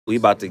We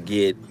about to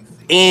get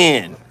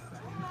in.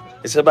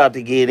 It's about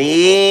to get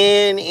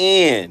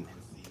in.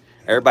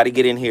 Everybody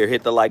get in here.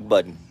 Hit the like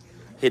button.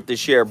 Hit the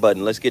share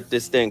button. Let's get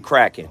this thing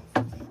cracking.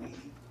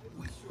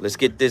 Let's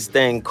get this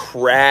thing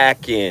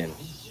cracking.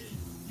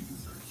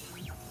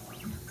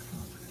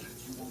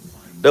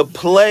 The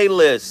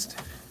playlist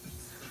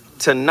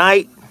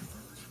tonight.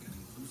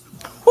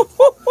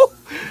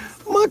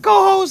 My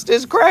co-host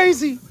is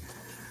crazy.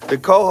 The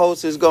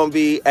co-host is gonna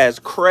be as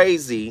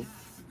crazy.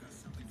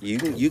 You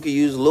can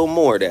use a little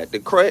more of that. The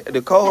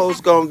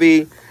co-host gonna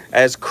be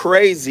as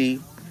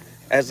crazy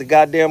as the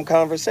goddamn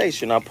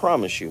conversation. I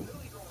promise you.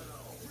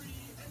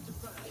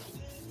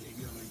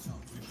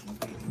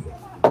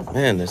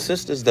 Man, the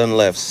sisters done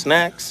left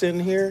snacks in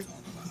here.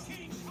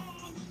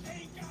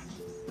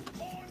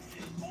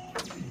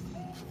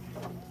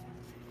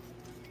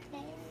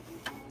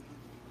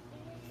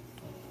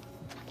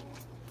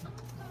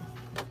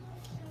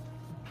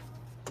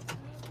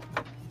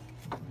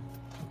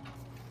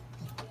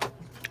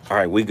 All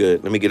right, we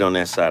good. Let me get on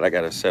that side. I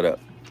got to set up.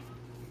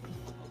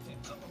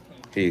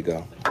 Here you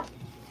go.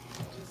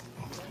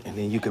 And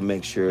then you can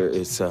make sure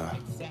it's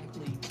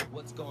exactly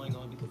what's going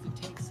on, because it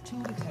takes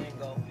two to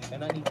tango,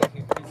 and I need to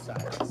hear his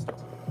side of the story.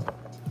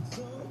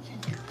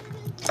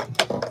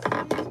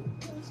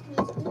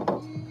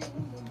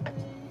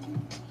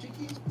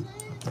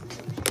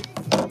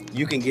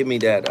 You can give me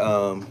that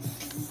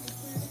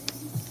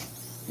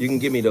you can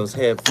give me those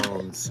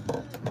headphones.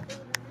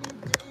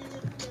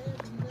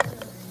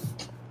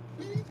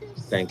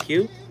 Thank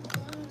you.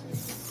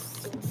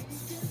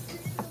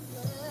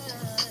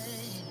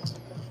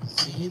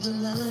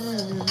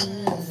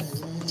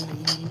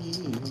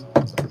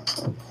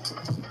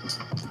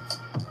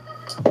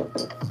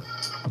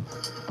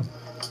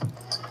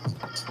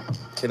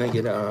 Can I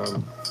get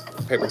a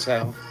paper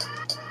towel?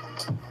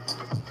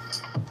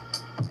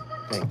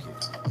 Thank you.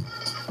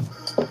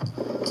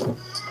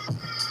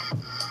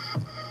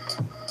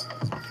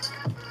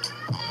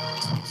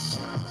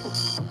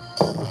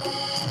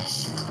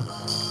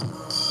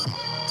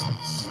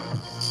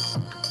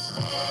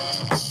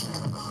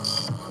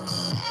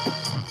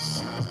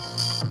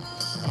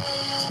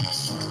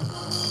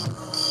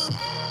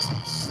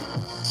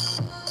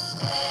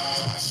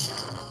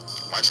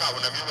 Watch out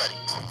whenever you're ready.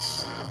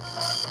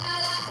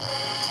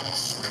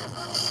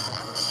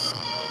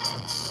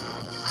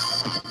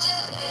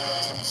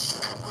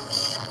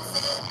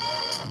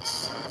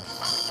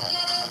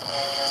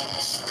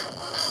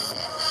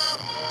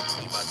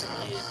 We about to get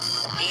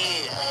in.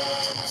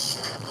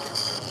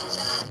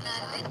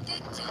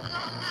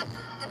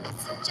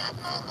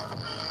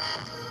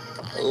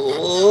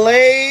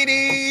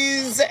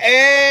 Ladies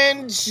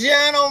and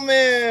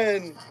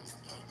gentlemen,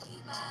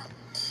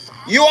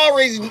 you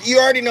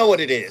already know what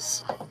it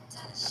is.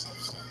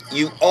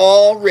 You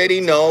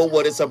already know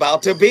what it's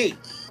about to be.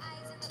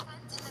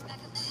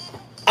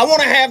 I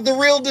want to have the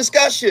real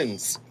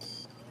discussions.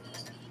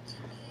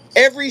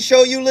 Every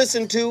show you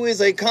listen to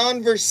is a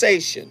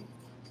conversation.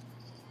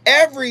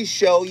 Every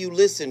show you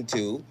listen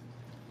to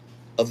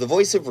of the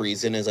Voice of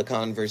Reason is a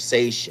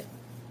conversation.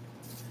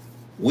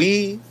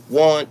 We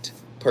want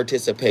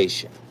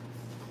participation.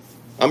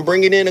 I'm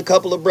bringing in a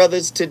couple of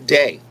brothers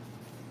today.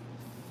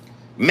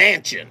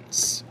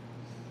 Mansions.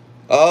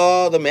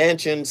 Oh, the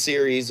Mansion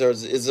series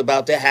is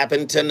about to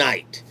happen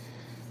tonight.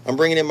 I'm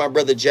bringing in my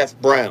brother Geoff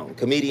Brown,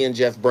 comedian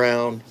Geoff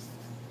Brown.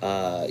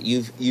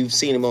 You've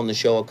seen him on the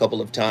show a couple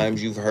of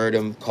times. You've heard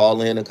him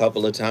call in a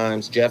couple of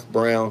times. Geoff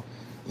Brown,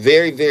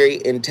 very, very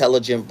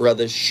intelligent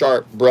brother,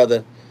 sharp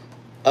brother.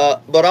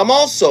 But I'm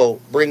also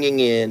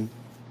bringing in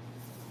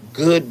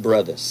good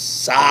brother,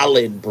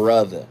 solid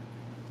brother,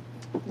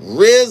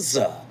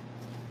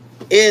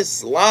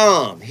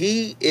 SGRizzaIslam.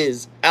 He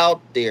is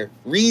out there.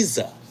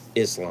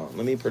 SGRizzaIslam.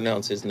 Let me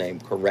pronounce his name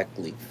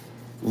correctly.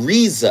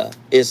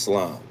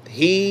 SGRizzaIslam.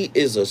 He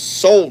is a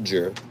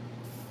soldier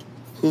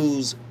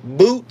whose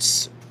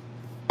boots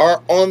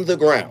are on the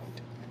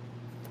ground.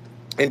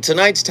 And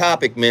tonight's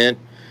topic, man,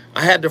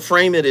 I had to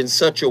frame it in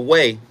such a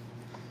way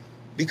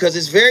because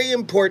it's very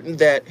important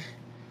that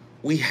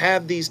we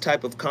have these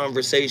type of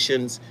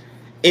conversations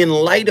in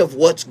light of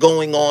what's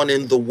going on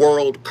in the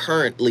world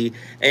currently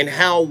and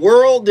how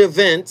world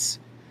events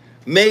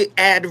may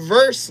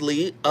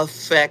adversely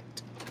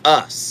affect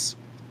us.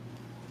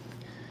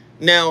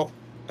 Now,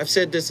 I've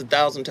said this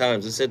 1,000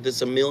 times. I've said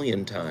this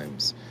 1,000,000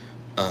 times.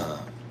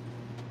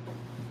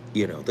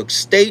 The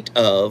state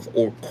of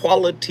or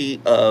quality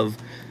of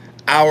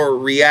our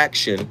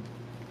reaction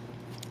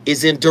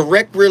is in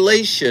direct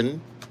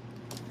relation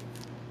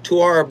to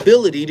our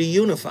ability to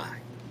unify.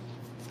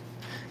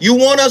 You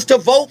want us to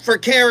vote for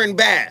Karen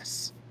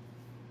Bass,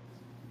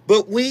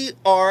 but we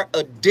are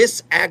a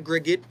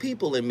disaggregate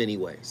people in many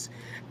ways.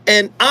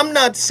 And I'm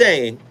not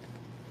saying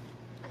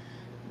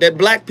that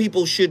black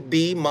people should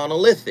be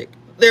monolithic.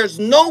 There's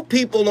no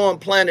people on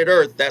planet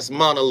Earth that's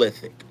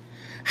monolithic.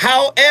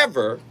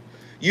 However,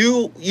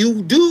 you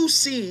do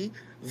see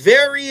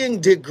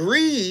varying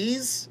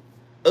degrees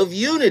of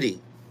unity.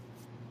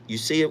 You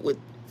see it with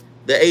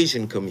the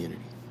Asian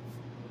community.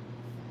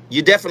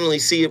 You definitely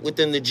see it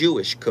within the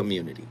Jewish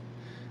community.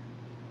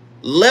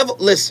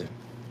 Listen,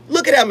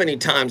 look at how many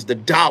times the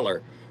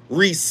dollar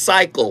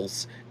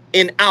recycles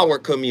in our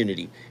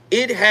community.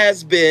 It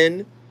has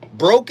been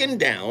broken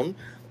down,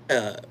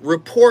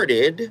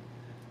 reported.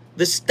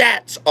 The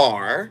stats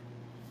are,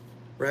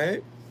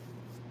 right?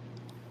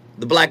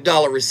 The black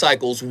dollar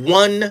recycles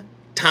one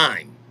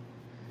time,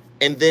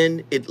 and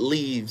then it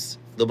leaves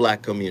the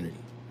black community.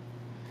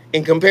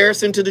 In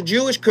comparison to the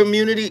Jewish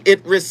community,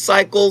 it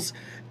recycles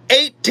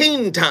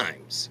 18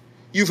 times.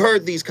 You've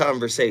heard these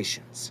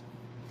conversations.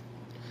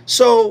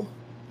 So,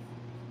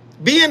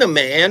 being a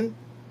man,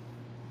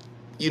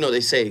 you know,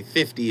 they say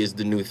 50 is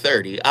the new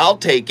 30. I'll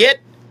take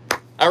it.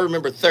 I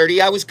remember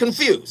 30, I was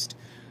confused.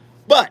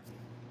 But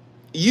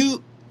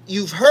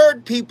you've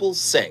heard people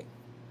say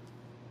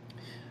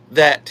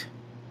that,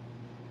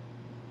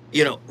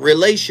 you know,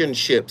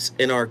 relationships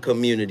in our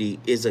community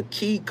is a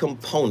key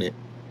component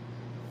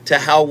to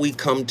how we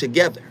come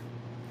together.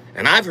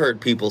 And I've heard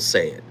people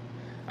say it.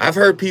 I've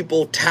heard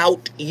people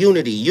tout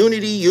unity,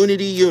 unity,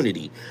 unity,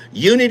 unity,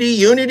 unity,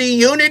 unity,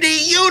 unity,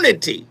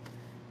 unity.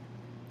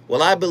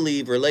 Well, I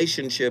believe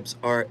relationships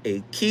are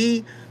a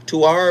key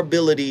to our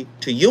ability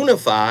to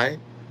unify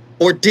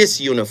or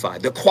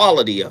disunify, the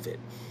quality of it.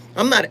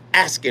 I'm not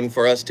asking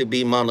for us to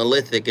be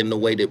monolithic in the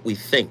way that we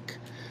think.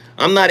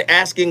 I'm not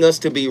asking us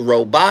to be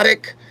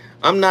robotic.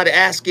 I'm not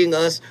asking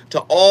us to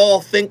all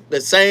think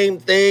the same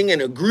thing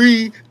and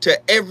agree to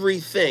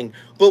everything.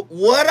 But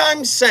what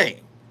I'm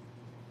saying,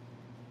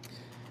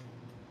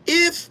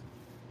 if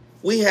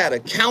we had a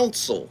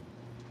council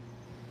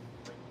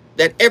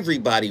that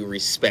everybody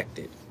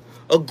respected,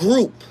 a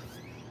group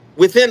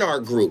within our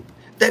group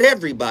that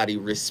everybody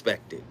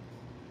respected,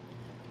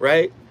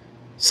 right?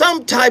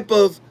 Some type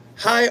of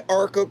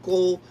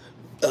hierarchical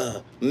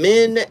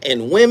men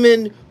and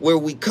women where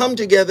we come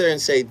together and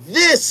say,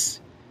 this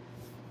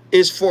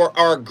is for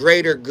our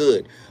greater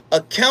good.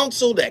 A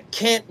council that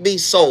can't be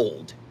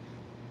sold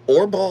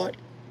or bought.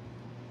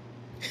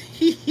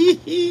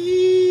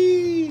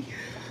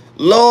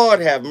 Lord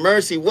have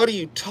mercy. What are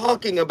you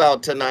talking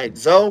about tonight,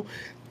 Zoe?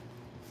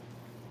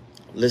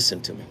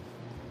 Listen to me.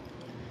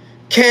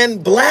 Can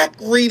black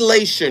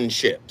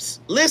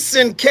relationships,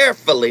 listen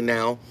carefully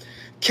now,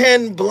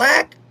 can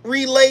black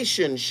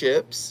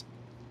relationships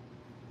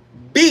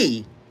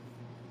be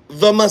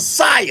the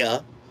Messiah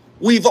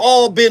we've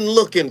all been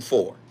looking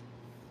for?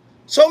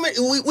 So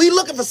we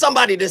looking for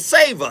somebody to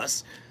save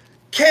us.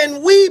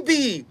 Can we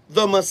be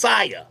the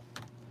Messiah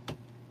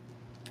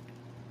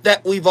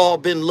that we've all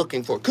been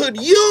looking for? Could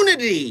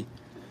unity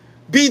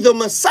be the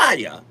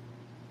Messiah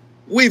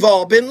we've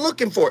all been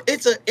looking for?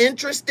 It's an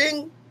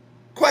interesting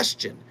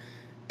question.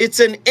 It's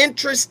an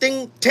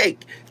interesting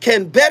take.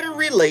 Can better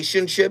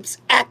relationships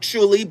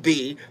actually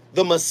be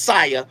the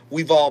Messiah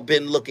we've all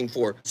been looking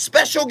for?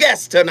 Special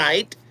guest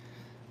tonight,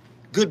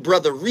 good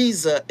brother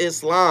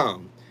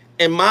SGRizzaIslam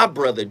and my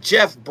brother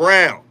Geoff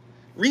Brown.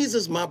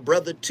 Rizza's my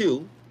brother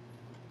too.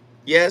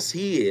 Yes,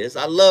 he is.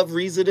 I love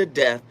Rizza to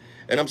death.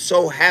 And I'm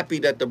so happy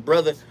that the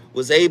brother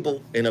was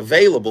able and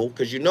available,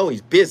 because you know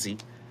he's busy,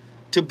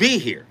 to be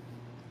here.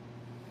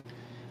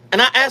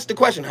 And I asked the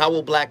question, how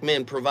will black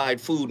men provide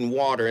food and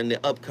water in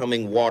the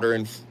upcoming water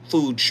and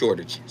food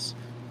shortages?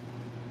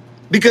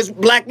 Because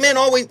black men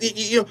always,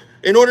 you know,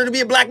 in order to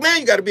be a black man,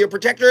 you got to be a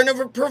protector and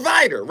a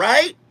provider,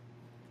 right?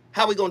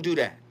 How are we going to do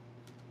that?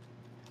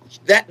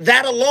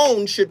 That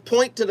alone should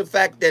point to the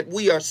fact that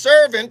we are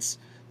servants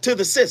to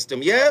the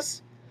system,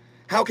 yes?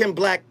 How can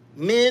black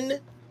men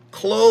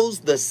close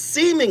the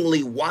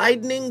seemingly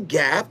widening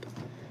gap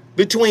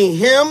between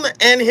him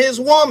and his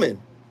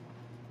woman?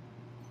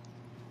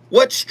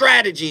 What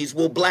strategies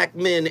will black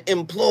men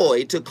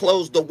employ to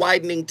close the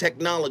widening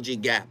technology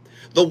gap,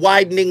 the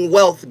widening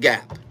wealth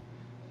gap?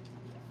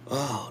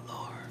 Oh,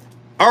 Lord.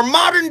 Are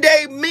modern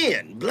day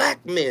men,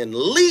 black men,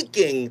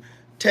 leaking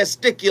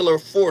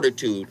testicular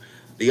fortitude?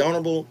 The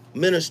Honorable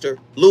Minister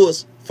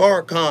Louis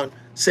Farrakhan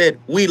said,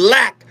 we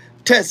lack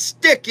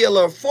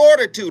testicular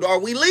fortitude. Are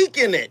we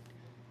leaking it?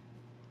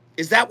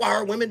 Is that why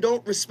our women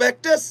don't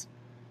respect us?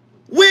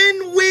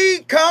 When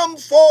we come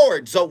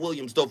forward, Zoe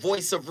Williams, the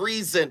voice of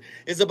reason,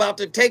 is about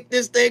to take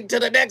this thing to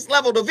the next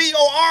level. The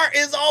VOR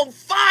is on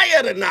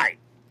fire tonight.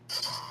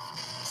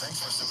 Thanks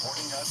for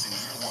supporting us in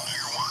year one.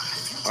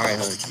 All right,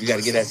 honey, you got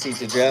to get that seat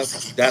to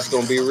Geoff. That's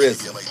going to be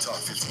RZA.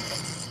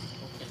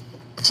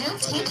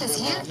 Juneteenth is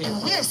here,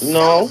 and we're celebrating.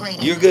 No,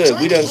 you're good.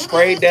 We done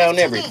sprayed down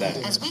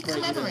everything. As we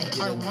commemorate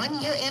our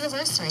 1-year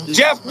anniversary.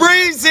 Geoff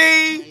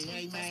Breezy!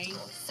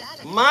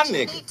 My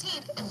nigga.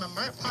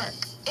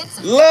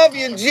 It's love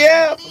you,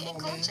 Geoff.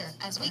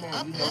 As we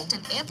uplift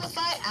and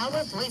amplify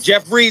our voices.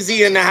 Geoff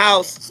Breezy in the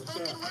house.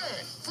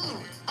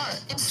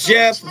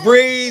 Geoff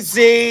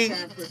Breezy.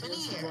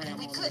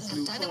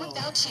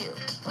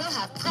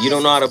 You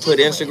don't know how to put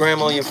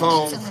Instagram on your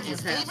phone?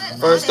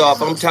 First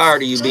off, I'm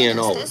tired of you being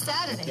old.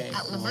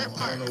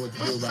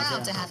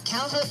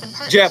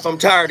 Geoff, I'm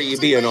tired of you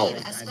being old.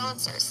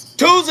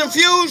 Twos and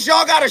Fuse,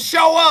 y'all got to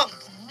show up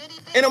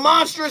in a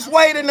monstrous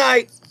way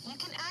tonight. You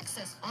can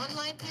access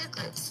online peer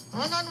groups,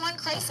 one-on-one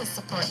crisis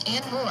support,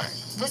 and more.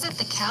 Visit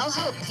the Cal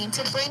Hope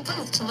Painted Brain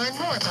booth to learn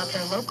more about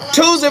their local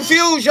Twos and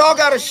Fuse, y'all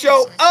got to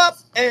show up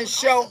and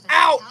show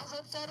out.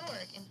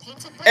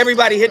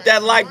 Everybody hit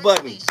that like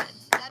button.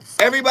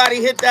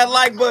 Everybody hit that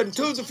like button.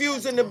 Twos and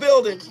Fuse in the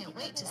building.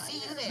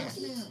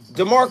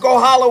 DeMarco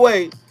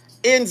Holloway,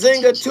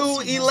 Nzinga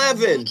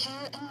 211.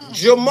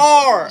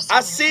 Jamar,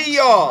 I see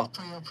y'all.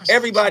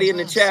 Everybody in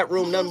the chat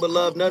room, nothing but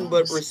love, nothing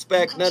but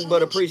respect, nothing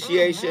but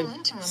appreciation.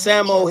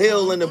 Samo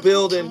Hill in the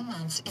building.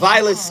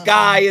 Violet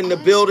Sky in the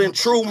building.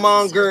 True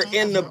Monger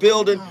in the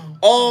building.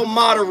 All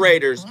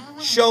moderators,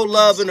 show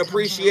love and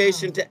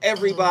appreciation to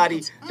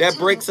everybody that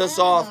breaks us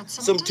off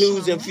some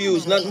Twos and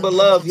Fuse. Nothing but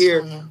love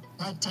here.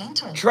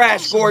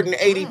 Trash Gordon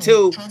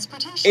 82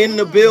 in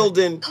the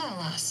building.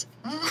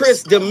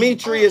 Chris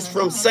Demetrius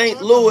from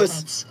St.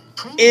 Louis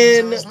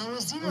in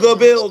the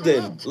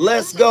building.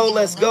 Let's go,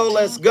 let's go,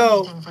 let's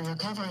go.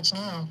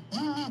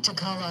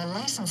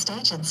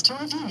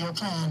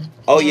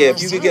 Oh yeah,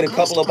 if you could get a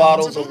couple of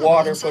bottles of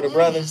water for the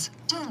brothers.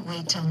 Don't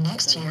wait till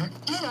next year.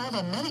 Get all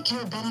the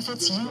Medicare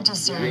benefits you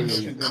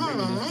deserve. Call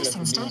a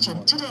licensed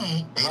agent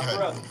today.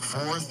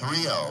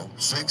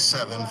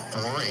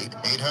 800-430-6748.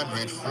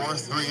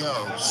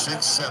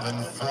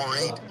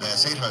 800-430-6748.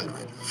 That's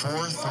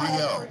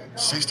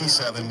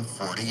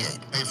 800-430-6748.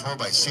 Paid for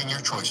by Senior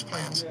Choice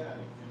Plans.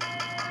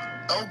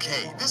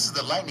 Okay, this is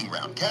the lightning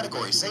round.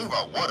 Category Save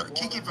Our Water.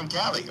 Kiki from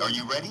Cali, are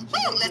you ready?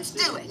 Woo, let's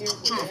do it.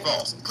 True or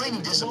false?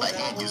 Cleaning dishes by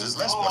hand uses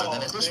less water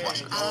than a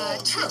dishwasher.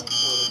 True.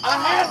 I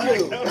have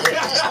to.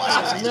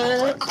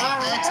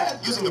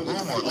 Using a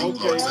broom or leaf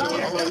blower instead of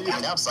a hose to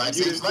clean outside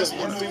saves less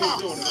water.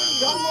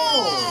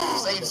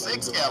 Save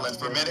 6 gallons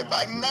per minute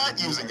by not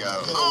using a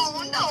hose.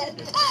 Oh, no.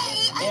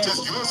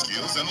 Test your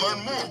skills and learn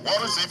more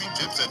water-saving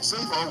tips at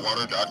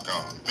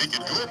SaveOurWater.com. Make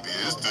it your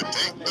biz to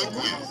take the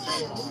quiz.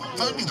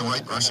 Finding the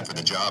right person for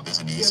the job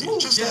isn't easy.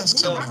 Just ask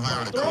someone who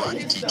hired a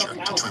karate teacher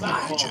to trim your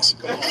edges.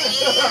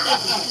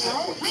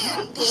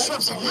 Man, these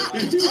shrubs are not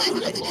good.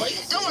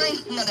 Don't worry,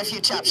 another few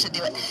chops should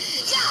do it.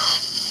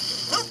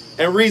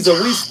 Yeah. And Riza,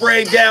 we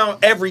sprayed down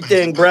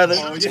everything, brother.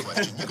 You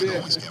can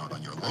always count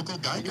on your local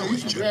Geico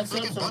agent. Dress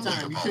up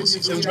sometime. You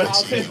shouldn't just leave the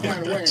house any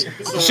kind of way.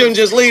 Shouldn't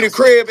just leave the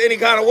crib any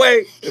kind of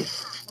way.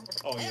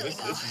 Oh yeah, this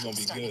is gonna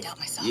be good.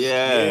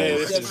 Yeah.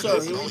 This Yes,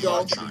 sir. Here we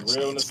go.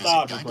 real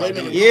nostalgic. Wait a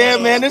minute. Yeah,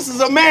 man, this is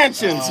a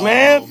mansions,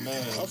 man. Oh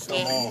man,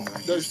 come on.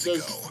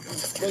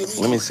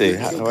 Let me see.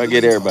 How do I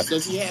get everybody?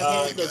 Does he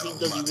have him? Does he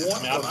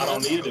want? I mean, I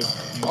don't need it.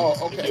 Oh,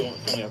 If okay. you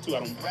only have two, I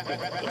don't.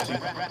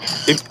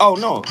 Oh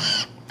no.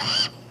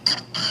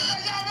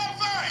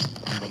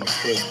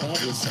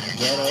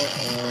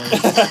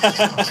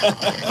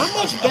 How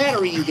much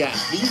battery you got?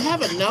 Do you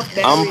have enough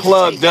battery? I'm to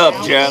plugged take up, it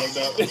out?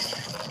 Jeff.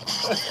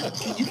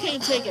 You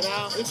can't take it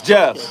out. It's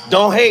Jeff,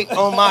 don't hate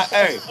on my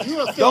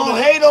don't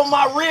hate on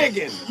my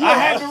rigging. I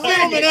had to rig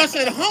filming it. us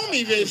at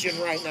Homie Vision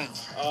right now.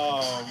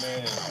 Oh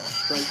man,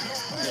 it's right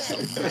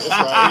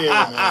here,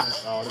 man.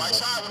 Oh, this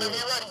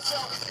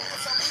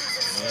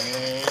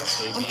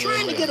man. I'm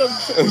trying to get a.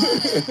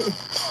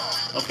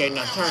 Okay,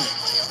 now turn it.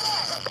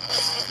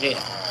 Yeah.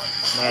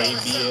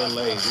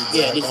 ABLA.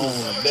 Yeah, this on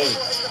is. today.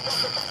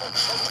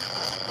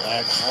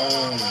 Black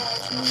on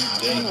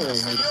today.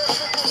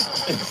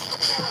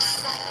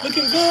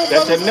 Looking good.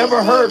 That you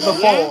never heard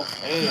before. Man.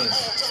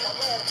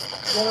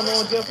 What's going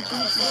on, Geoff? What you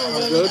doing, I'm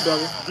man? good,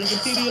 brother. Drinking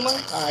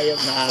Pedialyte? I am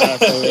not.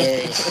 That's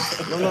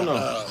hilarious.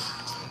 No.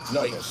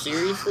 No,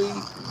 seriously?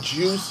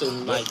 Juice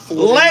and like 4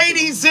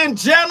 Ladies and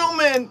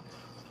gentlemen,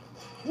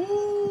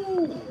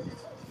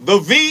 the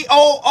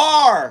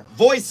VOR,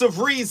 Voice of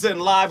Reason,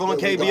 live on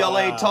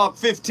KBLA Talk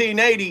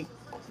 1580.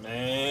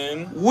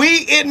 Man.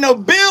 We in the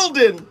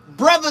building.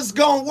 Brothers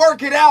gonna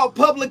work it out,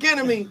 Public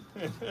Enemy.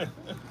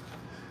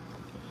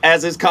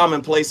 As is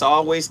commonplace, I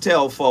always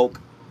tell folk,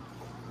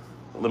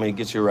 let me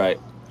get you right.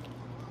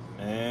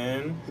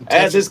 Man.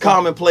 As is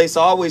commonplace,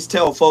 I always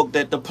tell folk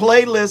that the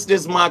playlist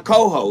is my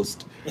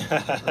co-host.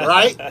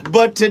 Right?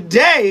 But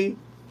today,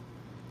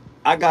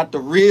 I got the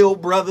real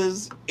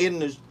brothers in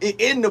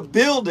the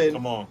building.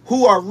 Come on.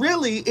 Who are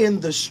really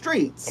in the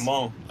streets. Come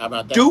on. How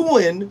about that?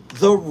 Doing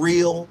the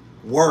real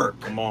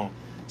work. Come on.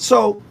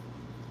 So,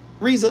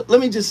 Riza,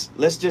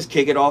 let's just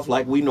kick it off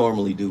like we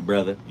normally do,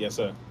 brother. Yes,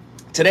 sir.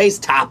 Today's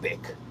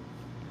topic: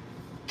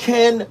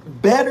 can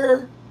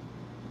better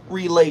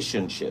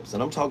relationships,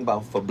 and I'm talking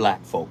about for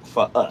black folk,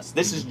 for us.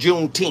 This is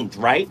Juneteenth,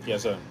 right?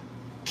 Yes, sir.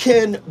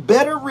 Can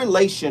better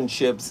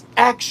relationships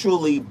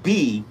actually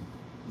be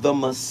the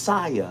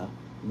Messiah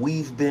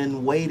we've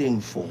been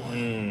waiting for?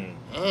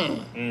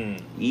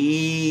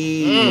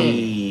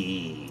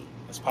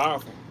 That's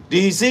powerful. Do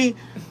you see?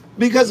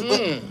 Because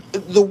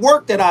the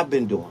work that I've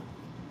been doing,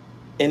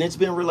 and it's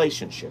been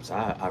relationships.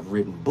 I've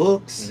written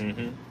books.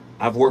 Mm-hmm.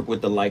 I've worked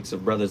with the likes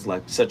of brothers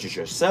like such as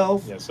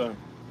yourself. Yes, sir.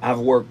 I've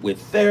worked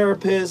with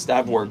therapists.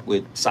 I've worked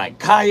with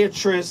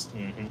psychiatrists.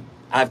 Mm-hmm.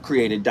 I've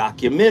created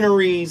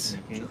documentaries.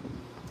 Mm-hmm.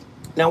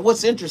 Now,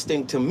 what's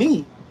interesting to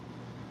me,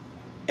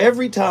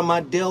 every time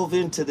I delve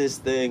into this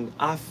thing,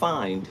 I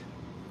find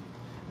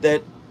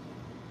that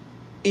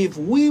if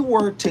we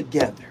were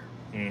together,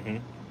 Mm-hmm.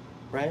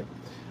 right?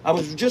 I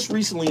was just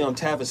recently on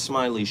Tavis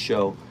Smiley's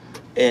show,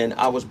 and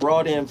I was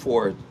brought in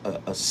for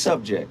a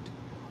subject.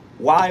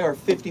 Why are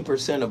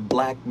 50% of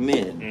black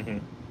men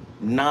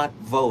Mm-hmm. not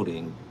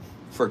voting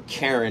for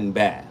Karen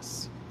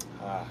Bass?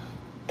 Ah.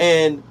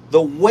 And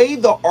the way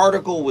the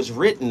article was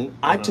written,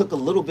 I Uh-huh. took a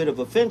little bit of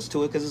offense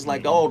to it because it's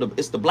like, Mhm.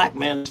 it's the black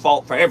man's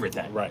fault for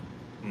everything. Right.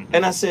 Mhm.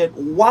 And I said,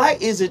 why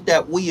is it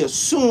that we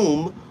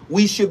assume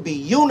we should be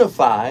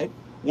unified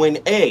when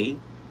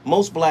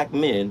most black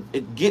men,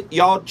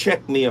 y'all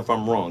check me if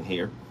I'm wrong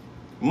here,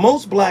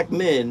 most black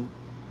men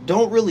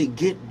don't really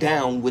get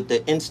down with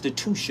the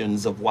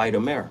institutions of white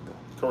America.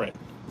 Correct.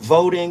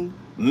 Voting,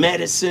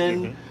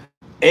 medicine,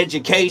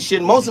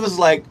 education. Most of us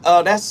like,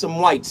 that's some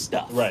white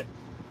stuff. Right.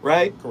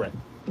 Right? Correct.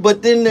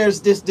 But then there's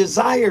this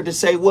desire to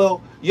say,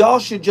 well, y'all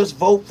should just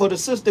vote for the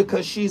sister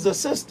because she's a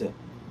sister.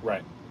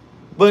 Right.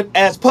 But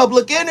as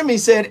Public Enemy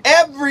said,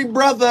 every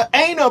brother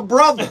ain't a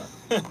brother.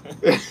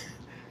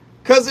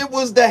 Because it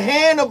was the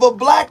hand of a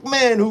black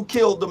man who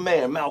killed the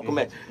man, Malcolm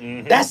X.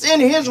 Mhm. That's in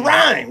his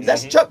rhymes.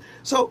 That's Chuck.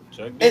 So,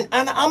 Chuck and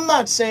I'm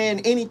not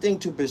saying anything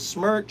to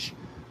besmirch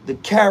the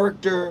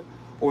character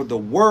or the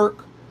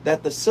work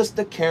that the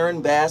sister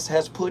Karen Bass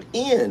has put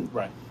in.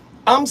 Right.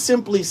 I'm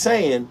simply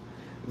saying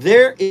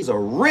there is a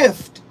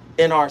rift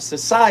in our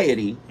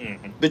society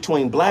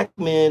between black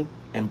men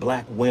and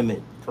black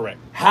women. Correct.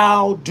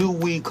 How do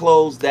we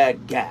close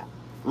that gap?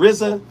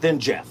 Rizza, then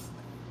Geoff.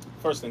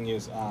 First thing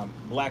is,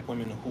 black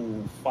women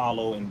who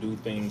follow and do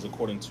things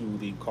according to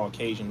the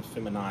Caucasian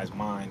feminized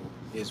mind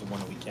is one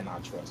that we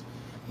cannot trust.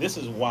 This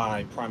is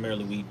why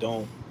primarily we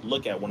don't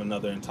look at one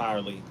another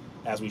entirely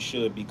as we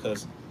should,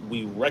 because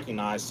we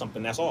recognize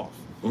something that's off.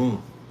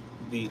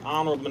 The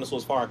Honorable Minister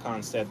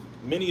Farrakhan said,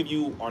 many of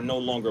you are no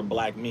longer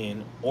black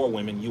men or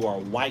women, you are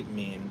white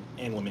men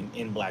and women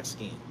in black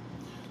skin.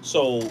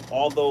 So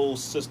although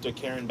Sister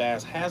Karen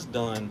Bass has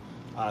done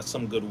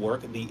some good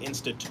work, the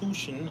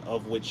institution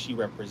of which she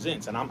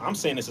represents, and I'm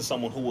saying this as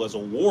someone who was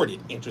awarded,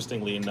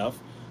 interestingly enough,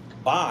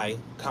 by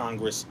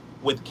Congress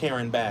with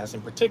Karen Bass,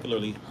 and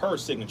particularly her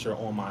signature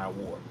on my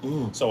award.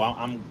 So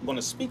I'm going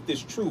to speak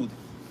this truth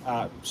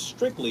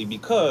strictly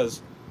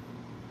because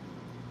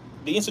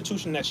the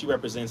institution that she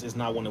represents is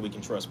not one that we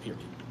can trust, period.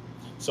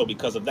 So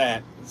because of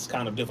that, it's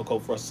kind of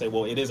difficult for us to say,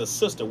 well, it is a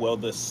sister. Well,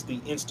 the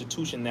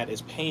institution that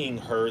is paying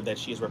her, that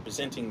she is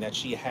representing, that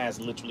she has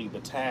literally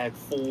the tag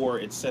for,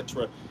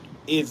 etc.,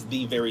 is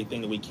the very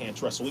thing that we can't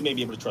trust. So we may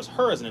be able to trust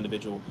her as an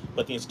individual,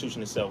 but the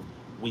institution itself,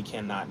 we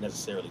cannot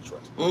necessarily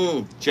trust.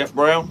 Jeff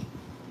Brown?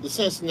 The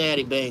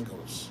Cincinnati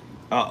Bengals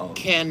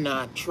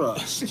cannot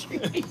trust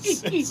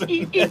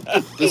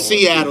the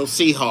Seattle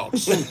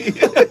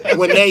Seahawks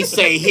when they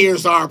say,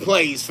 here's our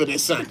plays for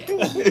this Sunday.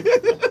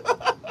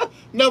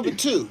 Number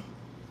two,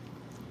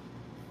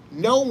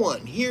 no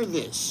one, hear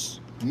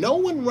this, no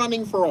one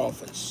running for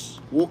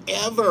office will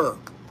ever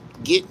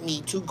get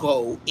me to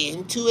go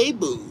into a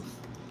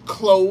booth,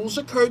 close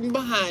a curtain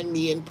behind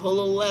me, and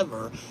pull a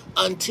lever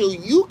until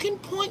you can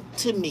point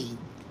to me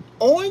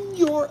on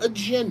your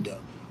agenda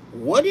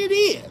what it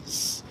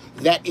is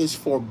that is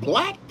for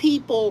black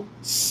people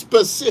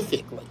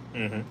specifically.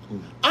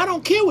 I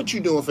don't care what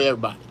you're doing for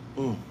everybody.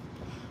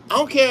 I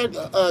don't care,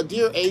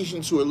 dear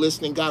Asians who are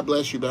listening, God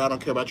bless you, but I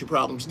don't care about your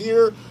problems.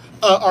 Dear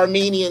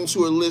Armenians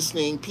who are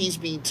listening, peace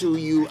be to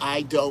you.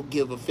 I don't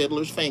give a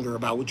fiddler's finger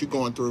about what you're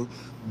going through.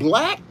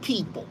 Black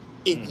people,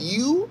 if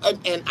you,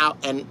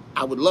 and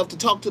I would love to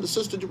talk to the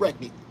sister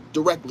directly,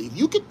 if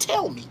you could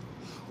tell me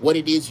what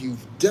it is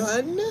you've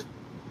done,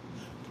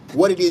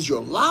 what it is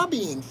you're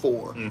lobbying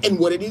for, and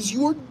what it is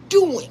you're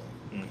doing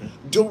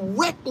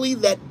directly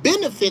that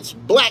benefits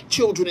black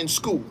children in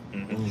school,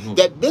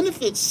 that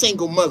benefits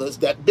single mothers,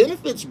 that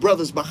benefits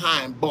brothers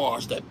behind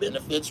bars, that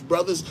benefits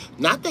brothers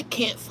not that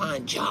can't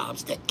find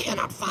jobs, that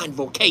cannot find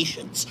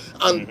vocations.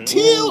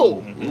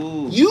 Until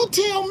you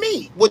tell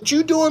me what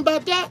you doing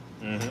about that,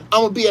 I'm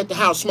gonna be at the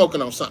house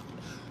smoking on something.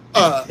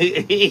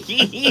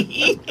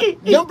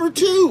 Number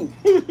two,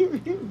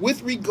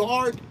 with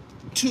regard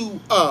to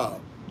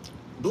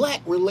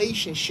black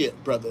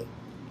relationship, brother,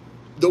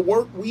 the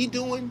work we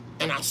doing,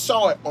 and I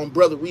saw it on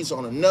Brother Reese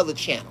on another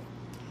channel,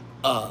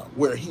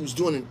 where he was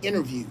doing an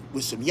interview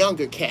with some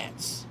younger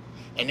cats,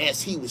 and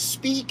as he was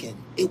speaking,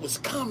 it was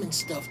common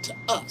stuff to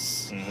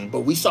us,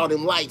 but we saw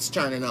them lights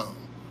turning on.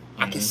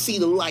 I could see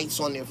the lights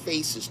on their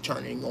faces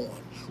turning on.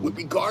 With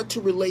regard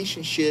to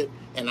relationship,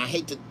 and I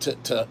hate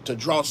to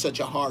draw such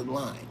a hard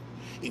line,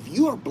 if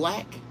you are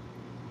black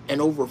and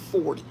over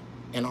 40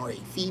 and are a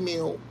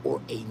female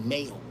or a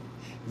male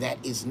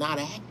that is not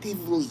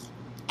actively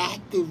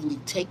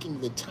taking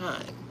the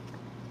time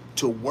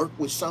to work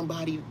with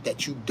somebody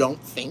that you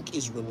don't think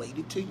is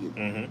related to you,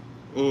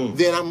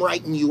 then I'm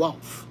writing you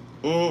off.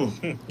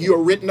 You're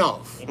written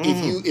off.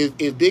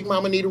 If Big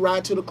Mama need a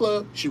ride to the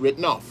club, she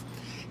written off.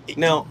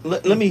 Now,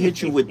 let me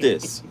hit you with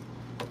this.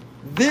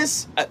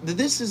 This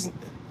is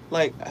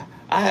like,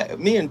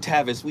 me and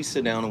Tavis, we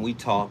sit down and we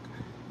talk,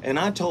 and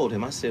I told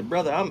him, I said,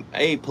 brother, I'm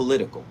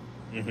apolitical.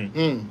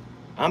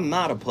 I'm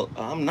not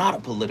a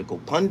political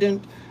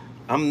pundit.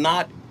 I'm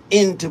not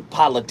into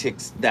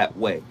politics that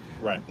way.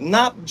 Right.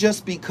 Not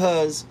just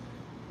because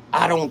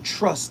I don't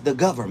trust the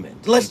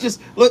government. Let's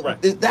just look.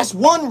 Right. That's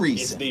one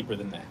reason. It's deeper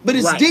than that. But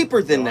it's Right.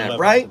 deeper than There are that,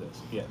 levels right? to this,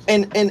 yes.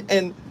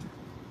 And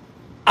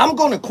I'm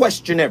going to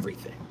question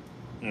everything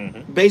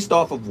based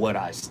off of what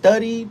I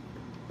studied,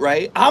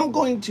 right? I'm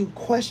going to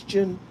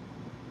question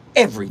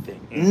everything.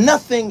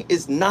 Nothing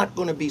is not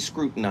going to be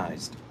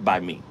scrutinized by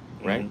me,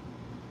 right?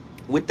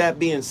 With that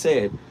being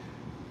said,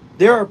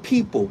 there are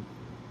people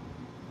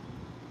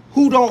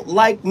who don't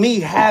like me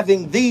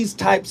having these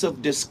types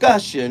of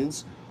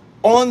discussions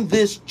on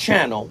this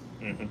channel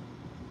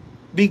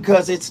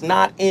because it's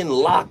not in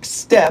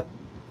lockstep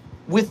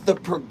with the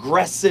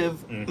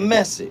progressive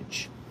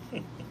message.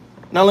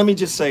 Now, let me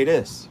just say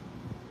this.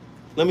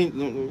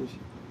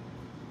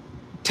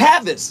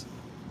 Tavis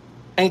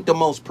ain't the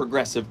most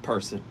progressive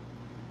person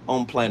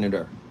on planet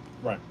Earth.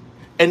 Right.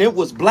 And it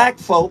was black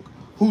folk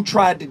who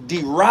tried to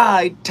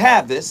deride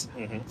Tavis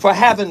for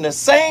having the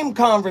same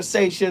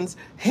conversations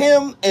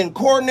him and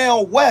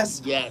Cornel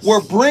West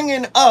were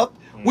bringing up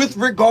with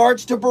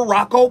regards to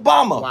Barack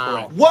Obama.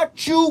 Wow.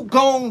 What you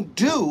gonna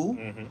do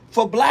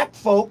for black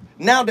folk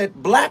now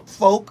that black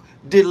folk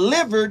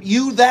delivered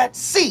you that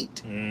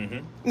seat?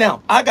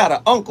 Now, I got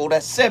an uncle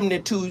that's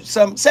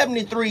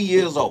 73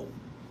 years old.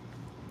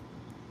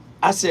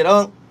 I said,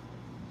 I'm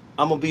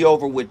gonna be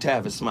over with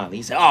Tavis Smiley.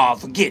 He said, oh,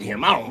 forget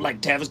him. I don't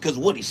like Tavis because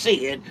what he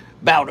said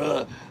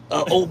about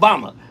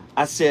Obama.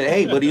 I said,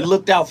 hey, but he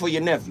looked out for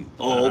your nephew.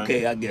 Oh,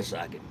 okay, I guess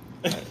I can.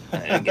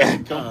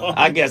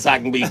 I guess I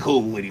can be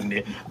cool with him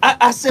then.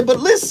 I said, but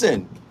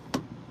listen,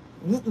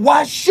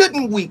 why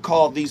shouldn't we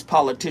call these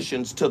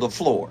politicians to the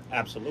floor?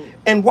 Absolutely.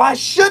 And why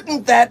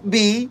shouldn't that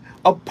be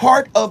a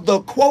part of the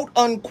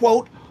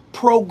quote-unquote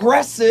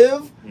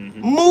progressive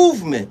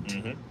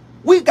movement?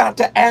 We got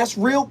to ask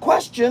real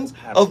questions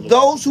of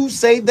those who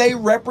say they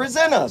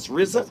represent us.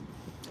 Rizza?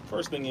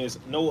 First thing is,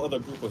 no other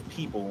group of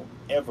people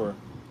ever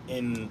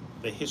in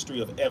the history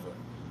of ever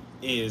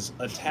is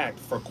attacked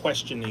for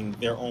questioning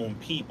their own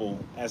people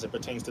as it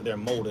pertains to their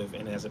motive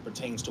and as it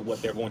pertains to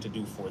what they're going to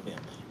do for them.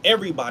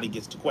 Everybody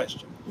gets to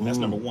question. That's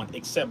number one,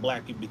 except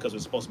black people, because we're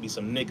supposed to be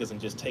some niggas and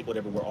just take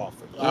whatever we're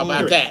offered. How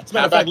about that? As a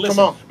matter of fact, listen,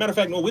 come on. matter of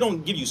fact, no, we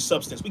don't give you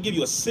substance. We give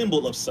you a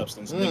symbol of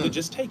substance. Nigga,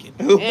 just take it.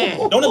 Don't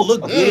it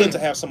look good to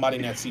have somebody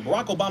in that seat?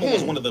 Barack Obama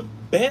was one of the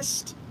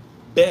best,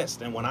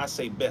 and when I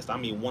say best, I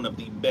mean one of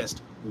the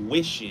best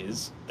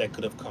wishes that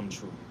could have come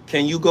true.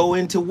 Can you go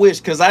into wish?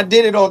 Because I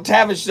did it on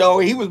Tavis show.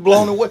 He was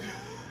blown away.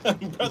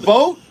 Brother,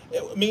 Vote?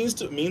 It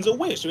means a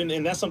wish.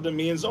 And that's something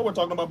me and Zoe were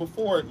talking about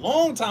before,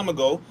 long time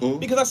ago,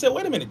 because I said,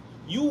 wait a minute.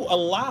 You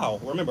allow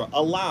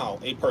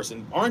a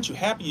person, aren't you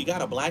happy you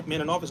got a black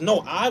man in office?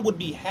 No, I would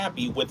be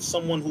happy with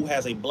someone who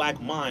has a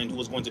black mind who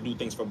is going to do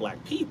things for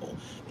black people.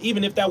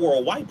 Even if that were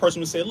a white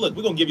person who said, look,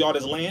 we're going to give you all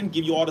this land,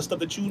 give you all the stuff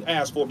that you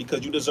asked for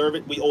because you deserve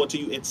it, we owe it to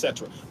you,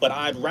 etc. But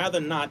I'd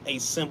rather not a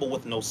symbol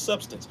with no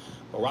substance.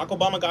 Barack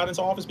Obama got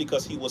into office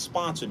because he was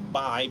sponsored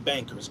by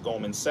bankers,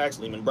 Goldman Sachs,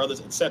 Lehman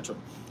Brothers, etc.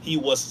 He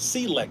was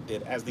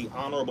selected, as the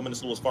Honorable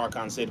Minister Louis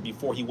Farrakhan said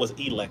before he was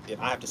elected.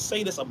 I have to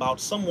say this about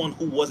someone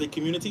who was a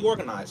community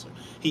organizer.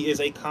 He is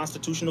a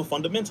constitutional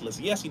fundamentalist.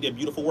 Yes, he did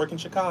beautiful work in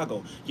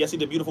Chicago. Yes, he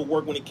did beautiful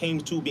work when it came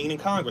to being in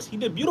Congress. He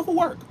did beautiful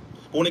work.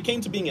 But when it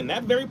came to being in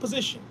that very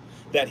position,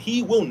 that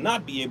he will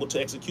not be able to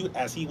execute,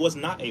 as he was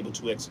not able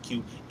to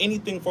execute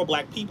anything for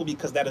black people,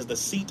 because that is the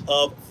seat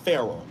of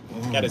Pharaoh.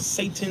 That is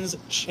Satan's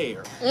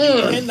chair.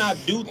 You cannot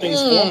do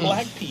things for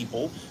black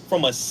people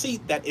from a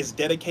seat that is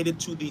dedicated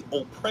to the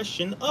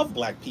oppression of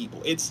black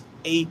people. It's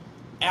a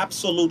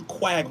absolute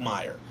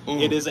quagmire.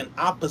 It is an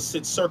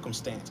opposite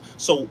circumstance.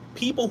 So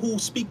people who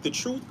speak the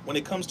truth when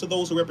it comes to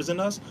those who represent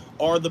us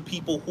are the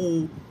people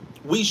who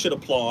we should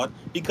applaud,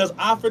 because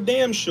I for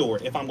damn sure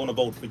if I'm going to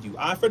vote for you,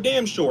 I for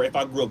damn sure if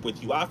I grew up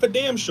with you, I for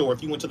damn sure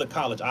if you went to the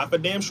college, I for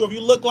damn sure if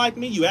you look like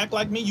me, you act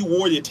like me, you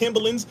wore your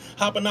Timberlands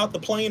hopping out the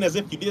plane as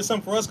if you did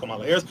something for us,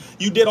 Kamala Harris,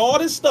 you did all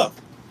this stuff.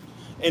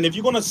 And if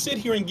you're going to sit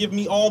here and give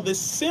me all this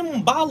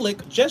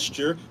symbolic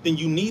gesture, then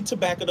you need to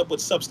back it up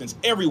with substance.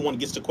 Everyone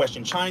gets to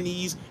question.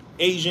 Chinese,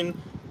 Asian,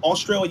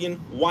 Australian,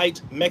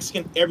 white,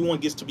 Mexican, everyone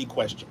gets to be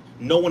questioned.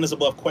 No one is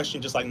above question,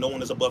 just like no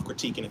one is above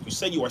critique. And if you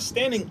say you are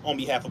standing on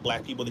behalf of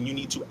black people, then you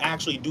need to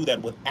actually do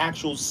that with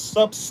actual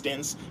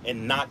substance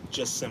and not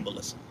just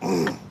symbolism.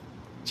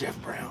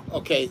 Jeff Brown.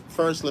 Okay,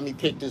 first let me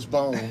pick this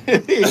bone.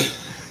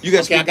 You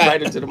guys speak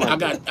right into the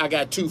mic. I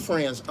got two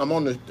friends. I'm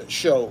on the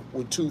show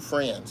with two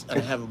friends, and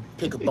I have to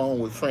pick a bone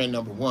with friend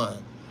number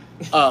one.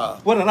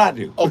 What did I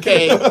do?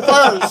 Okay,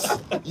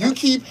 first, you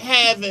keep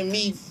having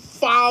me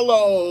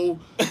follow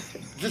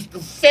just the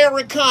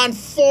Farrakhan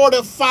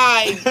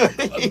fortified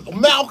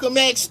Malcolm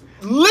X,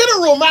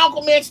 literal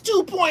Malcolm X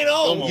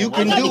 2.0. You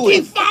can do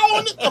keep it.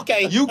 following it?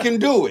 Okay. You can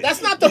do it.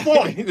 That's not the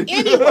point.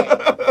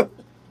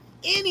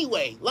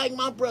 Anyway, like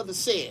my brother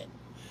said,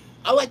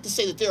 I like to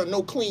say that there are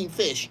no clean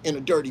fish in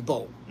a dirty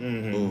bowl.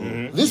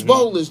 This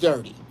bowl is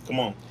dirty. Come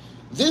on.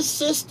 This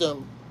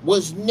system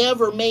was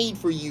never made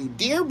for you.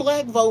 Dear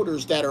black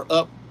voters that are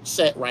up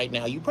set right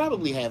now, you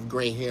probably have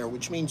gray hair,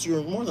 which means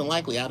you're more than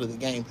likely out of the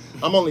game.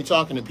 I'm only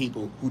talking to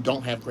people who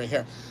don't have gray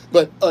hair.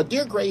 But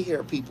dear gray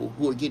hair people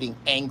who are getting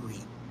angry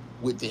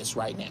with this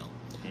right now,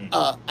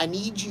 I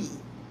need you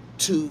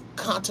to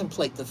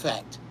contemplate the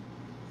fact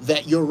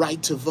that your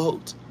right to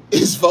vote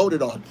is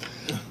voted on.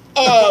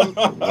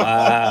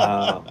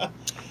 Wow.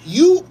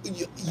 You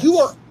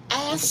are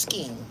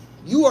asking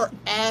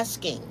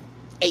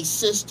a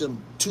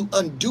system to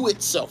undo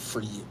itself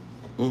for you.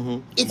 Mm-hmm.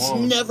 It's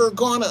never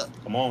gonna.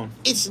 Come on.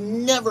 It's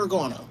never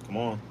gonna. Come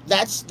on.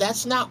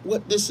 That's not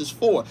what this is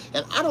for.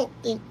 And I don't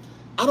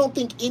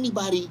think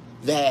anybody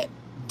that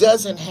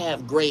doesn't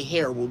have gray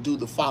hair will do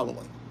the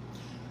following.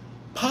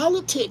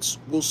 Politics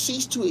will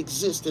cease to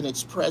exist in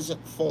its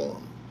present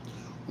form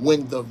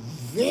when the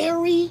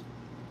very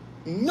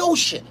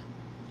notion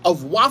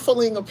of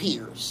waffling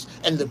appears,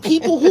 and the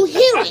people who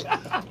hear it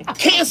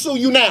cancel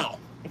you now.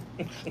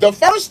 The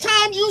first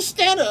time you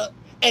stand up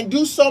and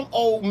do some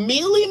old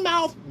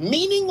mealy-mouthed,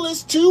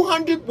 meaningless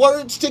 200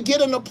 words to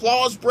get an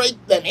applause break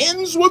that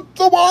ends with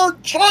the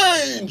word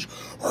change,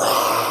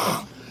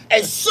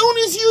 as soon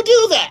as you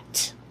do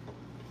that,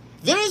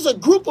 there is a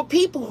group of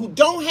people who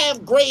don't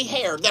have gray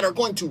hair that are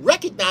going to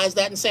recognize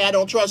that and say, I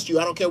don't trust you.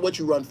 I don't care what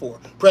you run for.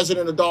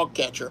 President or dog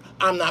catcher,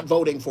 I'm not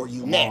voting for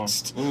you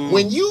next.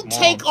 When you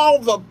take all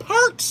the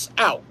perks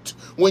out,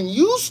 when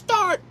you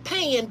start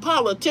paying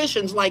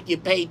politicians like you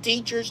pay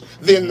teachers,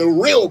 then the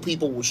real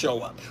people will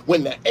show up.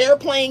 When the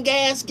airplane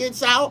gas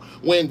gets out,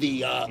 when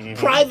the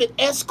private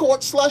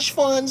escort slush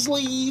funds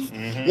leave,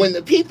 when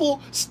the people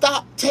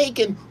stop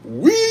taking,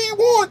 we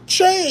want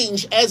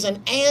change as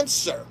an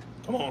answer.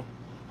 Come on.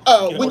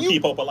 When you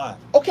keep hope alive.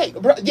 Okay,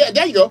 yeah,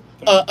 there you go.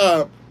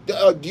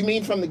 Do you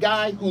mean from the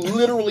guy who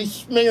literally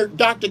smeared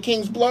Dr.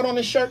 King's blood on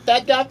his shirt?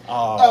 That guy?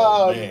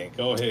 Oh man,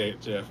 go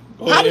ahead, Geoff.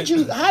 How did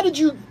you?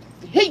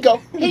 Here you go.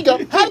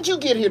 How did you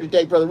get here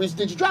today, Brother Reese?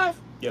 Did you drive?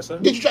 Yes, sir.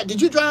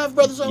 Did you drive,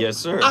 Brother Zone? Yes,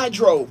 sir. I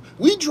drove.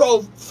 We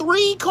drove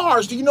 3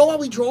 cars. Do you know why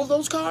we drove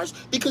those cars?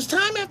 Because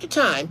time after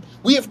time,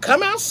 we have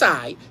come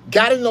outside,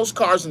 got in those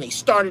cars, and they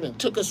started and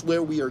took us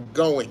where we are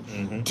going.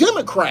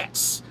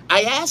 Democrats,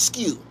 I ask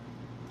you,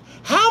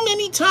 how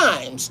many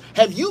times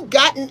have you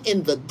gotten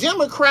in the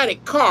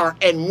Democratic car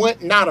and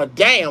went not a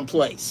damn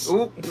place?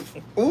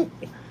 Oop.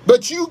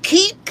 But you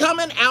keep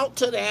coming out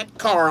to that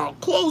car. I'll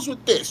close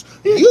with this.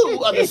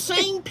 You are the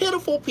same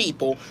pitiful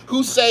people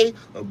who say,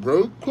 a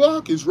broke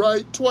clock is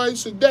right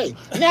twice a day.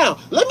 Now,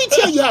 let me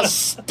tell you how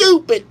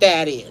stupid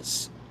that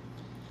is.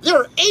 There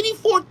are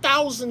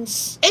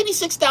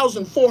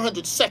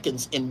 86,400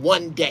 seconds in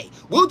one day.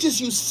 We'll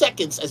just use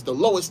seconds as the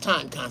lowest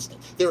time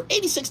constant. There are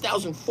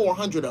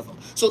 86,400 of them.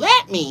 So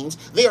that means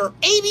there are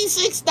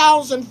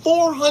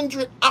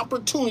 86,400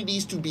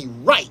 opportunities to be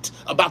right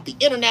about the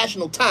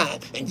international time.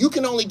 And you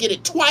can only get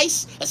it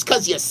twice. That's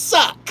because you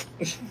suck.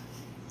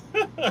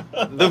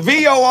 The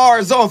VOR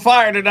is on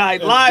fire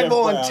tonight. Live Geoff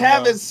on Brown,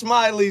 Tavis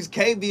Smiley's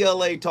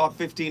KBLA Talk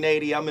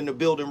 1580. I'm in the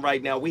building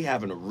right now. We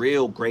having a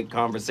real great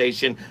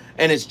conversation,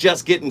 and it's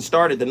just getting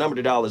started. The number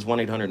to dial is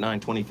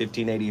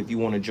 1-800-920-1580 if you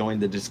want to join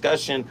the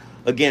discussion.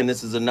 Again,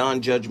 this is a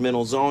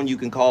non-judgmental zone. You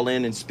can call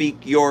in and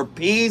speak your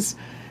piece.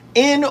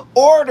 In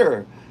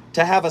order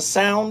to have a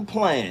sound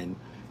plan,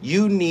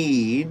 you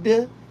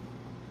need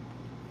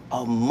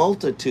a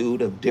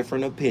multitude of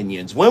different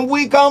opinions. When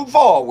we come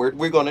forward,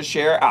 we're going to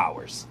share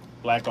ours.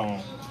 Black on.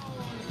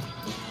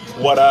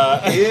 What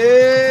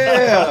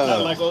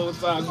Yeah. like old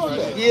times,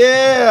 right?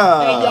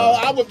 Yeah. Hey, y'all,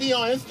 I would be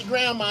on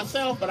Instagram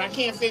myself, but I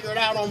can't figure it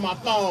out on my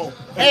phone.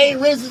 Hey,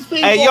 Riz's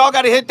people. Hey, y'all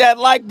got to hit that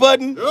like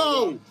button.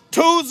 Yo.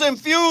 Twos and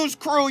Fuse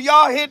crew,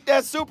 y'all hit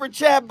that super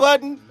chat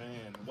button.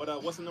 Man,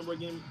 what's the number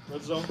again,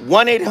 Rizzo?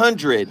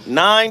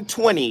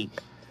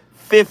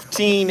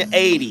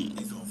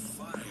 1-800-920-1580.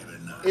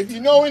 If you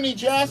know any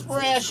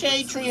Jasper ass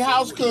Shade Tree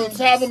house coons,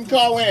 have them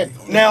call in.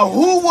 Now,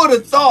 who would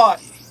have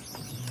thought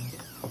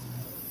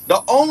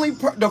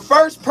the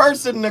first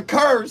person to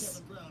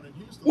curse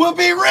would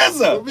be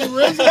RZA?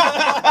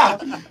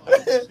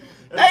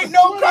 Ain't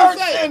no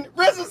cursing.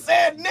 RZA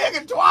said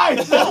nigga twice.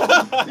 He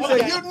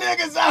said, you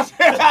niggas out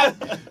there,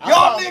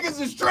 y'all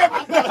niggas is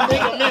tripping.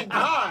 Nigga meant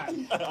God.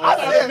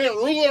 I said meant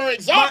ruler My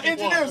exalted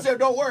engineer one. said,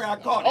 don't worry, I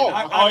caught it. Oh,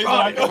 I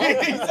caught it.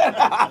 He said,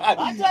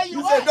 I tell you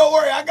he what. said, don't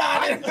worry, I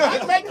got it.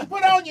 I make you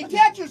put on your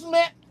catcher's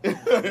mitt.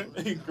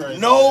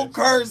 No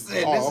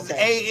cursing. Oh, This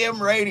okay. is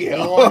AM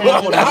radio.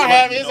 I'll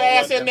have his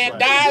ass in there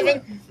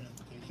diving.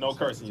 No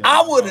cursing.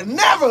 I would have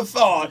never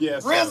thought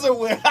Yes, sir. RZA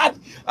would.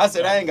 I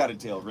said, I ain't got to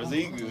tell RZA.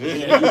 He good. Yeah,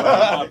 you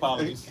right. My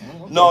apologies.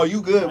 No,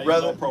 you good, I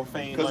brother. use no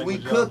profane Because we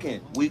language,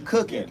 cooking. We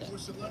cooking.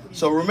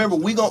 So remember,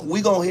 we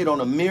gonna hit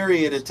on a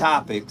myriad of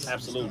topics.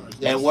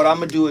 Absolutely. And what I'm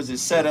going to do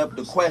is set up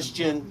the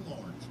question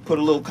put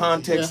a little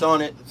context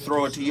on it,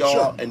 throw it to y'all,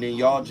 Sure. and then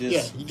y'all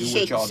just You do just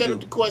what y'all set do. up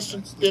the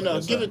question, then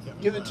Yes, give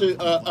it to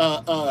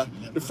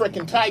the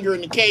freaking tiger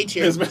in the cage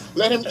here. Yes, ma'am.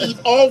 Let him eat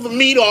all the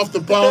meat off the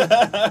bone.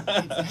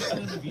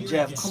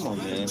 Jeff, come on,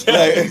 man.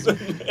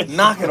 Like,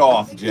 knock it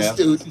off, This Jeff.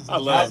 dude, I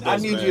love I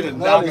this, need man. you to Love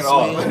knock this, it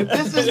off. man.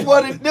 This is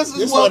what it. This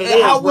This is what what it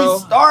is, how bro. we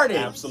started.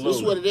 Absolutely. this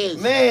is what it is.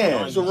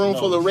 Man. It's a room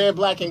full of red,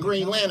 black, and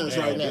green lanterns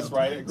Man, right now. that's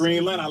right.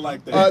 Green Lantern, I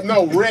like that.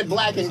 No, red,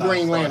 black, and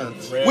green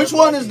lanterns. Red, Which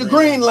black, one is and the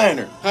Green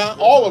Lantern? Huh?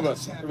 All of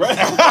us. Right.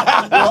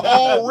 We're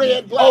all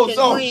red, black, Oh, and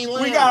so green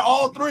lanterns. we got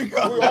all three We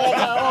colors. all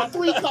got all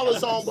three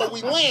colors on, but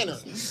we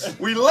lanterns.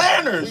 We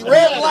lanterns. We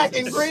Red, lanterns. black,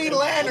 and green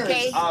lanterns.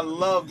 Okay. I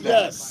love that.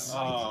 Yes.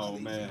 Oh,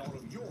 man.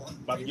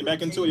 About to get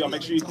back into it. Y'all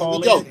make sure you call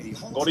Go. in.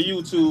 Go to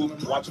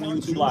YouTube. Watching the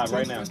YouTube live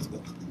right now.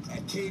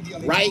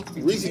 Right?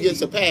 Reese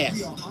gets a pass.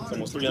 It's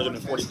almost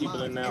 340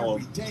 people in now. Or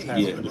past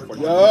Yeah.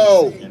 340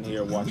 Yo. people in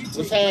here watching.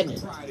 What's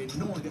happening?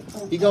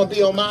 He gonna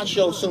be on my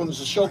show soon.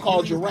 It's a show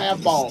called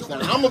Giraffe Balls. Now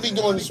I'm gonna be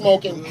doing the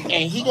smoking,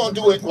 and he gonna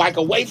do it like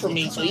away from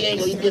me, so he ain't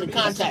gonna even get a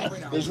contact.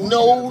 There's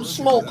no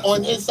smoke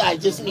on his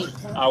side, just me.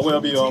 I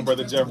will be on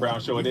Brother Geoff Brown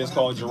show. It is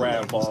called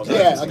Giraffe Balls.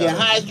 Yeah, I get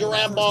high as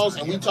giraffe balls,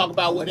 and we talk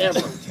about whatever.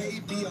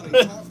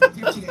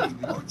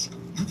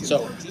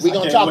 So we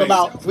gonna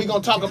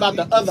talk about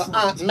the other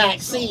Aunt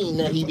Maxine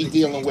that he be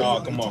dealing with.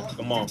 Oh, come on.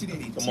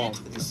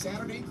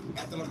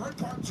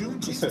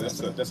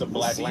 That's a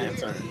black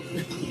lantern.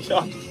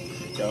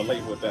 y'all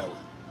late with that one.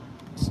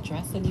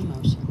 Stress and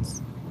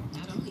emotions.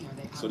 Not only are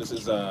they So this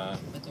is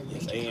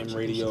it's AM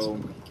radio.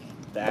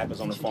 The app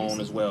is on the phone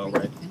as well,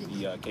 right?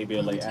 The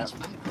KBLA app.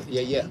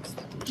 Yeah.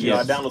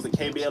 Y'all download the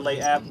KBLA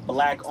app.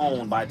 Black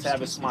owned by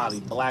Tavis Smiley.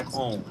 Black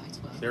owned.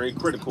 Very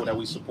critical that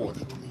we support.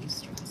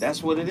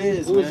 That's what it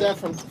is. Who is that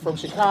from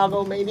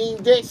Chicago?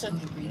 Nadine Dixon.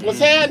 What's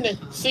happening?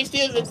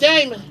 60th and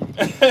Damon.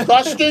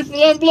 Across the street from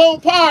Lynn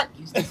Bloom Park.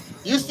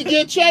 Used to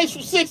get chased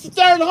from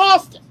 63rd and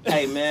Austin.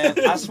 Hey, man,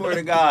 I swear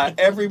to God,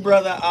 every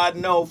brother I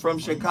know from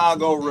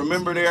Chicago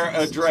remember their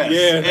address.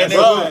 Yeah, that's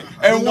and right.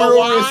 And You know we're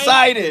why?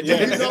 recited.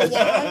 Yeah. You know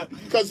why?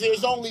 Because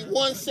there's only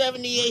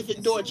 178th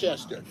in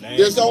Dorchester. Damn,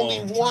 There's come only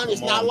on, one.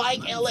 It's come not on. like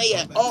LA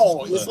at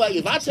all. It's like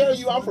if I tell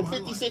you I'm from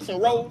 56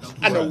 and Rhodes,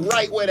 I know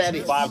right where that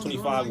is.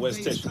 525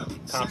 West Tishman,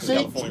 Compton, See?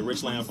 California,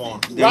 Richland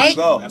Farm. There Right? you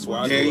go. That's where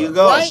I there grew you up.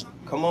 go. Right?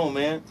 Come on,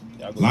 man.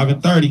 Y'all go Live back.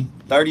 at 30.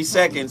 30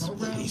 seconds.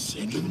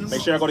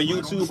 Make sure I go to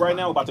YouTube right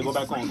now. We're about to go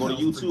back on. Go to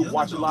YouTube,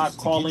 watch it live,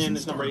 call in.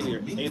 This number right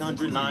here,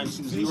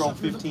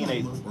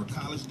 800-920-1580. Or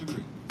college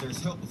degree. There's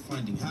help with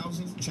finding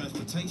housing,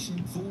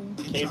 transportation, food,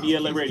 and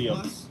KBLA childcare. Radio.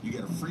 Plus, you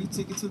get a free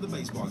ticket to the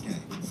baseball game,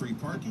 free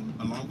parking,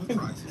 along with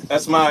prizes.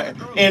 That's my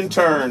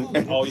intern.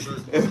 Oh, yeah.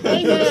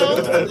 Hey, now.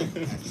 At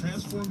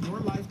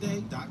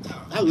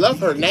transformyourlifeday.com. I love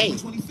her name.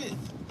 25th.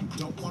 You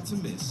don't want to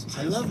miss.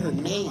 I love her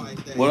name.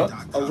 What?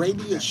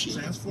 Arabia shit.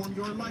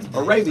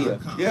 Arabia.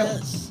 Yeah.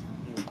 Yes.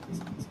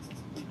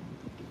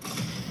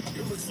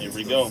 Here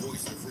we go.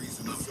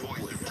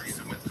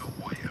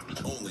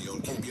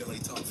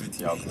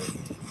 Y'all good?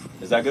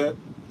 Is that good?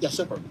 Yes,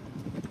 sir.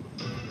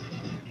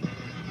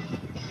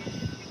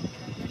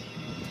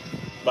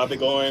 About to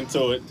go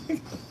into it.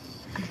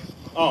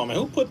 Oh man,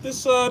 who put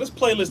this this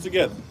playlist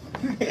together?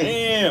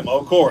 Damn,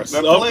 of course, The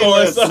of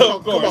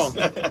playlist. course,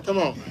 of course. Come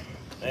on.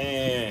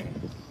 Damn.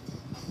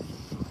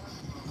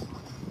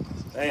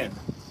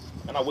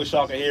 And I wish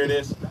y'all could hear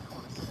this.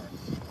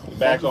 We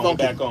back on, we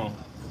Funky. back on.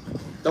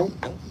 Don't.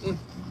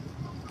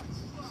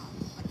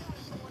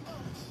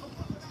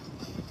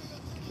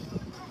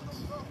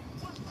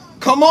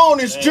 Come on,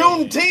 it's Man.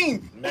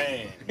 Juneteenth.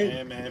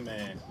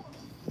 Man.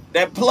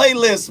 That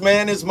playlist,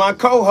 man, is my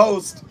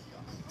co-host.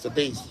 It's a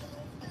beast.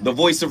 The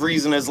Voice of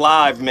Reason is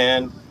live,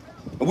 man.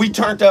 We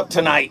turned up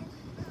tonight.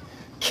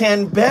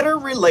 Can better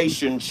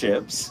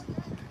relationships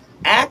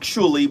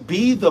actually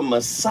be the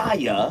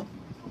Messiah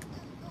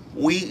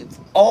we've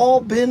all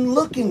been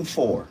looking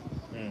for?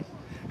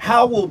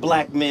 How will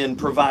black men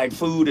provide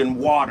food and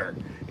water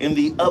in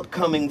the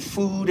upcoming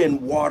food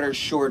and water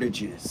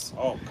shortages?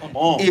 Oh, come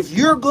on. If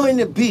you're going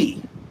to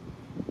be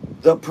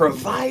the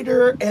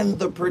provider and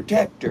the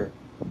protector,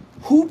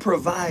 who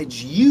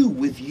provides you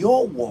with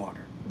your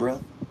water,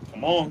 bruh?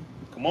 Come on.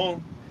 Come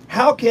on.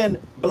 How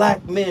can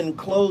black men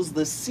close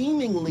the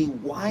seemingly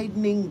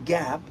widening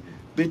gap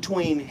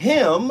between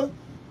him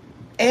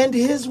and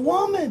his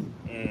woman?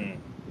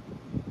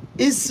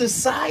 Is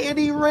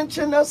society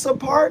wrenching us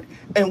apart?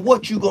 And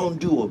what you gonna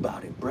do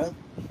about it, bruh?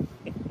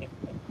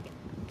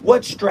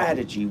 What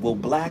strategy will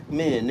black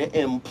men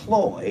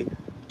employ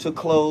to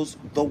close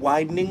the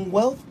widening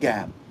wealth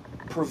gap,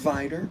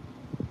 provider?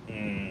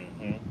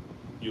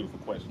 Beautiful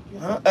question.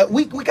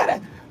 We gotta,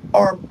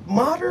 are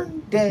modern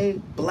day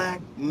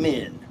black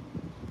men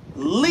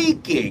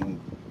leaking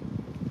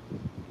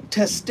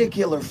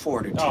testicular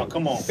fortitude? Oh,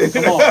 come on.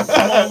 Come on.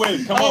 Come on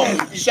with it. Come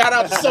on. Oh, shout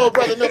out to Soul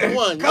Brother number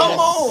 1. Come Yes.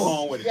 on. Come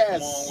on with it. Yes.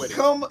 Come on with it.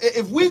 Come,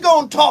 if we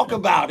gonna talk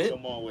about it,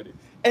 Come on with it.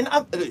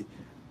 and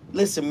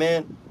listen,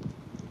 man,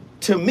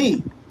 to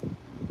me,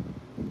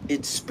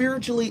 it's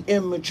spiritually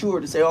immature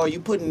to say, "Oh, you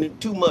putting it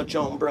too much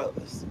on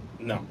brothers."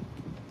 No.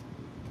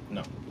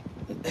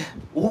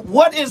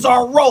 What is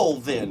our role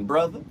then,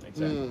 brother?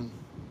 Exactly.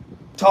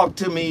 Talk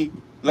to me.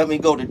 Let me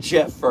go to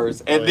Geoff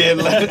first, and then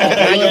Now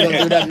you're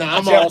gonna do that. Now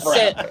I'm all Geoff Brown.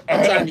 set.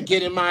 I'm trying to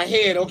get in my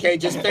head. Okay,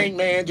 just think,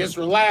 man. Just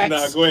relax.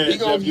 Nah, go ahead, We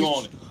gonna Geoff, you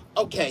own it.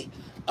 Okay.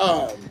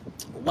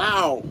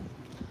 Wow.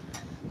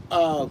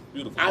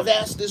 Beautiful. I've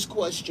asked this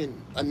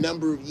question a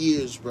number of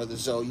years, brother.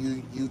 So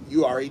you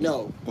already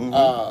know.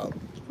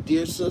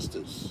 Dear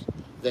sisters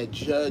that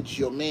judge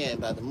your man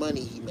by the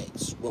money he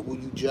makes, what will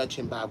you judge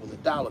him by when the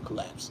dollar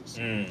collapses?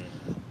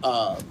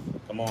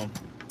 Come on.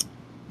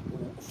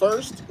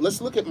 First,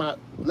 let's look at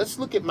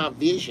my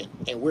vision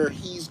and where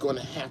he's going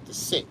to have to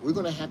sit. We're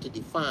going to have to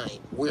define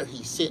where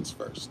he sits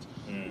first.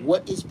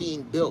 What is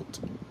being built?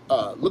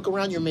 Look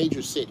around your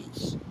major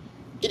cities.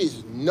 It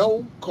is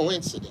no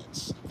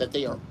coincidence that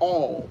they are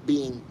all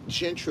being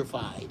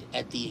gentrified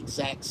at the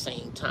exact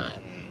same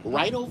time.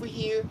 Right over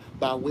here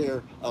by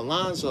where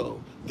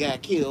Alonzo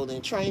got killed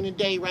in Training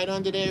Day, right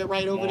under there,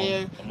 right over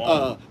there,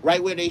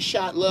 right where they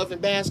shot Love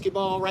and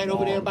Basketball, right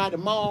over there by the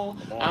mall.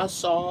 I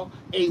saw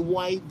a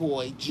white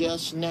boy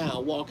just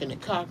now walking a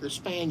Cocker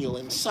Spaniel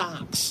in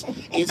socks.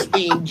 It's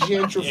being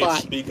gentrified.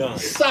 It's begun.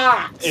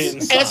 Socks.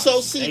 In socks.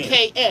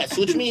 SOCKS,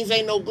 which means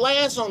ain't no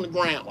glass on the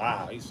ground.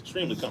 Wow, he's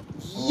extremely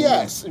comfortable.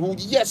 Yes,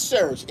 yes,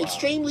 sir.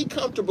 Extremely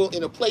comfortable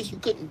in a place you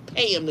couldn't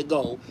pay him to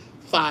go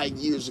 5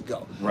 years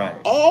ago. Right.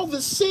 All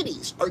the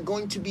cities are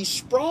going to be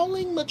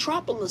sprawling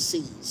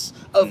metropolises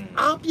of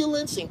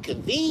opulence and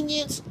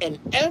convenience, and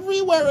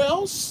everywhere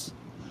else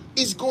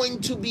is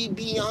going to be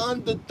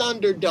beyond the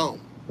Thunderdome.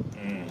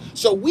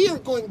 So we are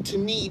going to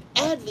need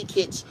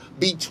advocates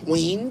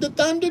between the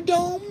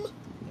Thunderdome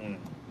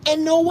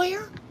and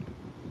nowhere.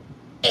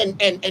 And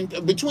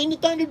between the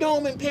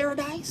Thunderdome and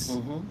Paradise.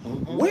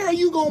 Where are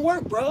you gonna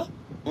work, bruh?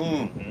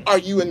 Are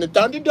you in the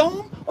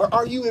Thunderdome or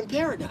are you in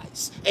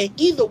Paradise? And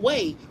either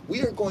way,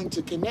 we are going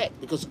to connect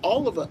because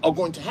all of us are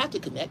going to have to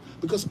connect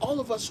because all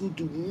of us who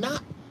do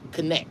not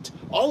connect,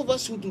 all of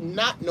us who do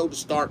not know to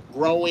start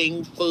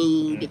growing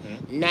food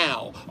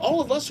now,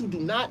 all of us who do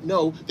not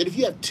know that if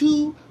you have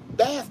 2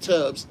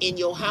 bathtubs in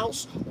your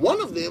house, one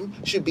of them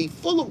should be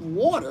full of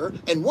water,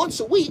 and once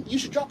a week you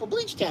should drop a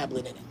bleach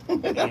tablet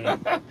in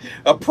it.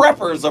 A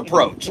prepper's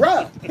approach.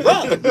 Bruh, you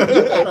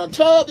got a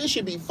tub, it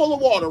should be full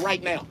of water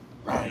right now.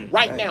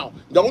 Right now.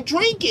 Don't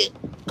drink it,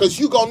 because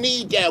you're going to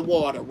need that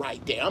water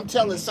right there. I'm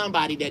telling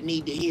somebody that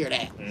need to hear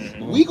that.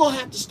 We're going to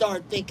have to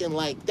start thinking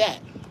like that.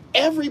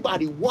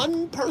 Everybody,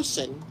 one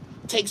person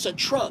takes a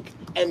truck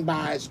and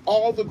buys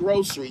all the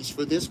groceries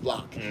for this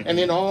block and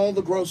then all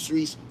the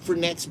groceries for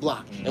next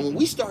block. And when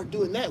we start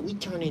doing that, we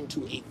turn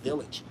into a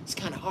village. It's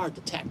kind of hard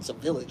to tax a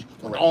village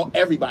when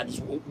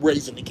everybody's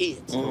raising the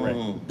kids.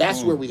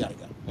 That's where we got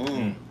to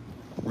go.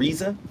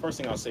 Rizza? First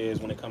thing I'll say is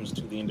when it comes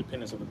to the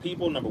independence of the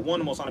people, number one,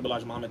 the Most Honorable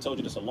Elijah Muhammad told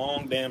you this a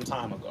long damn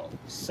time ago.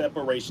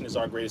 Separation is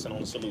our greatest and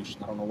only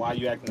solution. I don't know why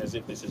you're acting as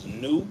if this is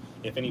new.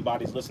 If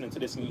anybody's listening to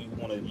this and you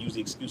want to use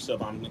the excuse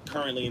of I'm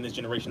currently in this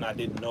generation I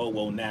didn't know,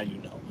 well, now you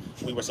know.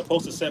 We were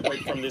supposed to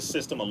separate from this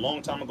system a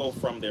long time ago,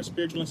 from their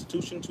spiritual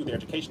institution to their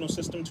educational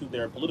system to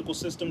their political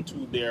system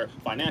to their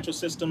financial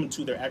system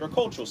to their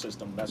agricultural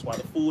system. That's why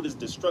the food is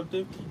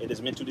destructive. It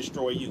is meant to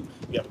destroy you.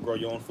 You have to grow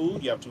your own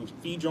food. You have to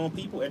feed your own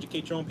people,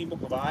 educate your own people,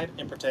 provide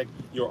and protect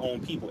your own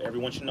people.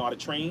 Everyone should know how to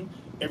train.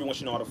 Everyone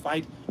should know how to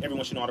fight.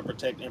 Everyone should know how to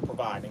protect and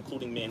provide,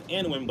 including men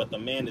and women, but the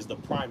man is the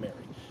primary.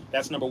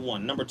 That's number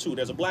one. Number two,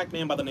 there's a black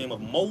man by the name of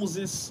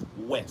Moses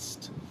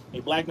West, a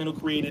black man who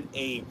created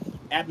a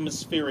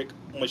atmospheric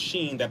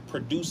machine that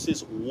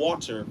produces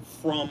water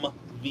from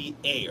the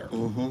air.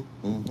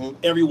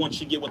 Everyone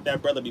should get with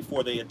that brother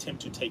before they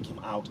attempt to take him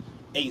out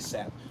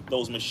ASAP.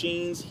 Those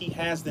machines, he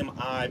has them.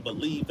 I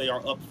believe they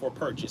are up for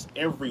purchase.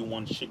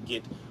 Everyone should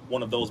get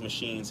one of those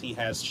machines. He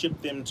has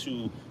shipped them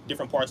to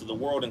different parts of the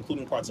world,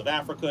 including parts of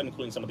Africa,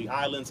 including some of the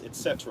islands,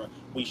 etc.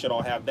 We should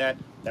all have that.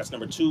 That's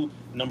number two.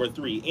 Number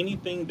three,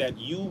 anything that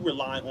you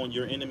rely on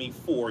your enemy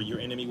for, your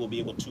enemy will be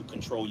able to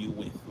control you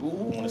with. I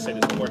want to say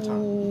this one more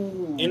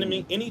time.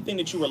 Anything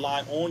that you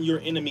rely on your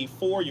enemy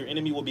for, your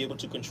enemy will be able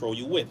to control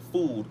you with.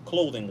 Food,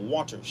 clothing,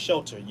 water,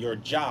 shelter, your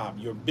job,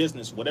 your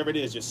business, whatever it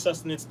is, your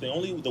sustenance,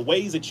 the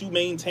ways that you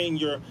maintain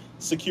your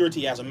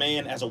security as a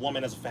man, as a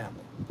woman, as a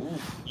family.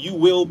 You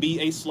will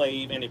be a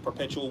slave and a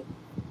perpetual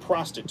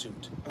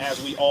prostitute,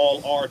 as we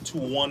all are to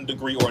one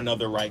degree or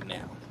another right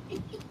now.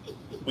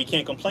 We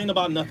can't complain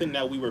about nothing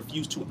that we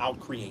refuse to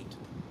outcreate.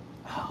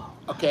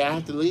 Okay, I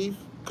have to leave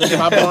because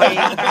my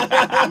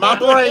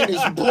brain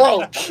is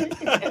broke.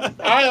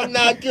 I am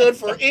not good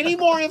for any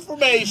more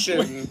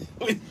information.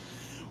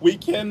 We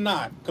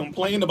cannot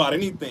complain about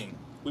anything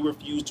we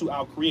refuse to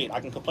outcreate. I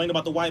can complain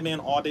about the white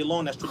man all day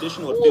long. That's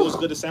traditional. It feels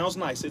good. It sounds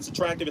nice. It's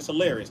attractive. It's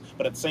hilarious.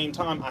 But at the same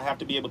time, I have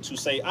to be able to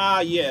say,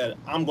 yeah,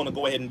 I'm going to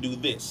go ahead and do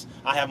this.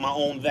 I have my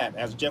own that.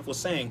 As Geoff was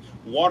saying,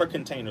 water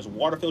containers,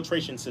 water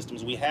filtration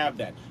systems, we have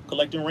that.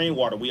 Collecting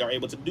rainwater, we are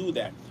able to do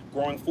that.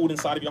 Growing food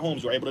inside of your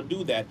homes, you're able to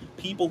do that.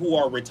 People who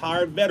are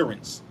retired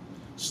veterans,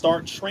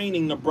 start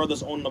training the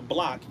brothers on the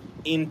block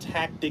in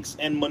tactics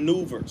and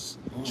maneuvers,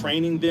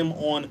 training them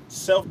on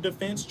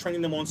self-defense,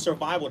 training them on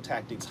survival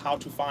tactics, how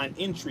to find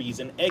entries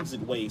and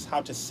exit ways,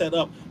 how to set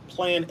up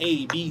plan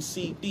A, B,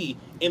 C, D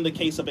in the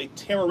case of a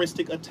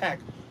terroristic attack,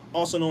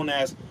 also known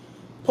as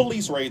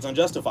police raids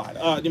unjustified.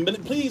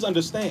 Please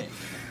understand,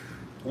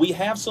 we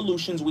have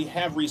solutions, we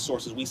have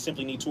resources, we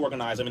simply need to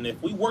organize them. And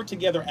if we work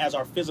together as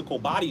our physical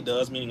body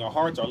does, meaning our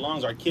hearts, our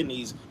lungs, our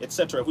kidneys,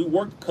 etc., if we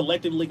work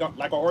collectively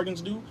like our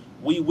organs do,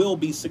 we will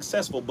be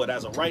successful. But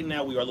as of right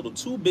now, we are a little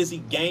too busy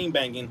gang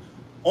banging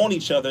on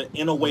each other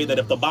in a way that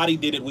if the body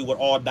did it, we would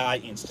all die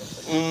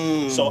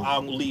instantly. So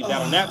I'll leave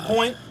that on that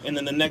point. And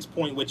then the next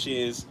point, which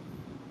is,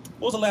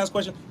 what was the last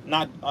question?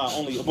 Not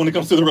only when it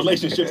comes to the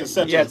relationships,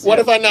 etc. Yes, What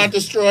if I not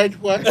destroyed?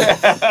 What?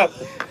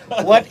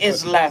 What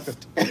is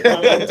left?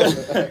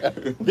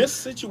 This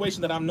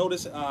situation that I've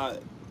noticed,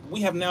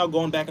 we have now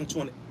gone back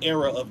into an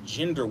era of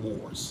gender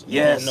wars.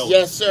 Yes.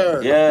 Yes,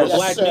 sir. Yes. Yes,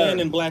 Black sir.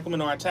 men and black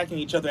women are attacking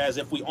each other as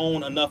if we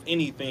own enough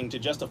anything to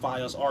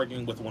justify us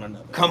arguing with one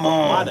another. Come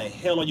on. Why the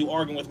hell are you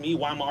arguing with me?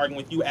 Why am I arguing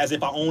with you? As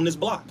if I own this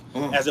block.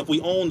 As if we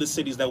own the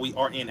cities that we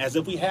are in. As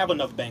if we have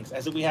enough banks.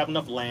 As if we have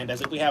enough land.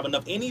 As if we have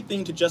enough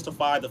anything to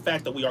justify the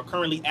fact that we are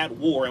currently at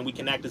war and we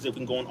can act as if we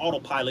can go on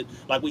autopilot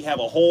like we have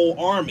a whole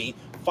army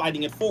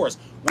fighting it for us.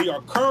 We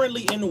are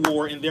currently in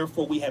war, and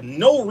therefore we have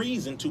no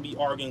reason to be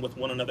arguing with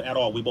one another at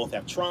all. We both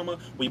have trauma.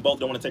 We both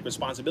don't want to take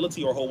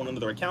responsibility or hold one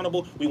another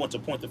accountable. We want to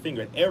point the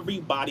finger at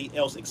everybody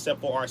else except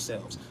for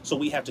ourselves. So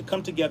we have to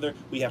come together.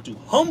 We have to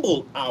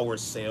humble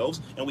ourselves,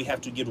 and we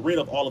have to get rid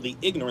of all of the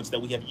ignorance that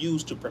we have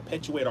used to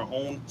perpetuate our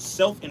own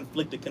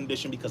self-inflicted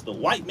condition, because the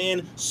white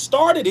man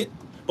started it,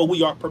 but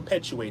we are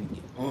perpetuating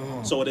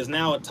it. So it is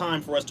now a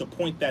time for us to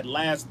point that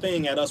last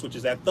thing at us, which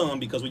is that thumb,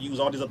 because we use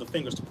all these other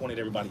fingers to point at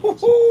everybody else.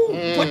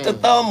 Put the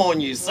thumb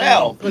on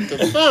yourself. Put the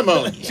thumb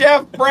on you.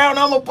 Jeff Brown,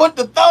 I'm going to put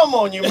the thumb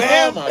on you, Oh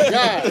man. my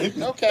God.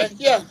 Okay,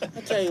 yeah.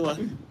 I'll tell you what.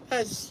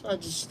 I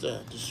just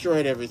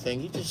destroyed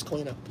everything. You just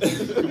clean up.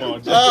 Come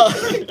on,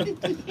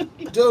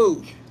 Jeff.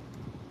 Dude,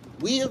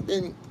 we have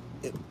been,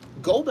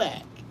 go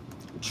back,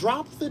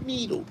 drop the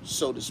needle,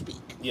 so to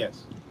speak,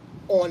 Yes.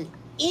 on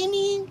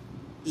any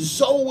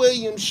Zoe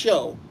Williams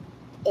show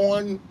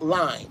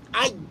online.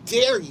 I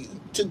dare you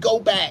to go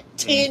back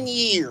 10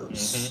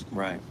 years.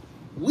 Right.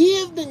 We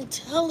have been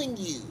telling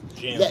you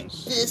that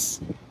Sions. this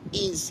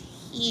is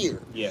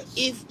here. Yes.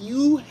 If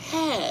you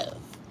have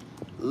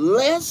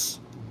less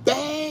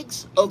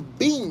bags of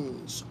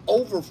beans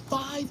over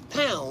 5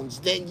 pounds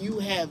than you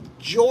have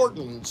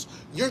Jordans,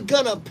 you're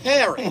gonna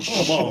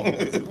perish. Come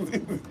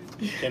on.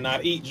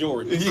 Cannot eat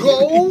Jordan.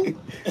 Go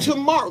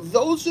tomorrow.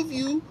 Those of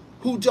you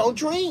who don't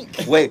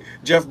drink. Wait,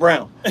 Jeff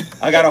Brown,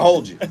 I got to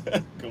hold you.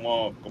 Come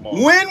on, come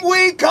on. When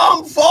we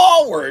come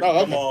forward,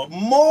 Oh, Come on.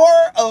 more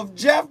of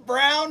Jeff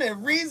Brown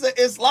and Rizza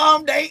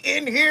Islam Day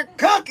in here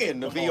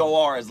cooking. The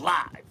VOR is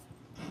live.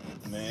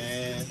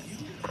 Man.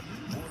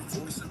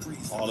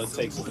 All it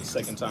takes is the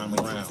second time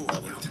around,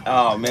 brother.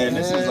 Oh, man,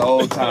 this is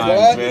old times,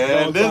 What?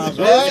 man. Old This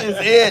times, is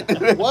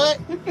it. What?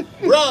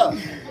 Bruh,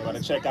 You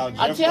gotta check out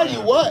Jeff I tell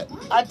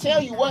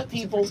Brown. you what,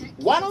 people,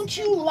 why don't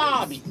you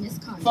lobby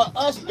for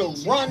us to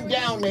run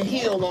down the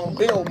hill on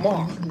Bill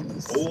Maher?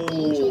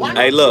 Oh, Why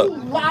Hey, don't look. you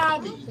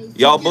lobby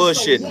Y'all to get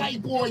some bullshitting.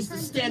 white boys to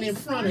stand in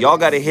front of Y'all us?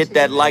 got to hit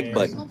that like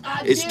button.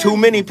 It's too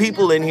many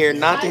people in here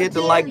not to hit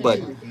the like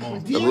button.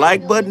 The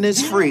like button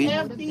is free.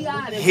 FBI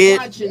that's Hit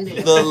watching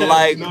this. the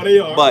like No, they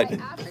are. button.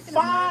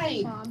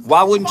 Fine.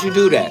 Why wouldn't you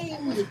do that?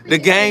 The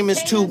game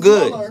is too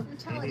good.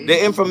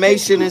 The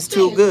information is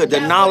too good. The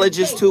knowledge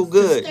is too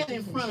good.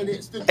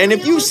 And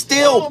if you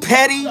still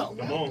petty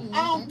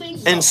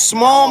and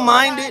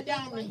small-minded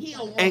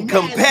and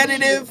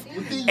competitive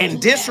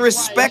and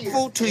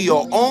disrespectful to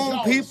your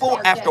own people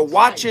after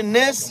watching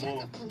this,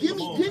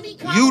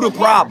 you the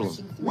problem.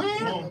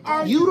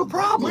 You the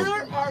problem.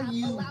 Where are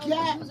you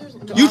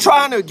at? You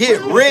trying to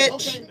get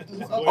rich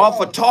off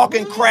of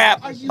talking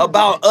crap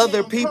about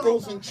other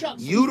people?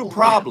 You the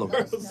problem.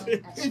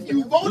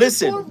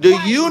 Listen, the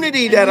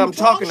unity that I'm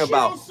talking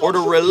about, or the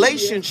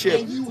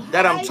relationship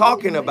that I'm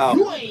talking about,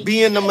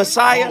 being the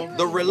Messiah,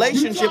 the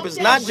relationship is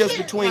not just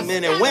between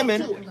men and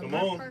women. come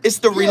on. It's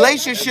the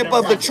relationship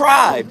of the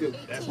tribe,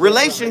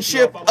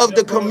 relationship of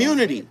the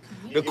community.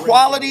 The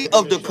quality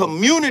of the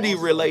community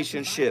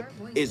relationship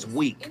is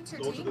weak.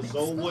 Go to the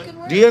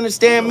Zoewood. Do you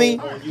understand me?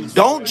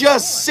 Don't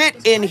just sit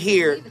in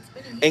here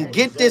and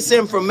get this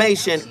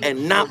information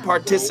and not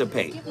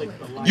participate.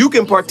 You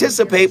can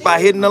participate by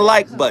hitting the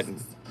like button.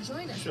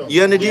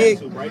 You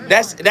understand?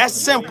 That's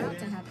simple.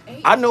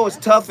 I know it's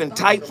tough and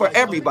tight for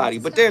everybody,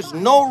 but there's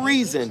no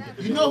reason.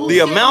 The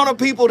amount of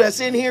people that's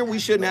in here, we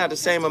shouldn't have the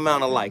same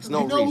amount of likes.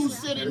 No You know who's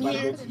reason. sitting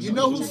here? You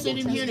know who's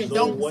sitting here that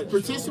don't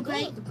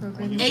participate?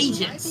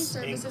 Agents.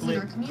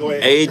 Go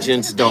ahead.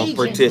 Agents don't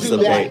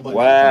participate.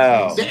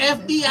 Wow. The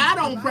FBI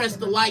don't press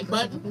the like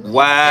button. And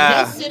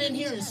Wow. they sit in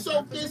here and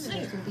soak this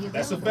in.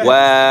 That's a fact. If you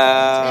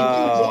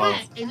Wow.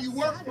 black and you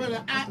work for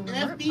the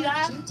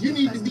FBI, you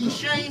need to be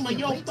ashamed of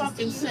your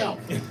fucking self.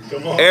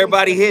 Come on.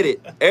 Everybody hit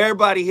it.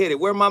 Everybody hit it.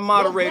 Where my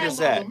moderators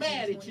Your at? grandmama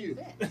mad at you.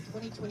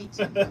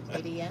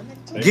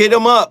 Get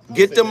them up.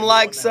 Get them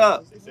likes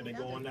up. They said they're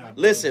going now.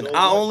 Listen, Those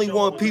I who are only showing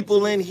want on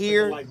people YouTube, in hit the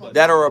here like button.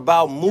 that are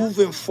about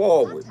moving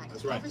forward,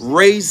 That's right.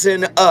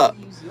 raising up.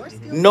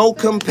 No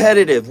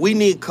competitive. We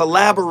need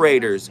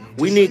collaborators.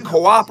 We need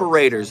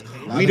cooperators.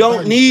 We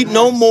don't need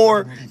no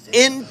more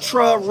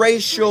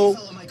intra-racial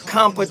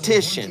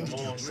competition.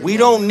 We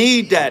don't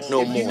need that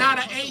no If you're more. not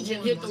an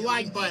agent, hit the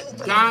like button.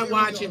 God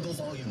watching.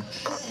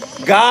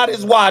 God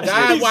is watching.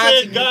 God He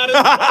watching. said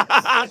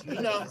God is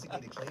You know,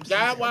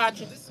 God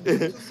watching.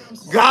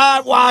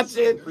 God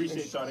watching.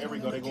 Appreciate y'all. There we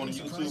go. They're going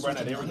to YouTube right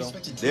now.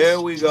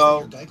 There we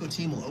go. There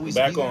we go.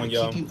 Back on,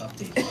 y'all.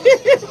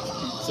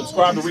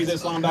 Subscribe to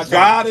RizzaIslam.com.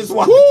 God is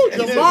watching. Woo,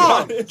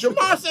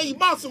 Jamar said you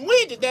bought some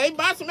weed today.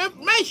 Bought some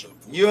information.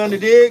 You on the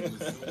dig?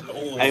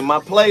 Hey, my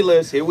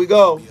playlist. Here we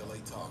go.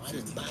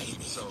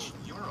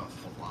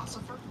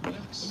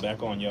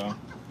 Back on, y'all.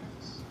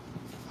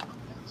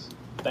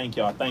 Thank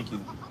y'all. Thank you.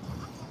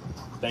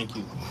 Thank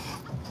you.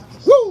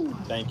 Woo.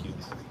 Thank you.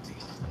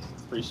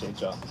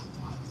 Appreciate y'all.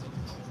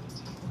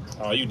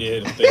 Oh, you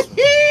did this one.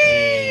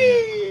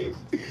 Man.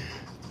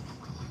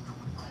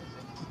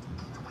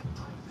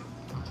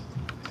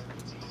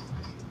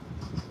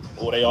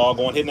 Oh, they all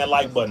going hitting that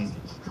like button.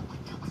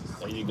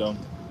 There you go.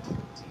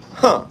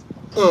 Huh.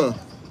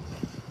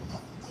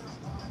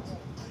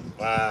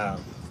 Wow.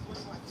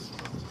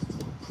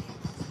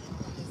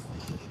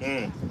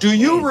 Do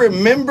you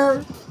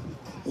remember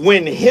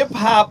when hip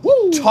hop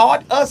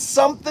taught us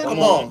something? Come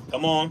on.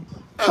 Come on.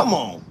 Come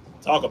on.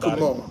 Talk about Come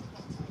it. on.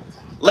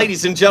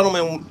 Ladies and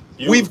gentlemen,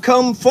 we've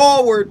come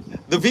forward.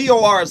 The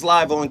VOR is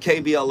live on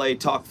KBLA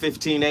Talk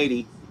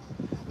 1580.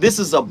 This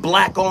is a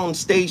black-owned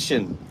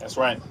station. That's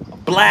right. A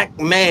black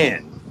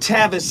man,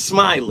 Tavis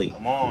Smiley,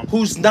 Come on.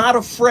 who's not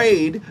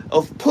afraid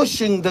of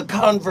pushing the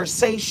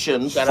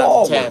conversation Shout out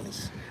forward. to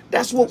Tavis.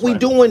 That's what we're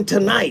doing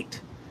tonight.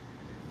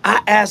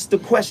 I asked the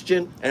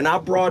question, and I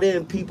brought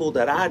in people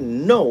that I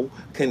know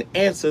can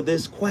answer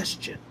this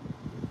question.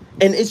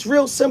 And it's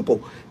real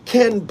simple.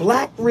 Can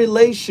black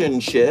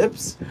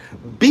relationships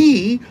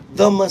be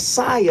the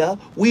Messiah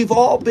we've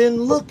all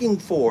been looking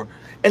for?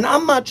 And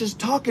I'm not just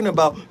talking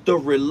about the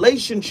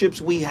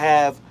relationships we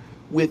have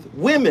with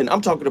women.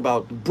 I'm talking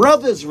about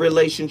brothers'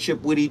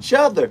 relationship with each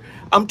other.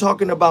 I'm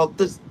talking about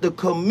the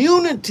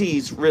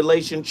community's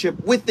relationship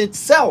with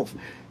itself.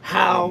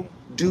 How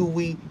do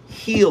we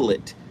heal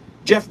it?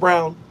 Jeff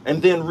Brown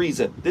and then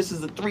Rizza. This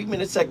is a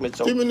 3-minute segment.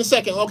 So 3 minutes a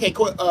second. Okay,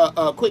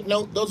 quick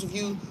note. Those of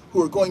you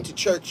who are going to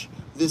church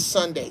this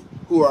Sunday,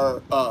 who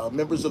are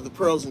members of the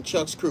Pearls and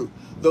Chuck's crew,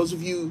 those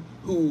of you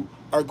who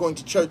are going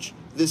to church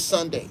this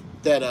Sunday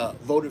that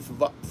voted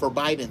for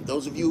Biden,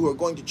 those of you who are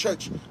going to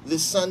church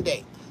this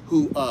Sunday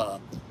who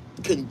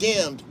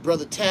condemned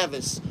Brother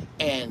Tavis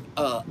and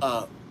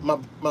my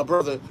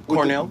brother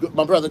Cornell.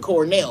 My brother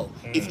Cornell.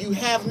 If you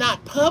have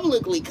not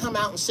publicly come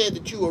out and said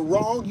that you are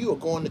wrong, you are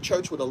going to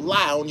church with a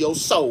lie on your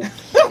soul.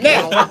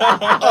 Now,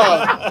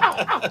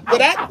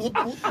 with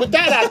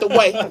that out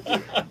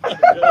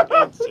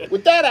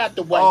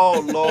the way.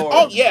 Oh, Lord.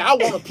 Oh yeah, I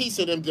want a piece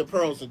of them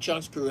Pearls and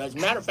Chuck's crew. As a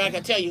matter of fact,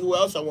 I tell you who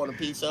else I want a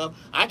piece of.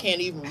 I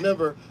can't even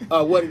remember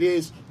what it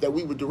is that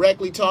we were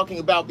directly talking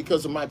about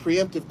because of my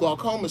preemptive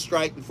glaucoma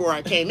strike before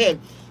I came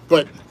in.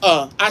 But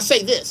I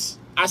say this,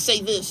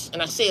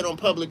 and I say it on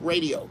public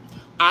radio.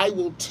 I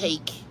will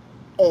take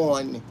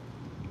on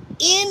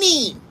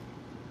any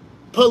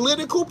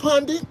political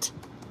pundit,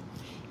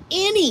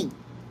 any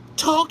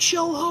talk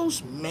show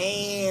host,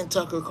 man,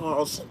 Tucker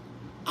Carlson.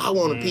 I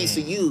want a piece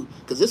of you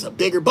because there's a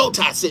bigger bow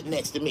tie sitting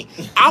next to me.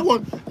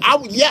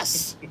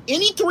 Yes,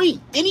 any three,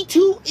 any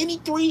two, any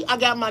three, I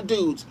got my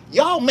dudes.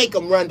 Y'all make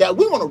them run down.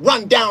 We want to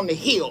run down the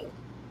hill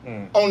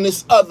on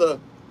this other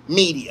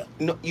media.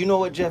 No, you know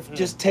what, Jeff?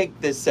 Just take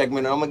this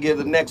segment. And I'm gonna give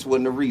the next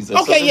one to Rizza.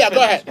 Okay, So yeah,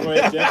 go ahead. Go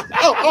ahead, Jeff.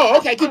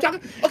 Okay, keep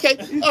talking. Okay,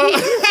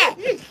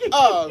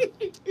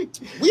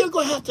 we're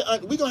gonna have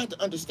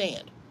to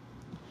understand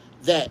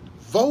that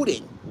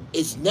voting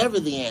is never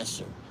the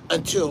answer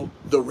until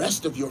the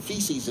rest of your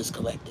feces is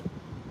collected.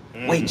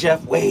 Wait,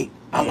 Jeff, wait.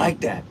 I like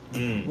that.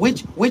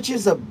 Which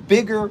is a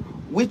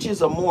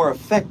more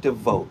effective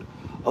vote?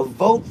 A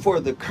vote for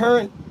the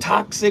current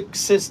toxic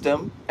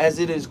system as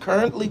it is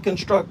currently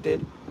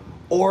constructed,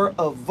 or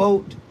a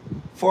vote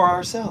for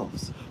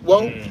ourselves?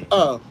 Well,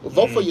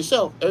 vote for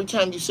yourself. Every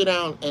time you sit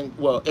down and,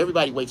 well,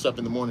 everybody wakes up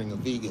in the morning a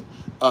vegan.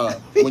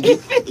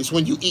 It's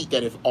when you eat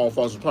that it all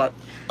falls apart.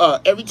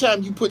 Every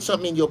time you put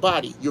something in your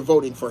body, you're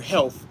voting for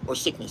health or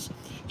sickness.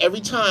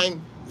 Every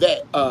time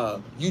that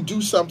you do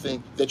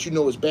something that you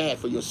know is bad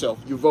for yourself,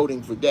 you're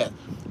voting for death.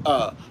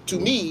 To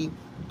me,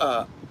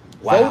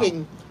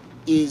 voting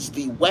is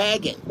the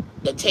wagon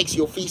that takes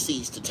your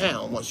feces to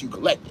town once you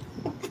collect it.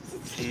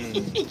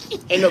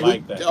 And the,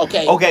 like that.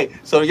 okay. Okay,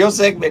 so your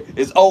segment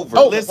is over.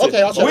 Oh, Listen,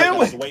 okay, I'll shut we're- up.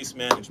 That's waste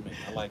management.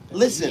 I like that.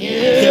 listen.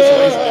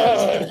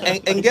 Yeah.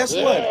 And guess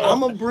what? I'm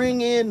gonna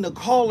bring in the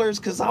callers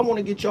because I want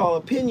to get y'all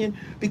opinion,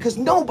 because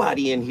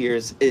nobody in here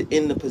is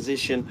in the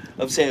position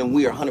of saying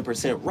we are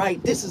 100%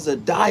 right. This is a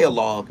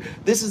dialogue.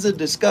 This is a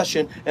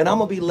discussion, and I'm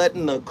gonna be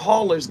letting the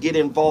callers get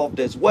involved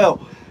as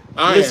well.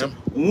 Listen,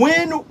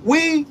 when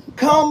we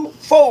come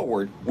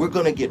forward, we're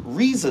gonna get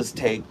Rizza's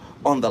take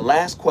on the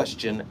last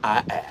question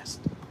I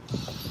asked.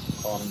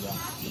 Calling y'all.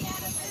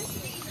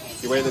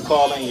 You ready to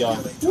call in, y'all?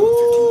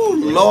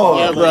 Woo, Lord.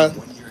 Yeah,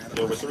 bro.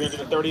 There were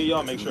 330 of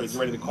y'all. Make sure that you're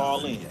ready to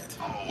call in.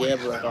 Yeah,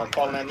 bro. Start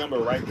calling that number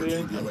right there.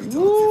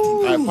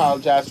 I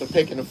apologize for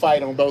picking the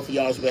fight on both of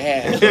y'all's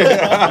behalf.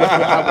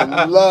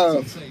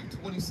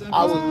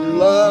 I would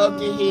love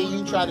to hear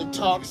you try to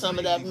talk some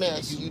of that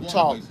mess you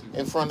talk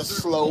in front of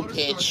slow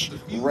pitch,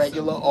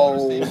 regular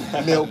old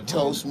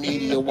milquetoast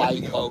media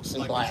white folks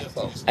and black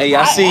folks. Hey,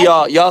 I see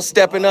y'all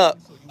stepping up.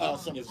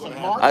 Some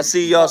I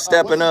see y'all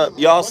stepping up.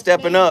 Y'all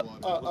stepping up.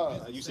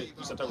 You said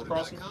Tucker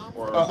Carlson?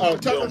 Or Tucker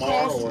Bill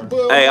Maher? Carlson,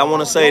 Or Hey, I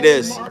want to say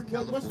this.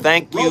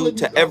 Thank you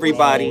to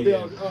everybody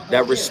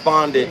that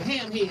responded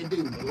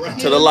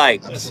to the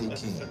likes.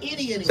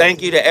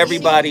 Thank you to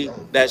everybody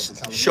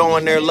that's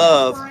showing their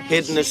love,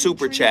 hitting the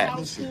super chat.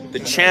 The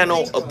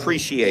channel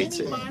appreciates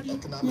it.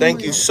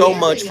 Thank you so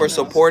much for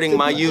supporting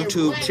my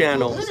YouTube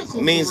channel.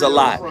 It means a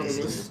lot.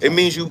 It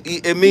means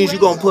you're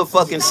gonna put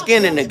fucking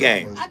skin in the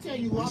game.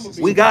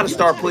 We gotta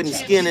start putting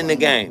skin in the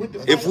game.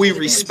 If we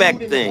respect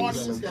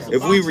things,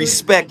 if we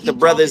respect the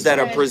brothers that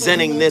are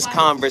presenting this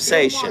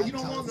conversation,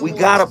 we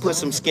gotta put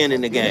some skin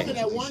in the game.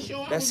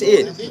 That's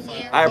it.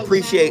 I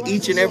appreciate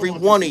each and every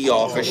one of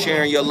y'all for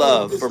sharing your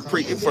love, for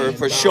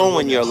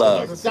showing your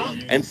love,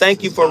 and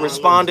thank you for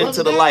responding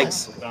to the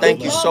likes.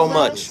 Thank you so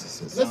much.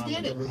 Let's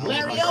get it.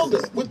 Larry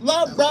Elder with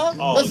love, bro.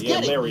 Oh, Let's yeah,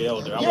 get it. Larry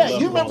Elder. I Yeah, would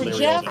love you to call remember Larry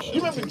Geoff? Elder. You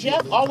remember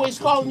Geoff always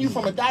calling you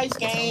from a dice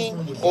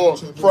game or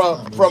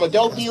from a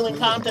dope deal in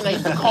Compton? I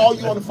used to call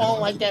you on the phone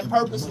like that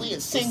purposely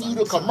and send you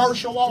the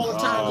commercial all the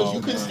time because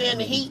you couldn't stand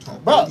the heat.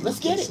 Bro, let's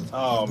get it.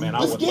 Oh man, I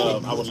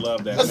would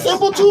love that.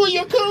 Assemble two of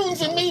your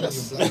coons and meet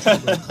us.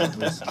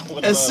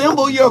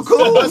 Assemble your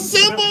coons.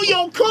 Assemble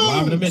your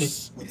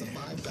coons.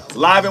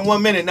 Live in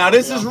 1 minute. Now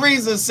this is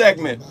Rizza's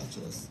segment.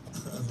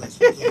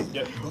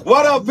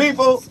 What up,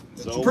 people?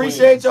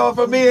 Appreciate y'all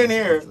for being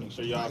here. Make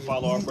sure y'all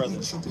follow our brother.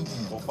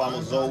 Go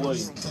follow Zoe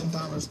Williams.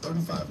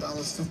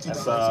 That's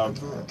now?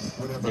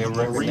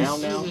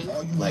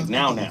 Like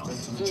now.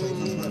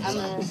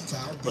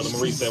 Brother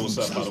Maurice said what's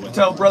up, by the way.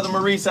 Tell Brother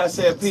Maurice I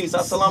said peace.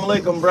 Assalamu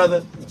alaikum,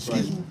 brother. That's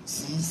right.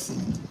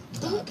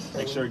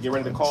 Make sure you get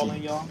ready to call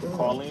in, y'all.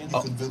 Call in.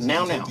 Oh,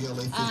 now.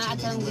 I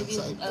can give you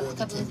a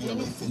couple of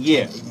minutes.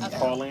 Yeah.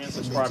 Call in.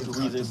 Subscribe to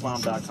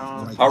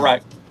GeoffRizzaIslam.com. All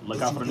right.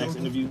 Look out for the next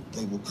interview.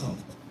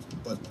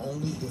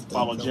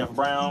 Follow Geoff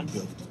Brown.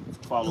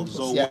 Follow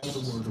Zoe. Yes.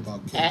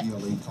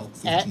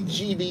 At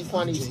GB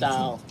Funny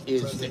Style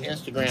is the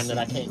Instagram that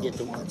I can't get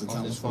to work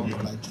on this phone.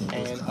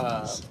 And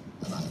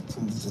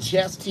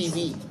Geoff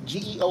TV,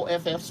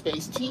 GEOFF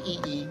space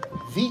TEEVEE.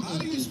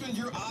 Spend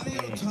your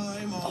audio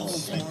time on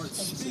smart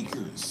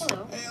speakers.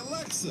 Hello. Hey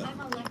Alexa, I'm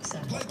Alexa.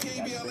 play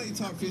KBLA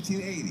Talk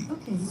 1580.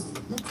 Okay,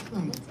 let's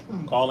play.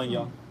 Call in,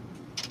 y'all.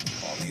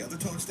 All the other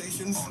talk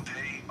stations. All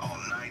day, all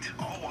night,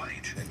 all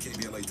white. At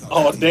KBLA Talk.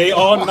 All day,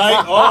 all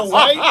night, all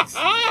white.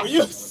 Are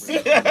you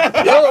Dude,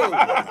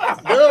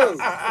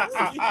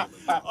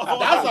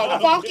 that's a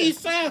funky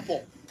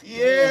sample.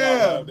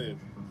 Yeah.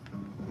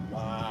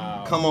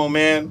 Wow. Come on,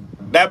 man.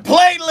 That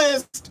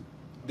playlist.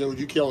 Dude,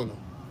 you killing them.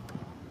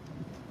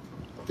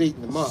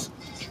 Beating them up.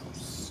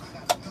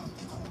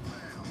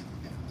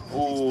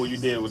 Oh, you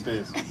did with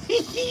this.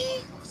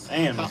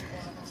 Damn.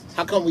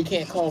 How come we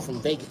can't call from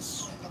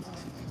Vegas?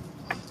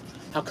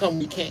 How come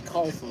we can't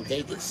call from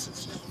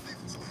Vegas?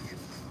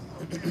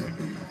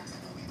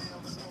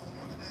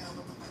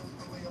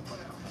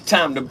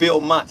 Time to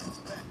build my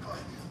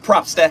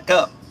prop stack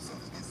up.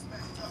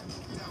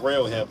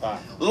 Real hip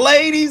hop.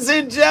 Ladies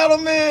and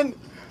gentlemen,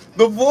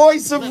 the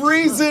voice of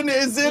reason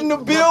is in the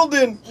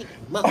building.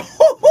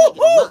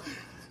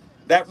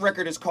 That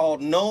record is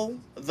called Know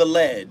the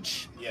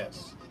Ledge,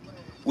 Yes.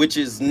 which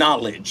is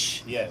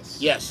knowledge. Yes.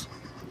 Yes.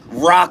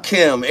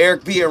 Rakim,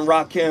 Eric B. and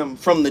Rakim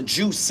from the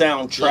Juice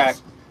soundtrack.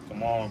 Yes.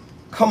 Come on.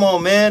 Come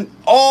on, man.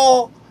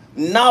 All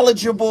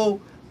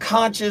knowledgeable,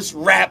 conscious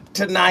rap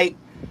tonight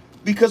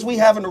because we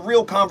having a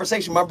real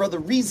conversation. My brother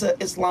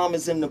SGRizzaIslam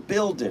is in the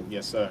building.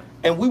 Yes, sir.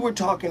 And we were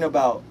talking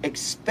about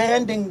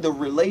expanding the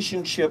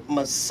relationship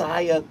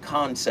Messiah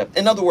concept.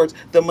 In other words,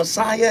 the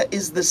Messiah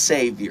is the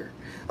Savior.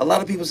 A lot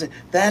of people say,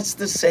 that's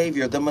the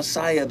Savior, the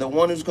Messiah, the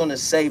one who's going to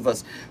save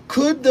us.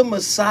 Could the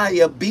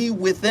Messiah be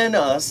within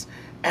us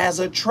as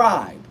a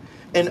tribe?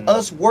 And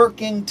us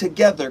working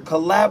together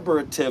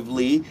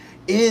collaboratively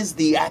is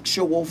the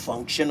actual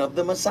function of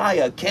the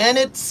Messiah. Can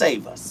it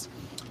save us?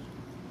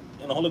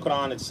 In the Holy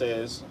Quran, it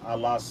says,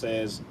 Allah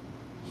says,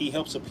 He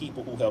helps a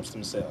people who helps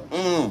themselves.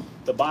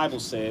 The Bible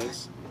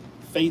says,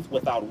 faith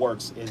without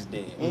works is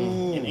dead.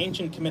 In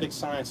ancient Kemetic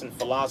science and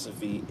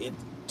philosophy, it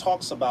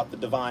talks about the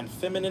divine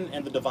feminine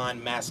and the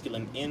divine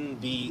masculine in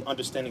the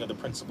understanding of the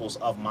principles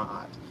of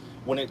Ma'at.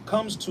 When it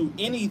comes to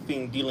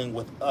anything dealing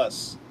with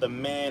us, the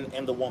man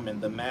and the woman,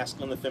 the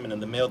masculine, the feminine,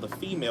 the male, the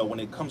female, when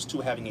it comes to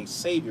having a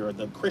savior,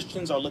 the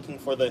Christians are looking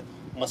for the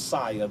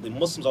Messiah, the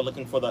Muslims are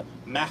looking for the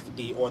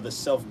Mahdi or the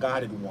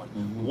self-guided one.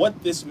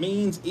 What this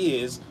means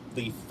is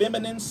the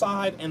feminine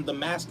side and the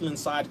masculine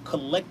side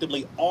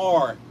collectively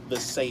are the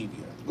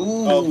savior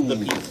of the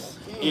people.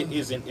 It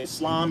is in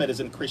Islam, it is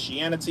in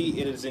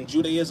Christianity, it is in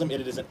Judaism,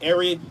 it is in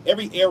every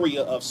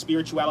area of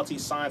spirituality,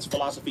 science,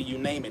 philosophy, you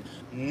name it.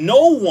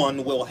 No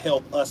one will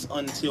help us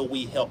until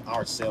we help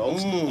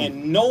ourselves.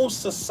 And no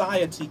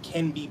society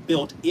can be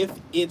built if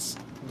its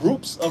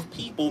groups of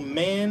people,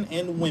 men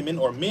and women,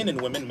 or men and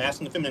women,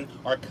 masculine and feminine,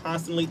 are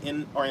constantly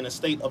in a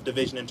state of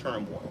division and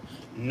turmoil.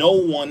 No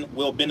one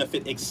will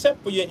benefit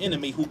except for your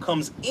enemy who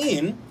comes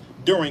in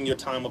during your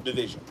time of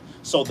division.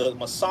 So the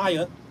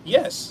Messiah,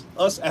 yes,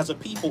 us as a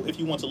people, if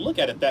you want to look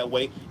at it that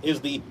way, is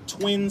the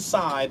twin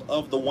side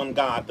of the one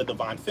God, the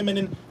divine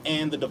feminine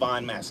and the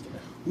divine masculine.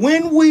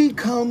 When we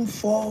come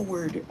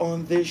forward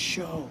on this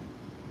show,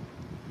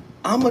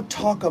 I'm going to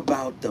talk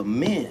about the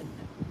men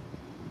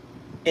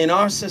in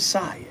our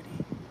society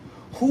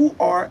who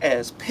are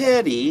as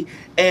petty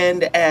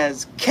and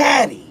as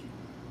catty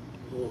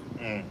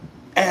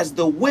as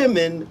the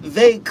women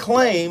they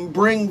claim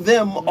bring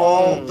them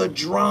all the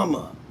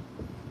drama.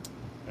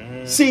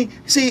 See,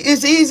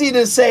 it's easy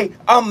to say,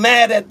 I'm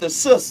mad at the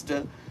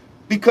sister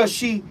because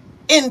she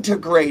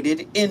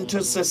integrated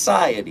into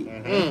society.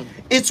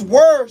 It's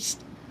worse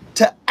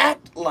to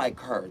act like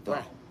her,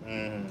 though.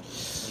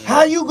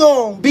 How you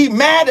gonna be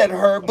mad at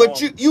her,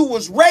 but you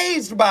was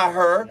raised by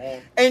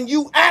her, and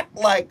you act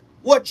like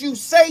what you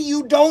say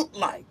you don't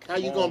like? How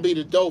you gonna be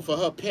the dough for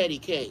her petty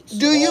cakes?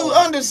 Do you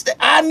understand?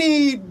 I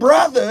need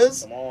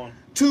brothers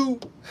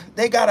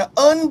they gotta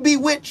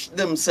unbewitch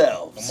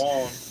themselves.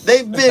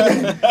 They've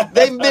been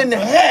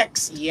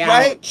hexed,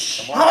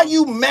 right? How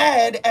you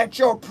mad at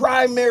your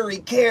primary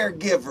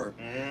caregiver,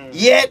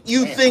 yet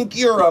you think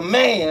you're a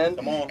man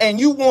and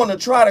you want to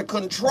try to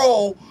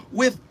control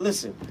with,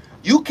 listen,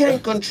 you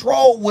can't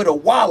control with a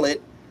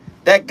wallet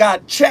that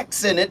got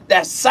checks in it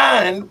that's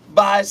signed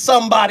by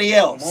somebody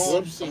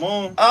else. Come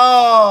on.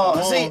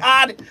 Oh, see,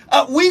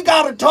 we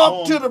got to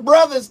talk to the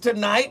brothers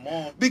tonight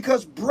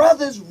because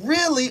brothers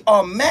really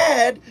are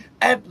mad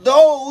at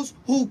those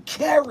who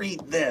carried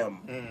them.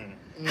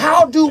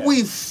 How do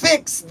we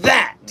fix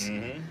that?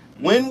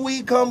 When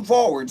we come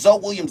forward,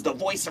 Zoe Williams, the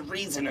voice of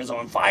reason, is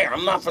on fire.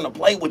 I'm not going to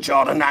play with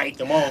y'all tonight.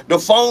 The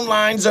phone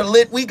lines are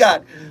lit. We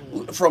got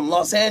from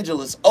Los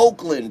Angeles,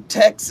 Oakland,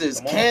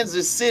 Texas,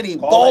 Kansas City,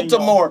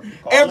 Baltimore.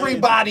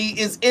 Everybody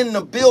is in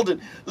the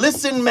building.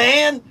 Listen,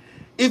 man,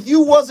 if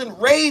you wasn't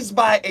raised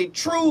by a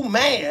true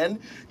man,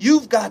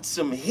 you've got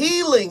some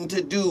healing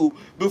to do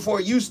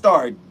before you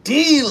start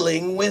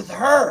dealing with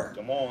her.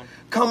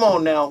 Come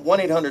on now.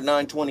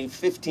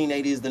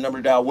 1-800-920-1580 is the number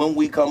to dial. When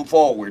we come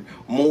forward,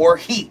 more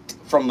heat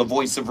from the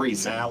voice of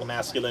reason.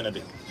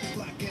 Masculinity.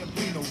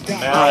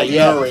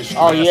 Malnourished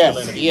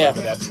masculinity.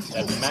 That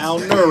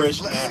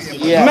malnourished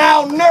masculinity.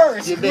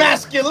 Malnourished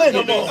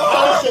masculinity.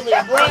 Socially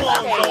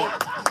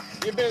breastfed.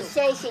 You've been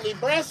socially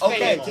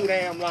breastfed too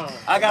damn long.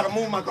 I gotta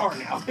move my car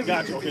now.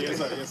 Got you. Okay,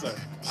 yes sir.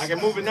 I can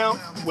move it now.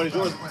 What is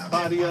yours?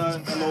 Body,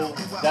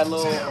 that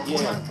little,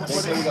 yeah. They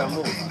say we gotta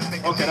move.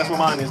 Okay, that's what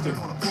mine is too.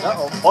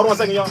 Hold on 1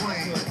 second, y'all.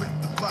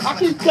 I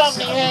keep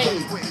coming,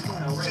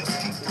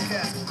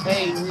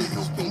 hey,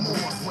 these people,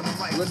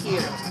 look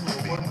here.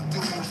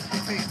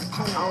 I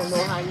don't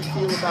know how you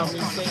feel about me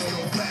saying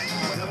this,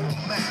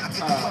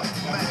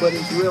 but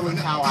it's really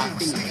how I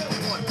feel.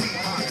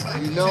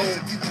 You know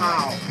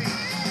how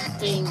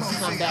things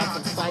come back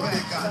in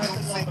cycles?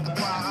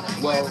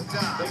 Well,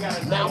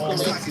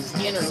 Malcolm X's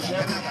energy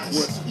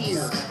was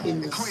here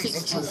in the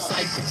 60th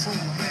cycle.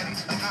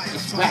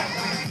 It's back.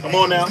 Come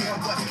on now.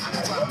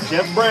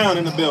 Geoff Brown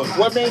in the building.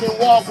 What made him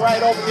walk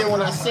right over here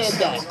when I said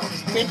that?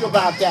 Think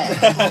about that.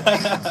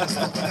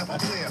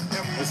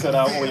 They said,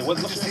 wait,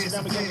 what's your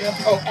Instagram again,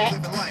 Geoff? Oh, at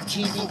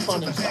GB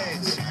Funny Style.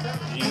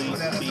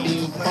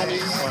 GB Funny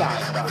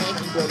Style. Thank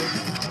you, brother.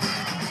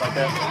 Like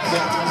that?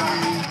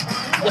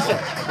 Yes, sir.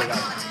 Okay, got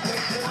it.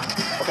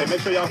 Okay,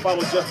 make sure y'all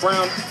follow Geoff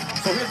Brown.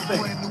 So here's the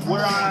thing.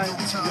 Where I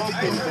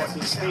located at the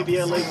KBLA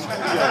Studio,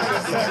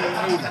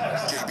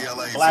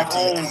 1880. Black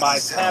owned by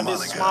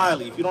Tavis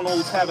Smiley. If you don't know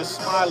who Tavis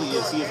Smiley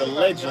is, he is a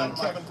legend.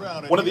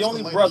 One of the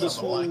only brothers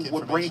who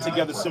would bring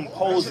together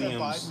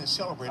symposiums,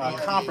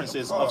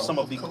 conferences of some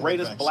of the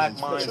greatest black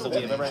minds that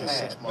we have ever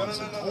had,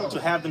 to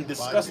have them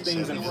discuss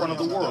things in front of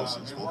the world.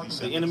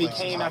 The enemy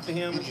came after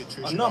him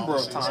a number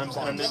of times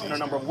and in a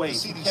number of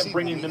ways. He kept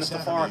bringing Minister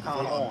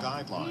Farrakhan on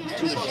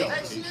to the show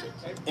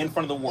in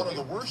front of the world.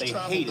 They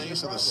hated it.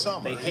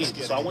 They hate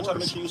it. So I want y'all to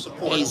make sure you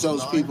support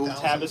those people.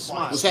 Tavis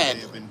Smiley. What's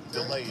happening?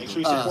 Make sure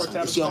you support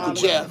Tavis It's your Uncle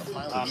Smiley.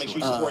 Geoff. Make sure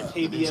you support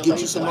KBLA. Get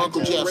you some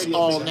Uncle Jeff's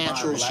all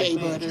natural shea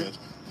butter.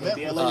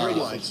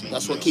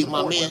 That's what keep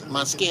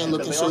my skin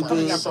looking so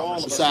good.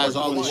 Besides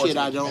all the shit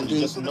I don't do.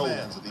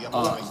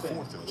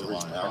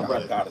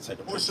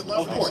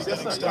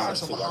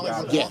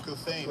 Yeah.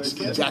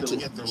 You got to.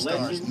 Yeah.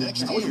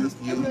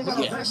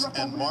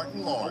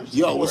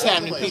 Yo, what's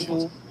happening,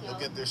 people?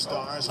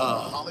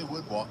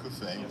 Hollywood Walk of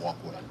Fame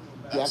walkway.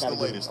 Yeah, I'm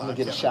gonna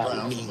get a shot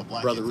with me,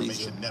 Brother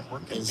Reese.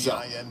 And so,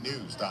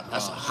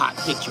 that's a hot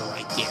picture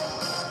right there.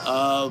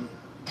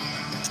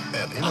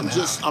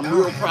 I'm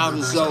real proud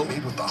of Zoe,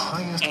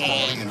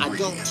 and I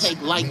don't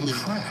take lightly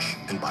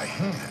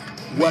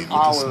what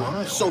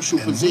our social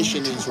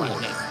position is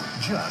right now.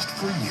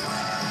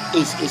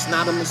 It's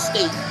not a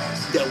mistake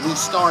that we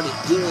started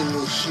doing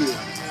this shit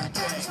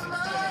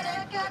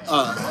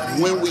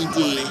when we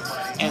did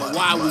and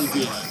why we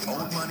did.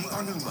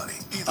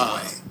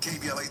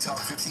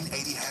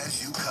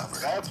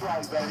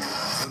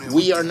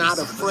 We are not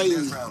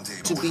afraid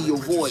to be your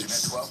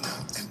voice.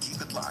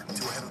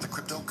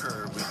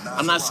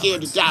 I'm not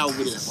scared to die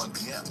over this.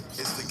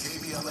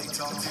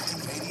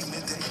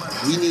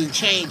 We need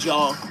change,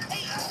 y'all.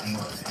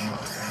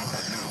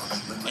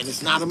 And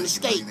it's not a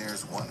mistake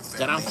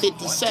that I'm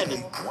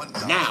 57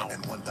 now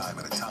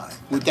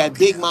with that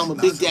Big Mama,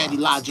 Big Daddy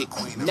logic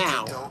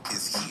now.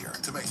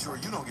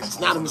 It's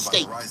not a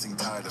mistake.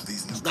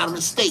 It's not a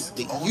mistake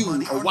that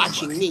you are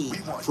watching me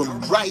from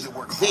right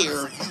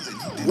there,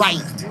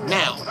 right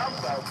now.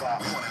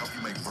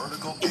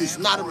 It is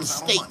not a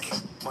mistake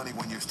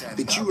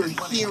that you are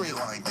hearing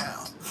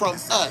from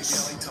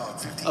us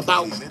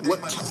about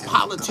what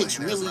politics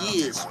really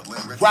is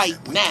right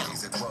now.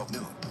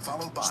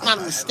 It's not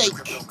a mistake.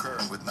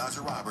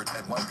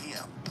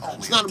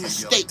 It's not a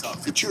mistake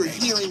that you're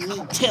hearing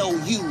me tell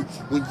you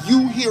when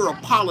you hear a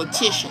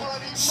politician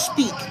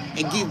speak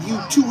and give you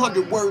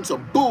 200 words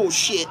of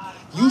bullshit,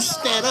 you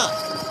stand up.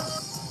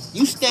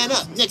 You stand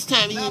up next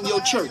time you're in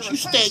your church. You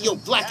stand your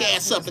black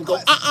ass up and go,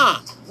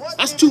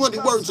 that's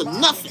 200 words of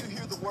nothing.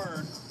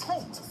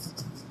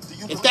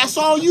 If that's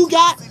all you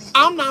got,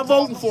 I'm not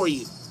voting for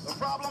you.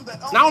 Now,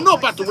 I don't know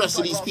about the rest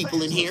of these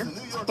people in here,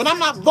 but I'm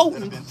not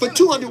voting for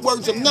 200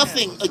 words of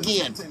nothing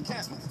again.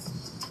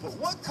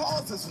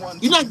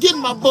 You're not getting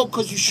my vote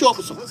because you show up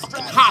with some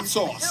fucking hot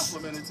sauce.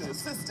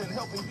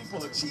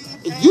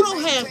 If you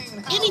don't have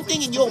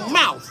anything in your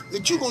mouth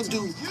that you're going to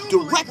do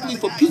directly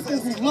for people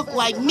who look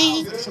like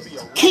me,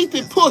 keep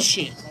it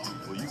pushing.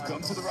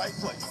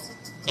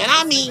 And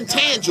I mean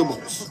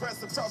tangibles.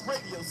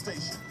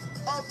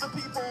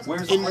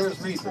 Where's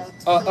Reason?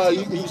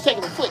 He's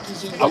taking a flick.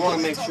 I want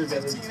to make sure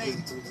that it's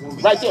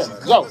right there.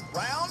 Go.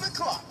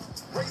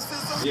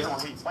 Yeah.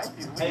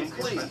 Hey,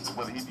 please.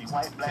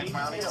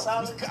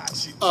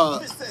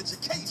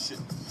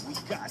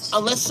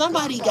 Unless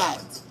somebody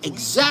got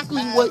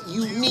exactly what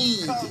you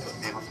need,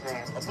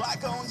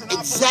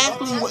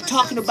 exactly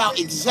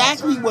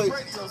what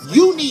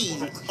you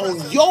need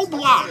on your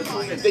block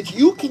that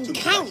you can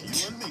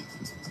count,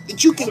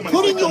 that you can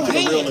put in your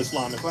hand,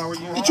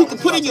 that you can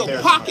put in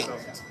your pocket,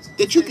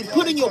 that you can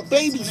put in your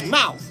baby's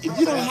mouth. If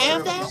you don't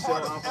have that,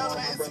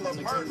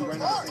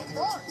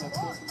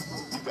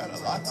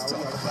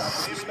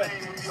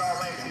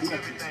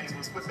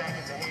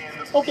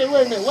 okay,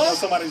 wait a minute. What?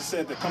 Somebody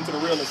said to come to the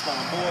real Islam.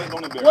 Boy,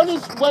 don't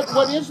embarrass.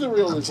 What is the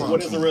real Islam?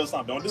 What is the real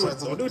Islam? Don't do it.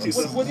 Don't do it to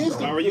yourself. What is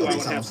it? How are you? I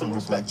want to have some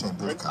respect.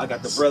 I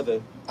got the brother.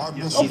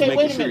 He's Okay, making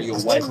wait a sure minute. your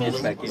Wait wife a minute.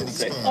 gets back in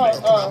safe.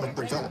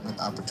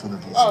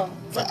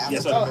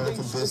 Yes,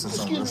 sir.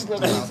 Excuse me,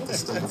 brother.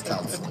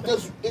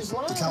 Does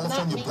Islam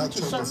not mean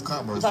to some?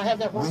 If I have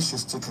that wrong. It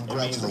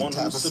means one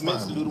who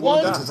submits to do the will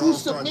One of God. who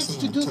submits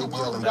to do the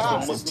will of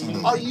God.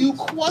 Are you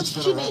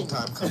questioning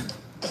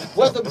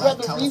whether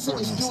Brother Reason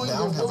is doing the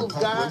will of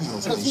God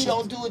because he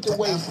don't do it the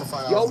way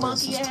your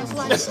monkey ass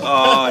likes?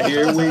 Oh,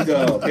 here we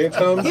go. Here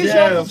comes Here's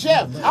Geoff.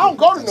 Jeff. I don't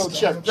go to no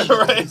church.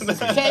 Right.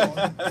 Okay?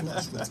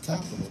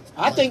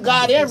 I thank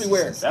God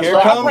everywhere. Here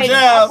I comes pray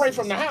Geoff.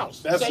 from the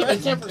house. That's Saving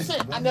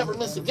 10%. I never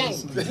miss a game.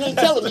 You ain't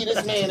telling me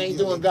this man ain't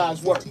doing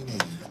God's work.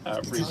 I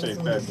appreciate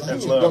that.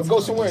 That's love. Go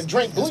somewhere and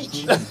drink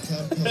bleach.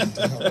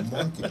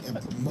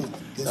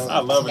 I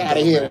love it. Out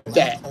of here with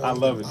that. I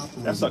love it.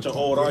 That's such an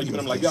old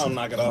argument. I'm like, y'all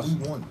knock it off.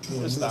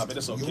 Just stop it.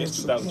 It's okay.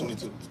 It's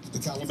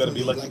 2022. You better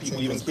be lucky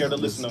people even care to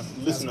listen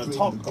to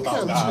talk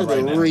about God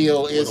right now.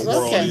 Real Where is the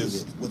world okay.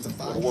 is. Where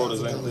the world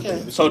is at.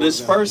 Okay. So this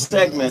first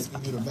segment,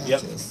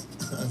 Yep.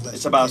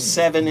 it's about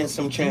 7 and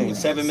some change.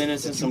 7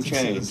 minutes and some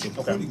change.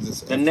 Okay.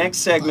 The next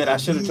segment, I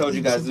should have told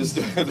you guys this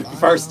the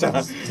first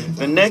time.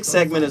 The next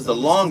segment is the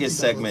longest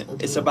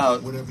segment. It's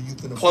about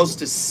close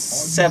to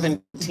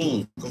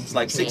 17. It's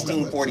like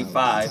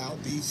 16:45.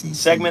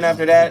 Segment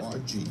after that,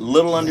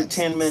 little under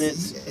 10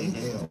 minutes.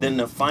 then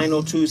the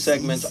final 2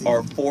 segments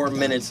are 4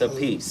 minutes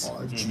apiece.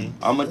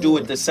 I'm gonna do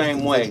it the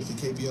same way.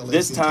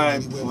 This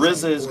time,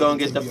 RZA is gonna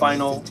get the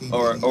final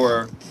or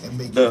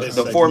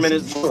the 4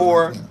 minutes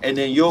before, and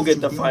then you'll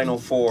get the final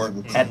 4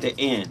 at the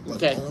end.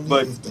 Okay.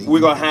 But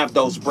we're gonna have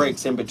those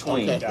breaks in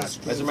between. Okay.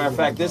 As a matter of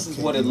fact, this is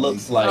what it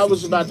looks like. I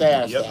was about to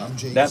ask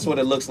that. That's what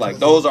it looks like.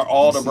 Those are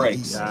all the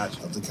breaks.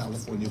 Of the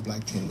California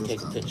Black Chamber of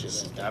Take a picture of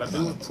Commerce. that. Gotta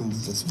do it.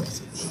 Approve this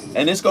message.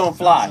 And it's gonna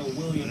fly.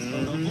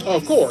 Oh,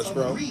 of course,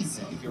 bro.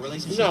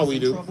 You know how we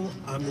do.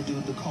 I'm the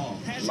dude to call.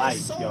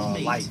 Life, y'all,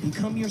 life.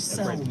 Become your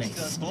Everything. cellmate.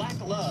 Does black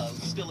love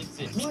still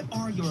exist? What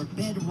are your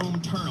bedroom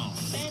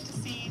turnoffs?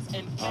 Fantasies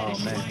and Oh,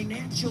 fetish. man.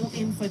 Financial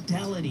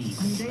infidelity.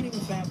 I'm dating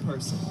a bad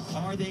person.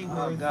 Are they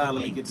worth God, the let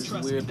me wait? get this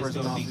Trust weird me, it's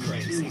person gonna off be here.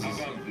 crazy.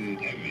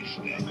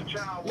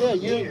 Yeah,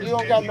 you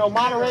don't got no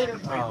moderator?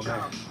 Oh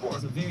man.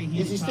 It's a very Is he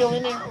heated still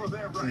in topic.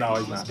 there? No,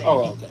 he's not.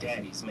 Oh, okay.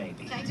 Daddies,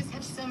 maybe. I just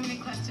have so many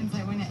questions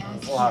I want to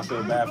ask. Oh, I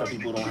feel bad for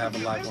people who don't have a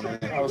life on the I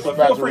internet. was But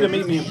about feel to free to read-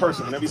 meet me in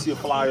person. Whenever you see a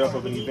flyer up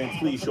of an event,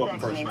 please show up in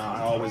person.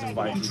 I always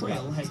invite people.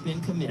 Betrayal has been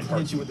committed.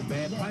 Hit you with the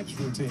bad pipes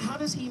routine. How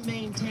does he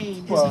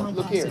maintain his Well,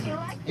 look here.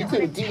 pomposity? You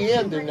could have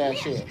DM'd him that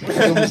shit.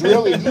 It was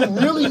really, you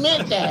really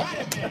meant that.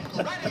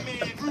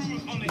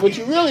 What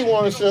you really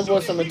wanted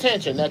was some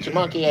attention that your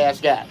monkey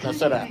ass got. Now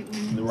sit down.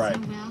 Right.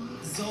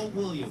 Zoe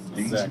Williams,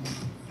 Exactly.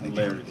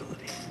 Hilarious.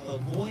 the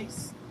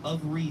voice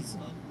of reason.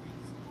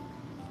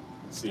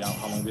 See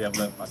how long we have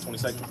left? About 20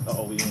 seconds?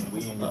 Oh, we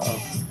in.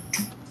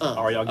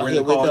 All right, y'all get ready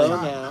Here to we call go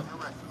in? now.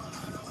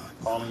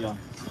 Calling y'all.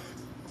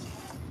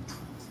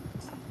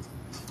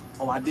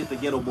 Oh, I did the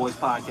Ghetto Boys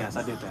podcast.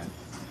 I did that.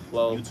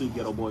 Well, YouTube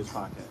Ghetto Boys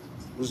podcast.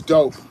 it was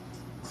dope.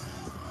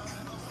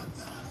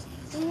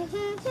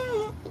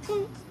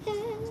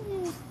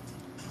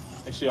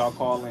 Make sure y'all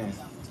call in.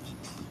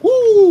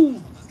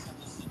 Woo!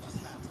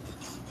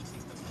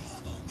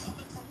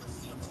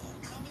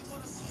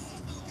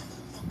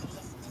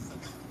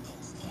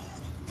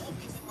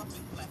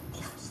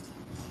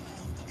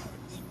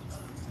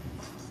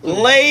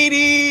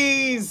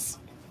 Ladies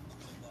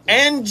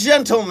and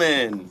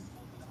gentlemen,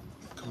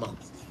 Come on.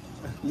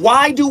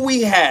 why do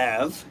we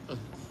have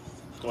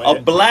Go a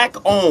ahead.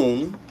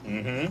 black-owned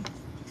Mm-hmm.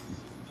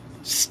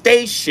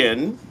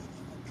 station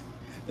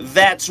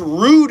that's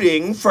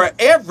rooting for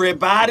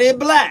everybody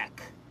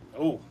black?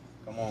 Oh,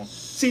 come on.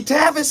 See,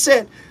 Tavis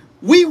said,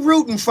 we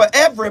rooting for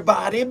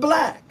everybody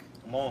black.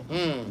 Come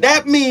on.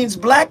 That means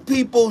black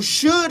people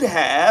should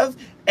have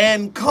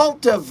and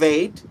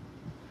cultivate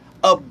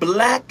a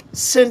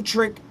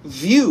black-centric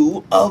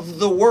view of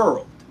the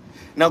world.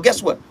 Now,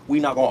 guess what? We're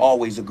not going to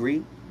always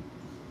agree,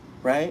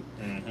 right?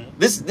 Mm-hmm.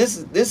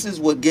 This is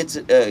what gets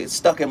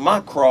stuck in my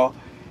craw.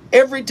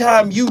 Every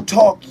time you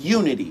talk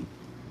unity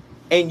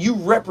and you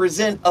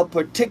represent a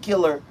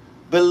particular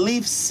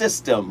belief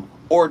system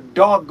or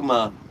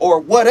dogma or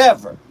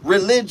whatever,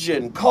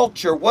 religion,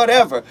 culture,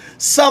 whatever,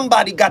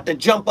 somebody got to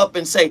jump up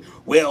and say,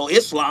 well,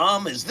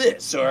 Islam is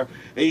this or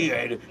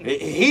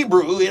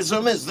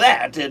Hebrewism is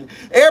that. And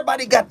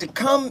everybody got to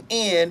come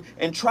in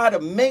and try to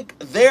make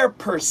their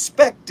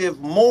perspective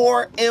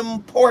more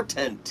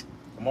important.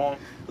 Come on.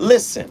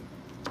 Listen,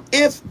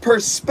 if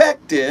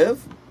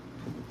perspective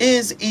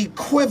is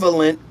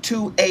equivalent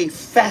to a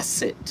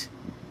facet,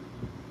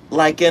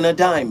 like in a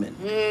diamond,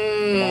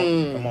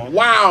 Come on.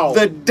 Wow.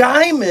 the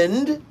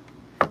diamond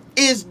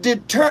is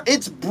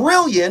its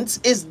brilliance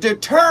is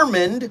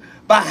determined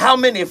by how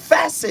many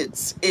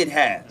facets it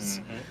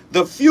has.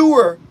 The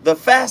fewer the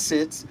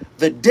facets,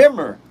 the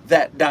dimmer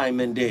that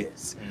diamond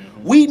is.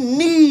 We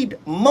need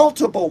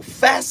multiple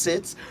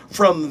facets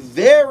from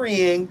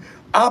varying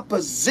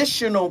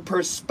oppositional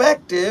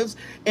perspectives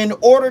in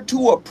order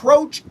to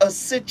approach a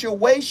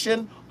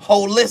situation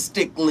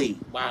holistically.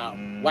 Wow.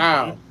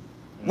 Wow.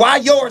 Why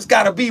yours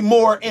got to be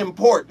more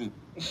important?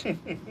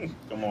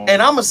 Come on.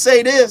 And I'm going to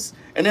say this,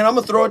 and then I'm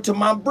going to throw it to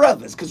my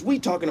brothers, because we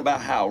talking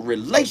about how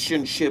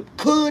relationship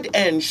could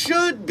and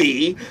should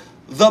be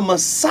the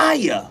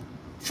Messiah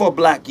for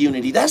black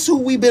unity. That's who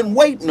we've been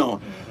waiting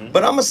on.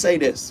 But I'm going to say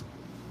this.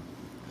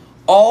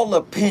 All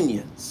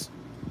opinions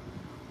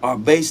are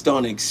based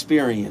on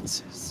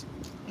experiences.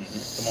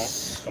 Come on.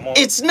 Come on.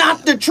 It's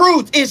not the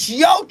truth. It's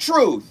your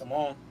truth. Come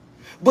on.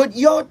 But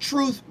your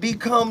truth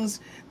becomes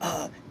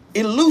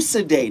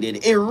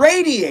elucidated,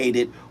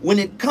 irradiated when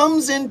it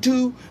comes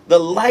into the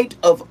light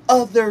of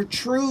other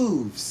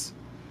truths.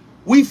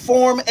 We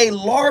form a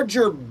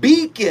larger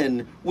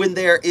beacon when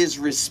there is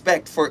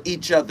respect for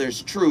each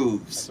other's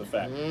truths. That's a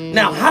fact.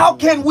 Now, how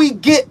can we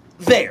get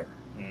there?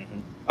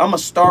 I'm going to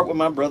start with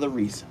my brother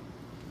Reza.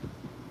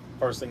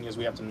 First thing is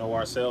we have to know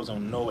ourselves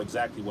and know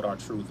exactly what our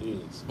truth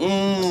is.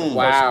 Mm,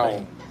 Wow. First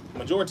thing.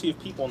 Majority of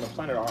people on the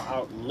planet are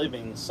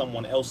outliving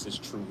someone else's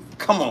truth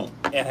come on.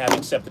 and have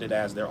accepted it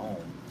as their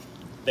own.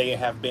 They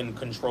have been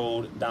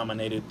controlled,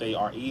 dominated. They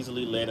are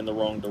easily led in the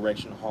wrong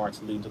direction, hard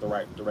to lead to the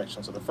right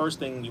direction. So the first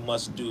thing you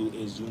must do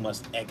is you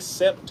must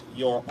accept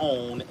your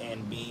own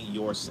and be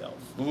yourself.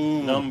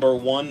 Number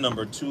one,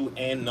 number two,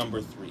 and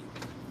number three.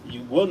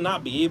 You will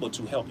not be able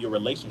to help your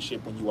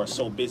relationship when you are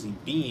so busy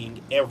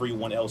being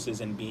everyone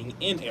else's and being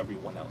in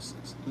everyone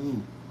else's.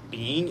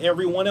 Being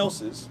everyone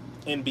else's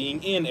and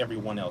being in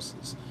everyone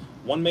else's.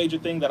 One major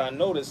thing that I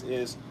noticed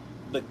is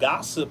the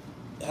gossip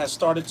has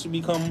started to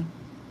become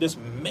this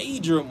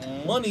major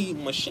money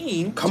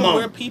machine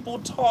where people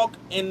talk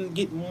and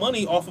get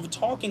money off of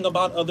talking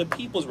about other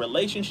people's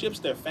relationships,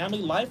 their family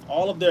life,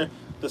 all of the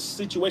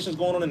situations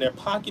going on in their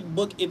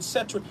pocketbook,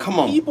 etc.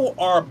 People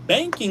are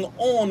banking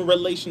on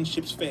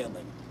relationships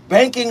failing.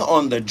 Banking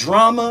on the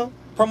drama.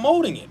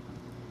 Promoting it.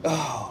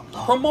 Oh,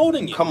 Lord.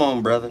 Promoting it. Come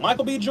on, brother.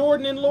 Michael B.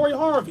 Jordan and Lori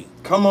Harvey.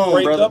 Come on,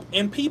 break brother. up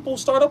and people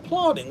start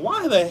applauding.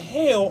 Why the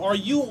hell are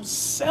you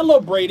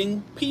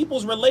celebrating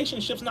people's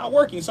relationships not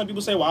working? Some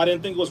people say, well, I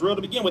didn't think it was real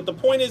to begin with. The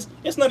point is,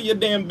 it's none of your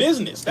damn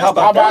business. That's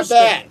How about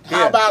that?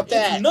 How about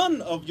that? It's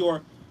none of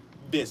your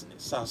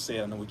business. I'll say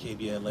it, I know with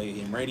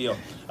KBLA AM radio.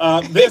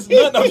 There's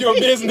none of your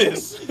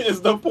business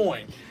is the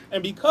point.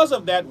 And because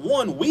of that,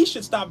 one, we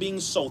should stop being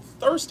so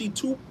thirsty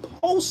to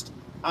post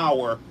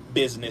our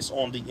business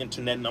on the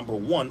internet, number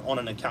one, on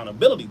an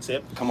accountability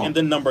tip. And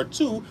then number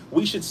two,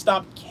 we should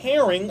stop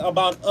caring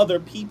about other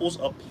people's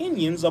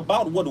opinions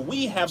about what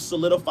we have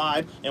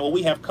solidified and what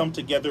we have come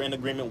together in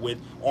agreement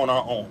with on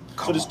our own.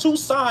 So there's two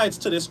sides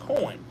to this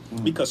coin,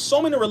 because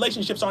so many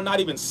relationships are not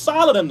even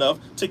solid enough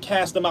to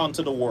cast them out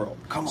into the world.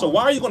 So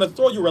why are you going to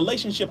throw your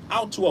relationship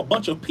out to a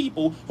bunch of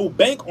people who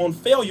bank on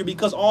failure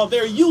because all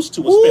they're used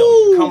to is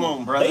failure? Come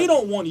on, brother. They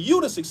don't want you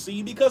to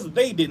succeed because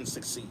they didn't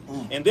succeed.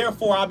 And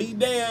therefore, I'll be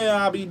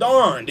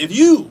darned if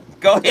you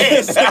go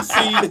ahead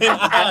succeed and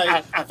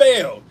I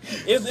failed.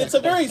 It's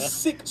a very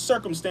sick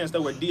circumstance that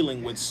we're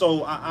dealing with.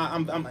 So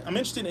I'm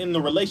interested in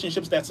the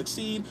relationships that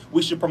succeed.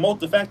 We should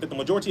promote the fact that the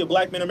majority of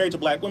black men are married to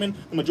black women.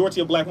 The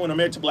majority of black women are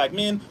married to black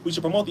men. We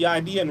should promote the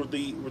idea and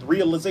the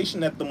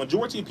realization that the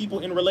majority of people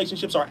in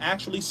relationships are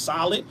actually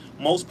solid,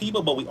 most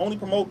people, but we only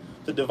promote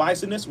the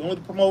divisiveness. We only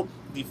promote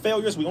the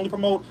failures. We only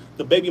promote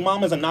the baby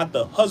mamas and not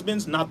the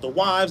husbands, not the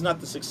wives,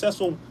 not the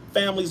successful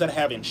families that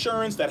have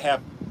insurance, that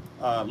have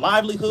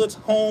livelihoods,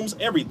 homes,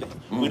 everything.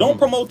 We don't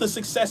promote the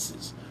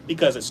successes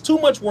because it's too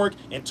much work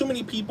and too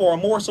many people are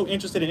more so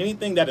interested in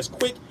anything that is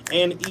quick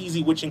and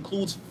easy, which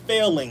includes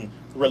failing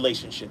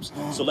relationships.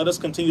 So let us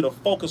continue to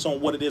focus on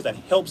what it is that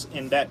helps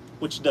and that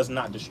which does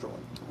not destroy.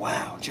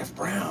 Wow, Geoff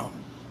Brown.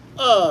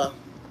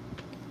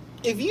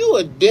 If you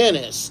a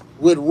dentist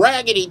with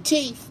raggedy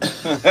teeth,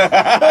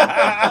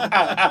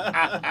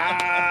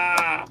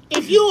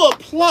 if you a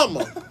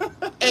plumber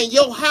and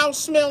your house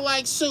smell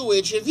like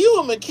sewage, if you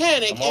a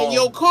mechanic and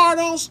your car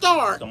don't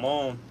start,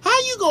 how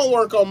you gonna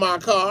work on my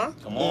car?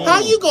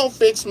 How you gonna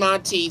fix my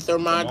teeth or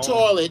my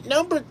toilet?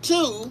 Number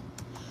two,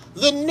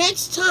 the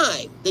next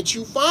time that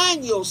you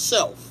find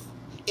yourself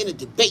in a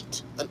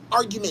debate, an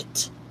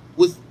argument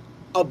with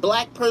a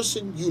black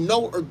person you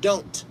know or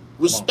don't,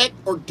 respect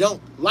or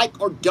don't,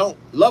 like or don't,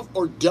 love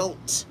or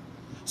don't,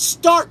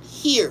 start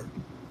here,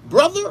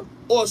 brother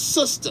or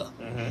sister.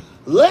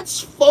 Let's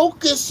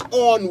focus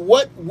on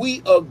what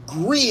we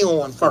agree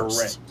on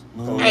first.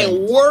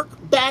 And work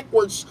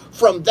backwards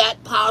from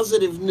that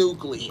positive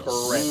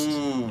nucleus.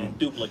 And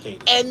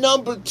duplicate it. And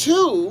number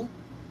two,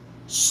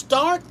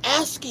 start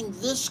asking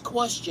this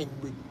question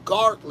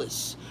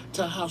regardless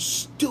to how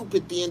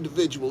stupid the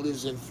individual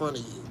is in front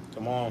of you.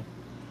 Come on.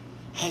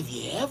 Have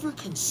you ever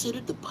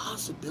considered the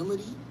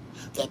possibility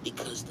that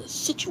because the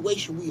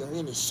situation we are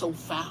in is so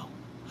foul,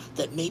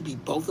 that maybe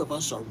both of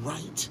us are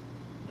right?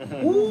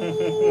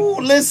 Ooh,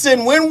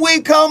 listen, when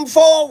we come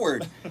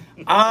forward,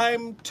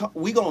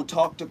 we gonna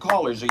talk to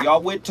callers. Are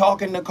y'all with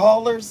talking to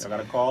callers? I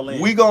gotta call in.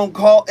 We gonna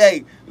call.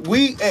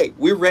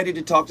 We're ready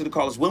to talk to the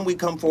callers. When we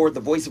come forward, the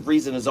voice of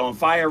reason is on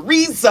fire.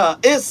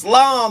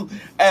 SGRizzaIslam,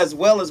 as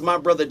well as my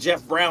brother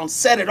Geoff Brown,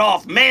 set it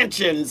off.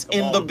 Mansions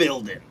in the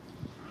building.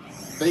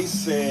 They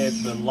said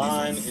the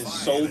line is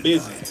so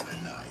busy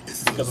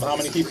because of how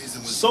many people.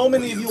 So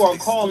many of you are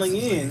calling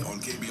in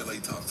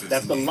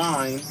that the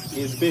line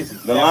is busy.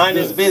 The line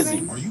is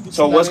busy.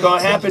 So what's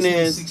going to happen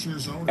is,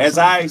 as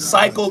I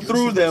cycle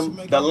through them,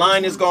 the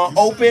line is going to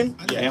open,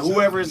 and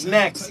whoever is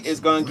next is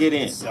going to get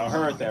in. Y'all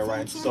heard that,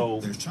 right?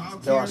 So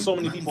there are so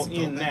many people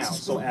in now.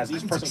 So as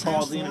each person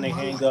calls in and they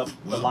hang up,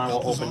 the line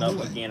will open up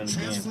again and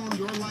again.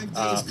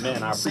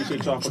 Man, I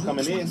appreciate y'all for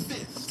coming in.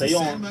 Stay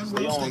on.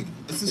 Stay on.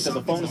 Because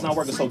the phone is not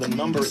working, so the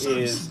number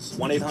is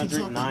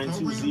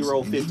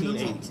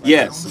 1-800-920-1580.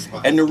 Yes,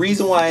 and the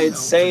reason why it's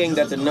saying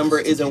that the number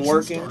isn't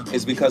working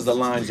is because the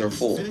lines are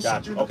full.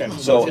 Gotcha. Okay.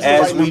 So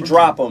as we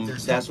drop them,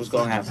 that's what's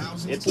going to happen.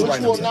 Which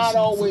will not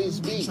always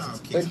be.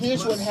 But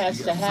here's what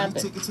has to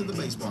happen.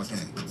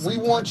 We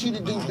want you to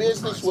do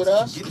business with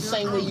us the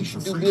same way you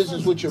should do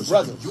business with your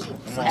brothers.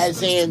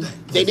 As in,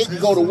 they didn't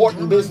go to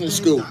Wharton Business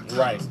School.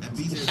 Right.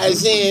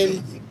 As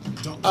in,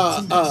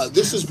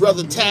 this is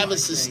Brother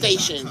Tavis's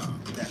station.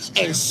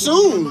 And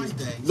soon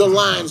the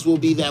lines will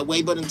be that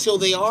way. But until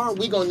they are,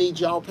 we're going to need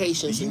y'all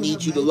patience and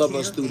need you to love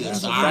us through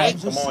this. All right?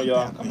 Come on,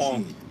 y'all. Come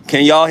on.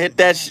 Can y'all hit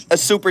that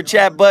super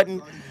chat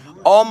button?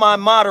 All my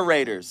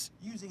moderators,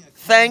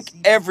 thank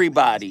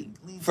everybody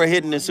for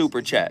hitting the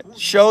super chat.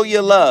 Show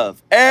your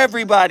love.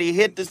 Everybody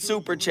hit the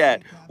super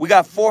chat. We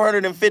got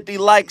 450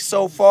 likes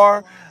so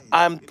far.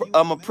 I'm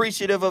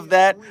appreciative of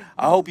that.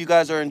 I hope you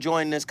guys are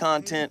enjoying this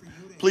content.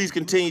 Please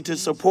continue to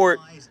support.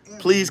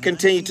 Please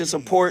continue to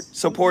support.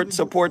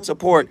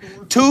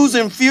 Twos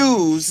and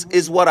fews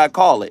is what I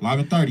call it.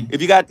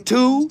 If you got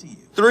 2,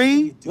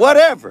 3,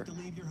 whatever,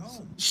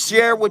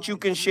 share what you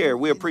can share.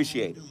 We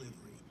appreciate it.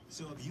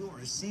 So if you're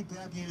a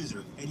CPAP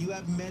user and you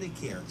have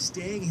Medicare,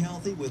 staying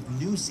healthy with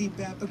new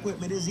CPAP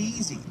equipment is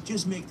easy.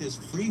 Just make this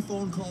free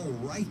phone call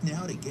right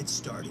now to get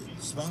started.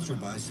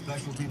 Sponsored by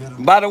Specialty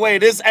Medical. By the way,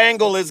 this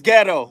angle is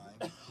ghetto.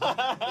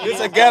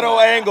 It's a ghetto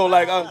angle.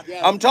 Like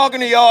I'm talking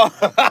to y'all.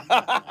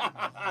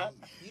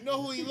 You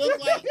know who he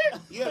looked like?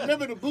 You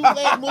remember the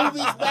bootleg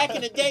movies back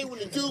in the day when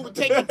the dude would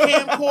take the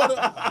camcorder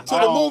to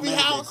the movie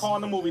house?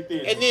 Calling the movie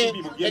theater. And then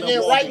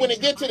right when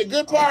it get to the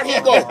good part,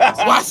 he'd go,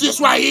 watch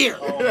this right here.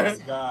 Oh my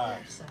God.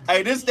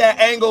 Hey, this that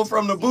angle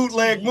from the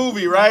bootleg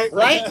movie, right?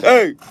 Right?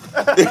 Hey.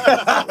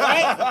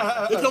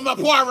 Right? Look at my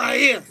part right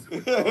here.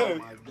 Oh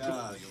my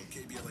God.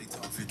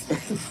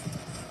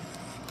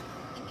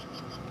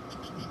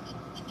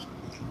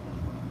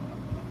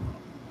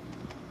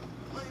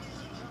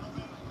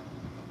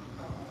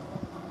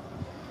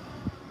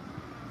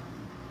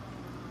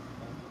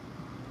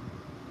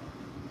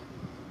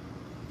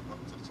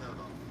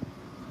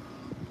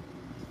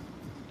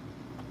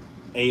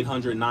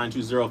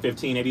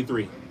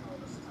 800-920-1583.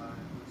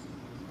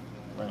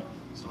 Right.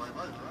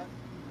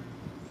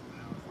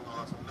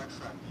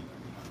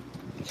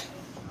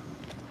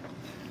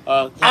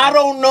 I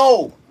don't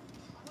know.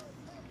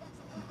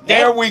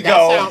 There we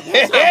go.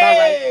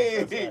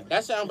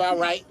 That sound about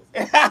right.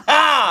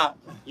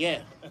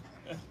 Yeah.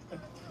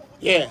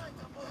 Yeah.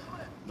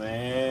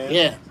 Man.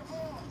 Yeah.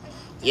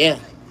 Yeah.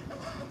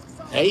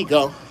 There you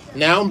go.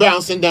 Now I'm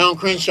bouncing down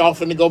Crenshaw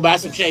finna go buy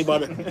some shea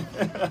butter.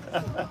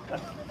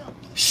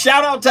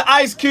 Shout out to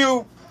Ice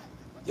Cube.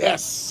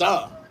 Yes,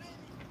 sir.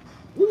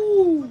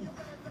 Woo.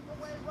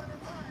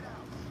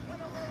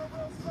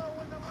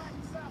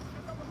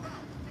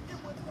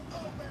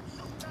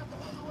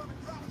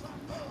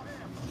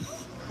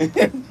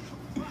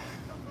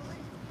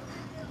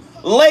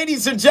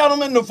 Ladies and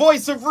gentlemen, the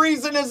voice of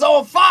reason is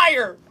on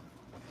fire.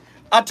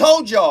 I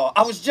told y'all,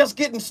 I was just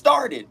getting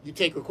started. You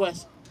take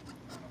requests?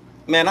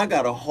 Man, I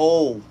got a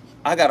whole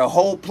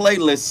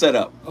playlist set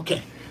up.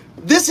 Okay.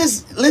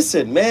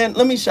 Listen, man,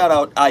 let me shout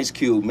out Ice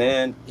Cube,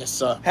 man. Yes,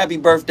 sir. Happy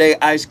birthday,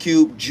 Ice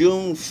Cube.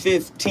 June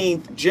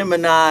 15th,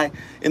 Gemini,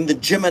 in the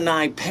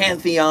Gemini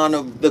pantheon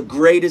of the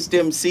greatest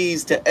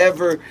MCs to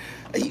ever.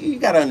 You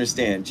got to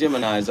understand,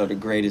 Geminis are the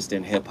greatest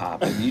in hip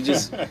hop. If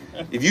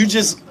you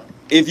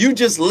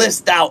just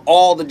list out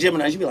all the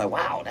Geminis, you'd be like,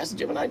 wow, that's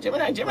Gemini.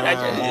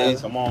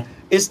 Come on.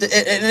 It's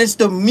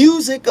the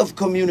music of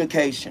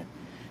communication.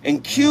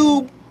 And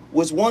Cube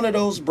was one of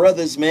those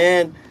brothers,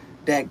 man,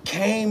 that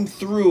came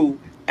through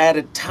at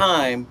a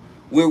time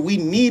where we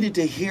needed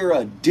to hear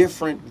a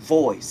different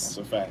voice.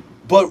 That's a fact.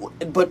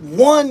 But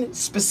one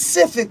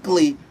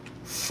specifically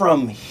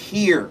from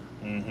here.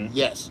 Mm-hmm.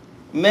 Yes.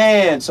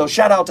 Man, so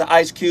shout out to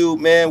Ice Cube,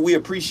 man. We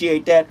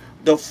appreciate that.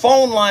 The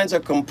phone lines are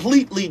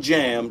completely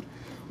jammed.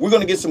 We're going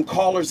to get some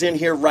callers in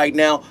here right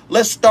now.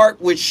 Let's start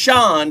with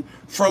Sean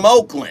from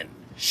Oakland.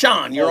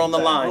 Sean, you're on the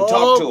line.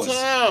 Talk to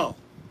us.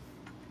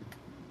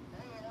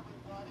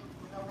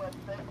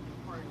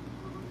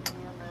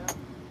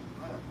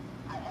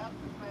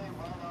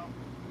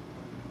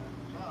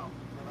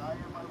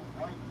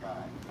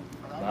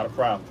 Not a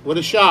problem. What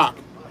a shock.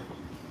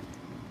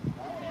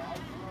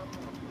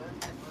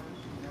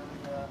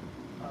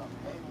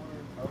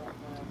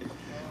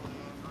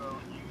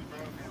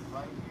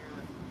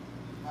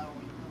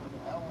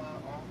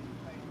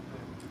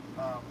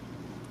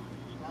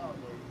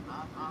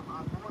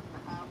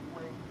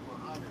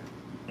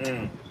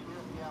 Mm.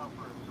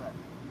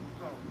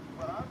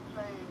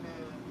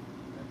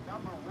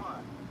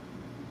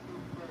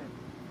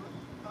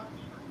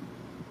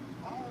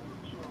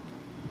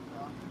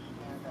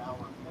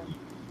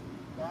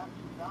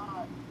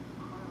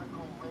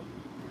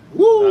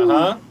 Woo.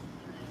 Uh-huh.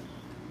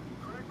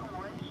 Critical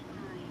race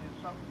theory is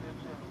something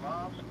that's in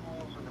law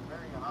schools at a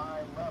very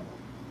high level.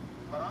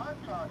 What I'm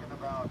talking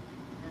about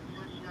is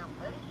just your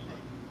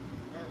basic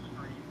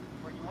history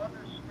where you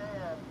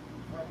understand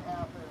what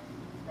happened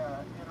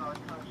in our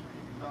country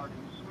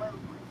regarding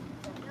slavery.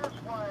 And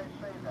here's why I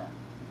say that.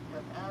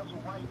 Because as a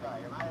white guy,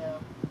 and I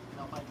have,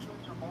 my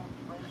kids are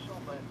multiracial,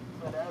 but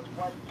as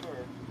white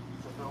kids,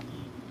 so they'll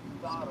be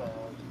thought of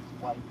as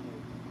white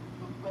kids,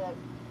 is that,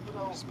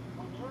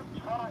 when you're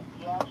taught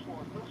the actual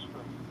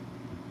history,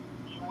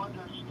 you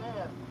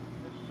understand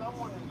that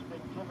someone has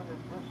been given a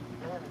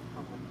disadvantage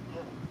from the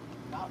beginning,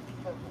 not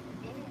because of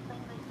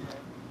anything they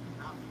did,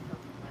 not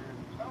because of their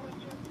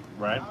intelligence,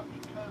 Right. not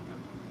because of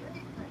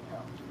anything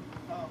else.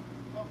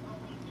 But when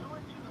we do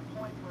it to the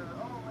point where,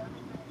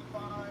 everything's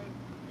fine,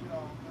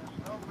 there's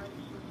no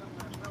racism,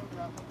 there's no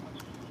nothing, which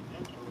is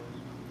ridiculous,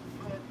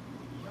 then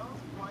young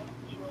white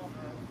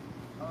children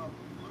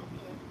look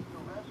at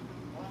the rest of the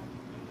black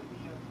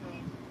community and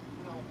think,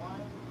 why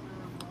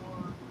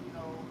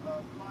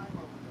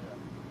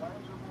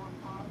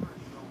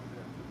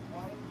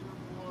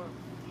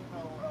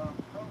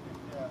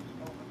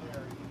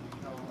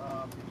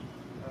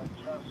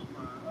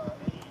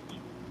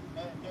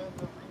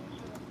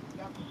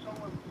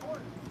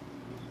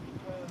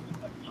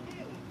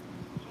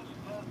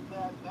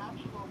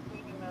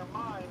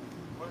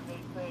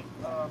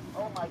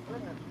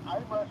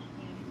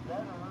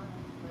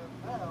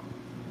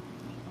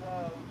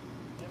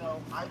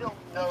I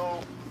don't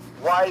know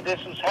why this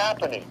is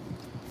happening.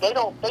 They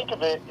don't think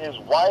of it as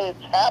why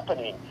it's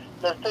happening.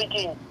 They're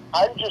thinking,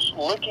 I'm just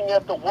looking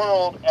at the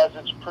world as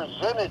it's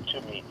presented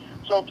to me.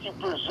 So if you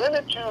present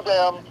it to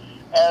them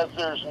as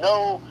there's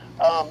no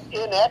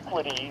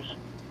inequities,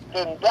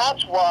 then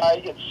that's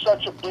why it's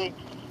such a big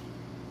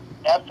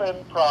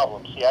effing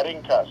problem. See, I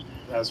didn't cuss.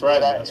 That's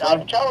right.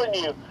 I'm telling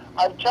you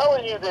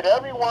that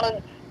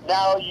everyone,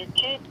 now you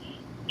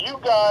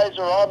guys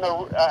are on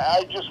the,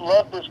 I just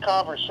love this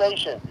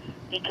conversation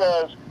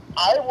because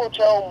I will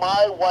tell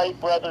my white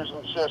brothers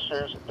and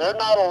sisters, they're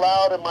not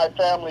allowed in my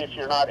family if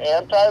you're not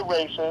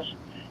anti-racist,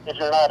 if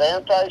you're not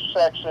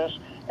anti-sexist,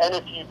 and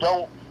if you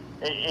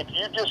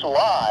just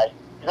lie.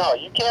 No,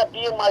 you can't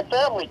be in my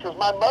family because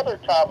my mother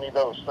taught me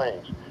those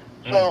things.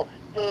 So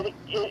it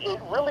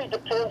really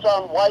depends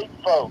on white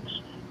folks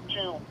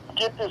to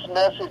get this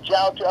message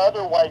out to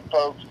other white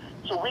folks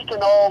so we can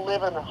all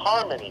live in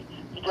harmony.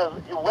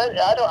 Because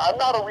I'm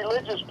not a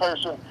religious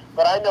person,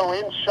 but I know,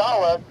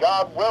 inshallah,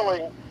 God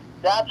willing,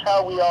 that's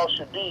how we all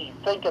should be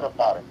thinking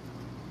about it.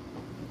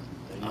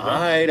 All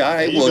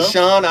right. Well,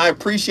 Sean, I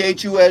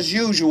appreciate you as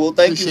usual.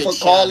 Thank you for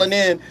calling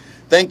in.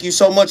 Thank you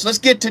so much. Let's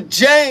get to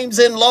James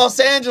in Los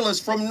Angeles,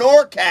 from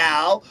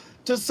NorCal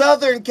to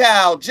Southern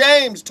Cal.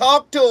 James,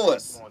 talk to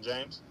us. Come on,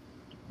 James.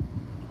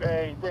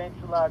 Hey, thanks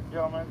a lot,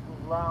 gentlemen,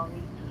 for allowing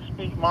me to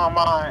speak my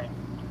mind.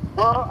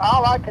 Well,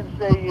 all I can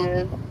say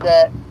is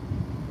that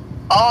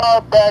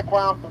our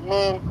background for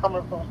men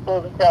coming from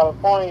Southern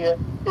California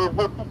is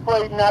what you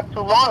played not too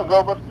long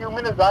ago, but a few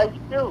minutes Ice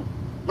Cube.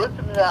 Listen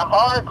to that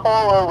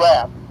hardcore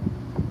rap.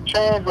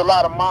 Changed a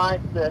lot of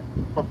mindset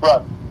for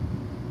brothers.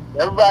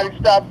 Everybody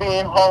stopped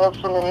being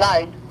wholesome and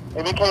nice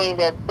and became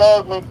that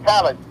thug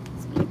mentality.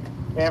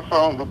 And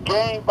from the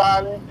gang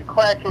violence, the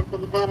crack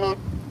epidemic,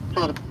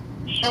 to the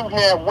shooting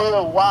at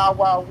will, Wild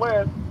Wild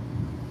West,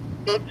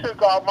 it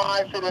took our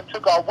mindset, it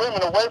took our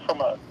women away from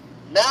us.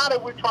 Now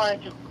that we're trying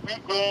to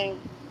regain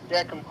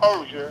that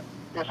composure,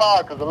 it's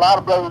hard because a lot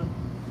of brothers,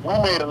 we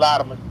made a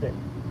lot of mistakes.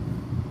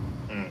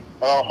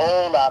 A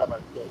whole lot of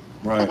mistakes.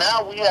 Right. So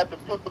now we have to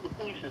pick up the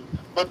pieces.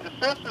 But the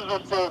sisters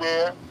are still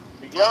there.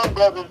 The young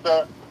brothers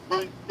are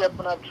really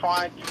stepping up,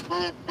 trying to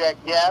bridge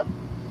that gap.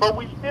 But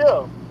we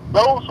still,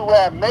 those who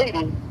have made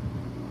it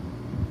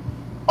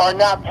are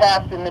not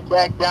passing it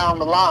back down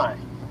the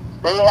line.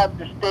 They have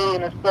to stay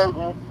in a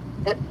certain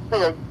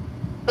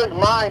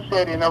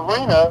mindset and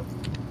arena,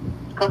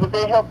 because if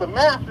they help the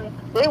masses,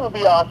 they will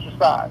be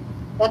ostracized.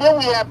 And then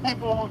we have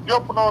people who's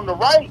jumping on the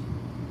right,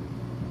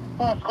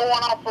 who's going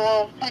off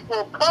of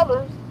people of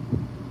color,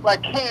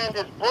 like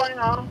Candace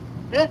Brown,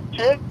 this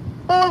chick.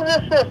 Who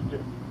is this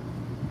sister?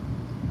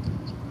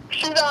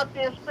 She's out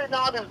there spitting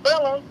all this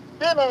venom.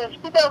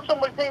 She got so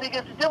much hate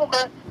against the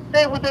Democrats.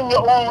 Stay within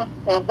your own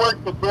and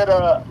work to better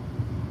up.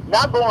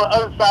 Not go on the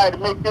other side to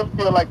make them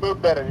feel like they're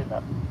better than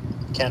us.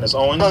 Candace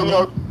Owens?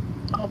 So,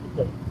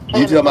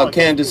 You talking about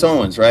Candace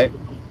Owens, right?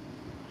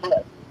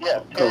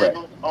 Yes, correct.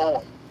 Candace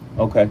Owens.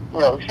 Okay.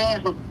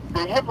 She's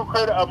the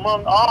hypocrite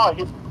among all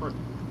hypocrites.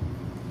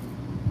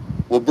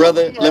 Well,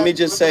 brother, let me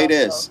just say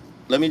this.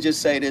 Let me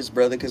just say this,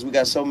 brother, because we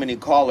got so many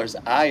callers.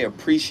 I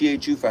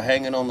appreciate you for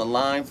hanging on the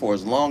line for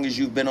as long as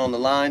you've been on the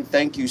line.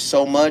 Thank you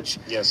so much.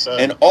 Yes, sir.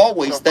 And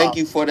always thank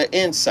you for the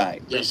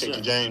insight. Appreciate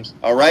you, James.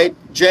 All right,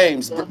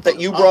 James,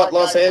 you brought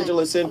Los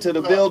Angeles into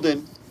the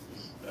building.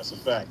 That's a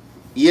fact.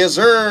 Yes,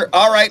 sir.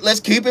 All right, let's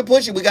keep it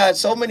pushing. We got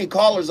so many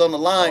callers on the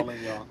line.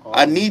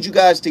 I need you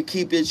guys to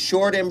keep it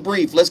short and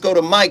brief. Let's go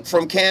to Mike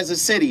from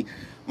Kansas City.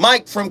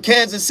 Mike from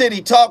Kansas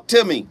City, talk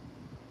to me.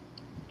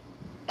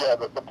 Yeah,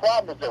 the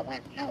problem is that we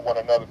view one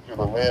another through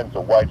the lens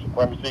of white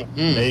supremacy.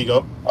 There you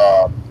go.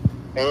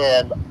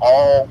 And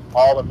all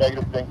the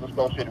negative things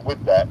associated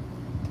with that.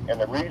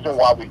 And the reason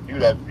why we do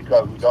that is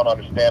because we don't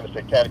understand the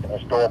satanic and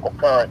historical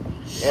current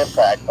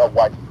impact of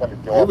white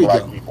supremacy on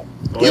black people.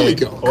 Here we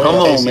go. Come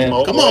on,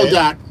 man. Come on,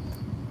 Doc.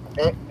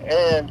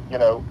 And,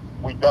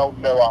 we don't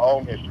know our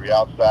own history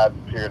outside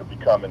the period of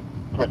becoming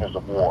prisoners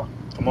of war.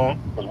 Come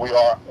on. Because we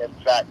are, in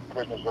fact,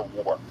 prisoners of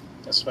war.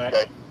 That's fact.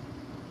 Okay?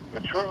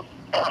 The truth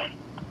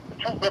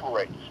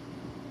liberates.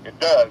 It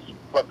does.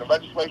 But the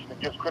legislation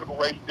against critical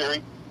race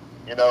theory,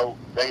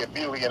 they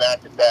immediately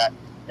enacted that.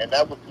 And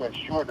that was to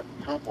ensure that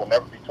the truth will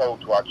never be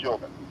told to our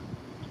children.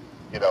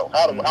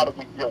 How do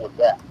we deal with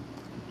that?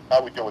 How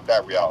do we deal with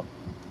that reality?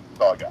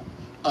 That's all I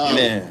got.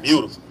 Man.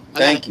 Beautiful.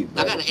 Thank you.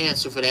 I got an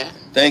answer for that.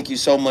 Thank you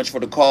so much for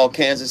the call.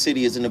 Kansas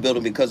City is in the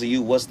building because of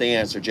you. What's the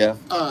answer, Geoff?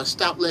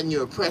 Stop letting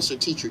your oppressor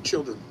teach your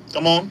children.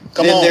 Come on.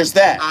 Then there's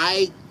that.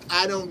 I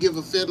don't give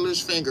a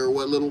fiddler's finger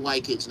what little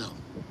white kids know.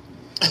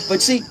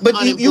 But see,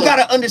 you got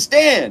to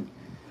understand.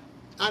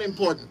 Not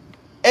important.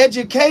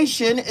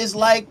 Education is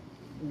like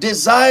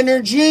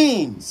designer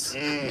jeans.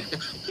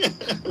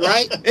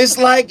 Right? It's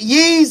like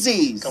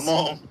Yeezys. Come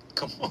on.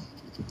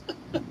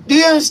 Do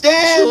you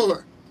understand?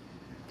 Sure.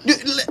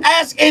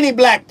 Ask any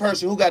black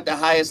person who got the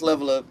highest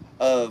level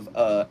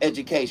of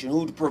education,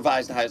 who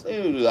provides the highest,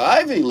 the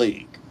Ivy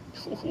League.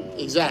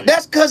 Exactly.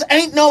 That's because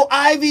ain't no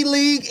Ivy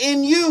League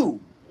in you.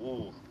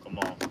 Ooh, come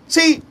on.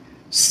 See,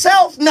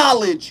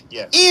 Self-knowledge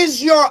Yes.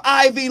 is your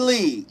Ivy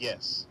League.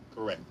 Yes,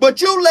 correct.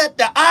 But you let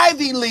the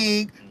Ivy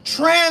League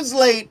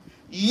translate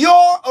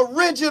your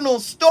original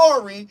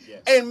story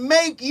Yes. and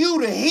make you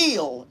the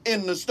heel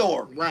in the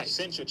story. Right. You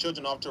sent your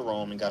children off to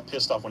Rome and got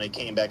pissed off when they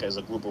came back as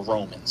a group of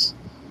Romans.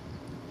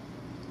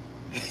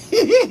 That's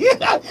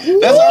all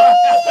right.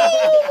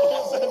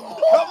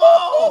 Come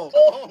on.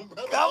 Come on,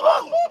 brother. Come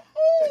on.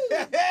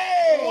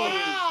 Hey.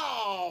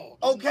 Wow.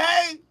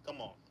 Okay?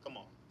 Come on, come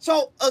on,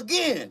 So,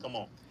 again, come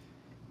on.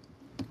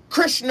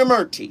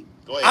 Krishnamurti,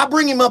 Go ahead. I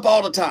bring him up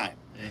all the time.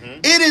 Mm-hmm.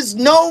 It is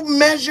no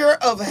measure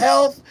of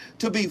health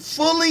to be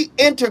fully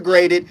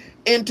integrated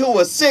into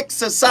a sick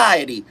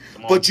society,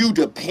 Come on. but you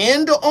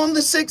depend on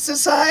the sick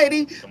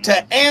society Come to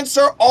on.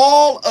 answer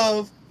all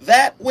of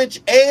that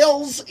which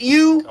ails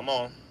you. Come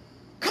on.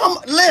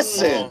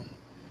 Listen. Come on.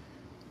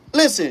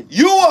 Listen,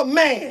 you a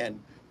man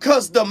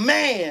because the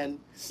man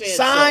Said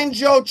signed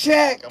your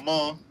check. Come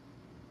on.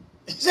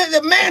 Said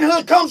the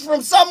manhood comes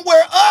from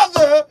somewhere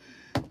other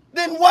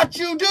than what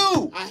you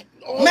do.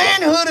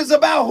 Manhood is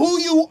about who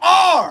you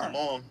are. Come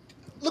on.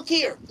 Look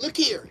here.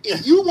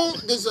 If you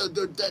want, this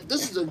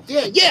is a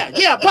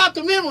yeah. Pop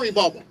the memory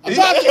bubble. I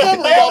popped the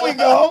memory There bubble. we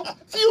go. A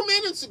few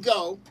minutes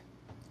ago,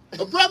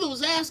 a brother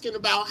was asking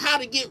about how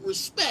to get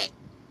respect,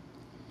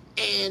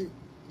 and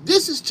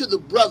this is to the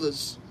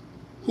brothers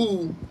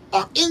who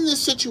are in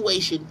this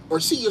situation or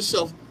see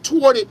yourself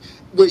toward it,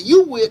 where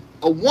you with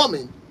a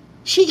woman,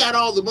 she got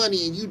all the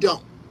money and you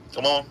don't.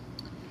 Come on.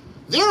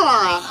 There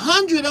are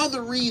 100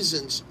 other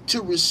reasons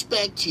to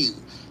respect you.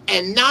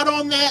 And not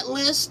on that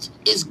list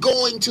is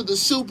going to the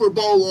Super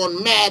Bowl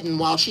on Madden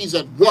while she's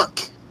at work.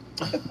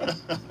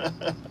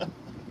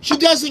 She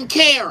doesn't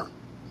care.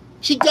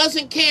 She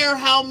doesn't care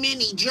how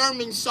many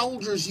German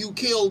soldiers you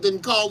killed in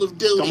Call of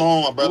Duty. Come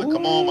on, my brother.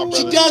 Come on, my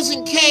She brother.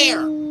 doesn't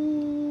care.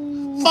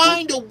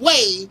 Find a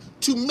way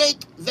to make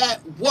that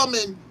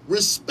woman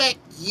respect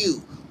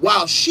you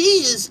while she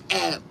is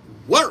at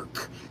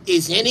work.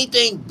 Is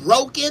anything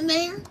broke in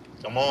there?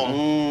 Come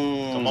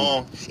on. Come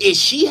on. Is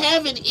she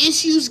having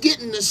issues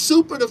getting the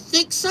super to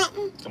fix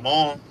something? Come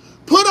on.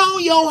 Put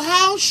on your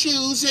house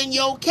shoes and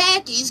your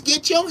khakis,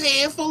 get your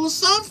hand full of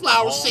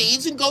sunflower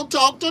seeds, and go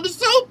talk to the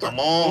super. Come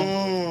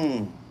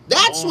on.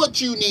 That's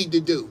what you need to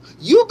do.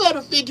 You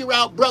better figure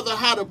out, brother,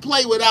 how to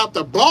play without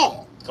the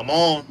ball. Come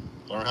on.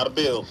 Learn how to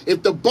build.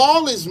 If the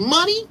ball is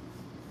money,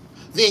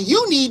 then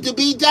you need to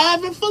be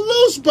diving for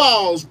loose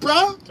balls,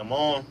 bruh. Come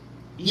on.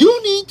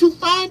 You need to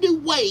find a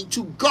way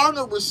to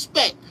garner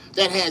respect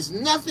that has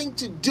nothing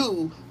to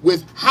do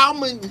with how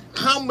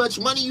much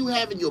money you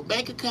have in your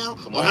bank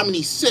account or how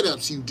many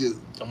sit-ups you do.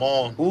 Come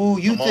on. Ooh,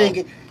 you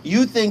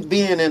Come think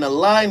being in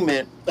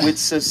alignment with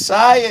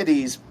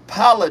society's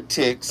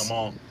politics Come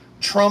on.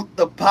 trump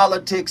the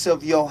politics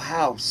of your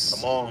house.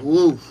 Come on.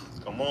 Ooh.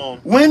 Come on.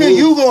 When are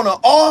you going to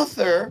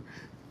author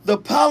the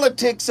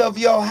politics of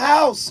your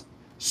house,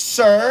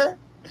 sir?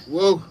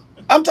 Whoa.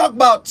 I'm talking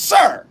about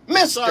sir,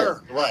 Mr.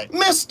 Sir. Right.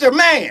 Mr.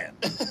 Man.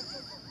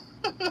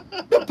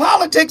 The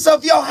politics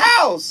of your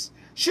house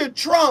should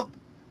trump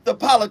the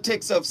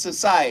politics of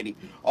society.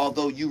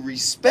 Although you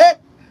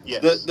respect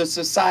Yes. the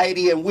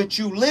society in which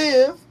you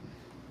live,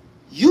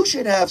 you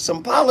should have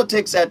some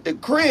politics at the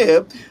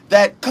crib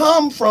that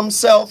come from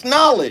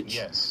self-knowledge.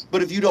 Yes.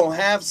 But if you don't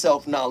have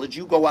self-knowledge,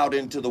 you go out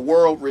into the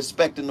world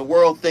respecting the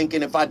world,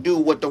 thinking if I do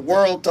what the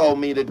world told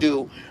me to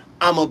do,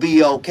 I'm going to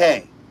be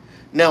okay.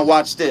 Now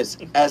watch this,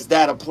 as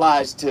that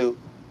applies to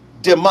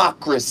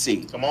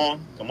democracy. Come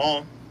on. Come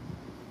on.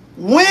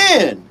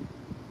 When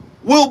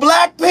will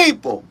black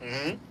people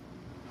Mm-hmm.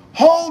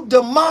 hold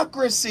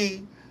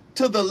democracy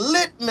to the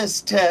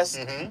litmus test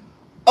Mm-hmm.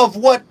 of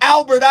what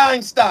Albert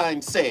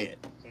Einstein said?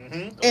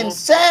 Mm-hmm.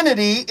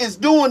 Insanity is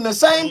doing the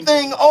same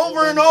thing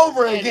over and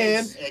over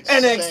again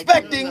and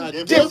expecting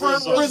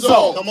different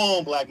results. Come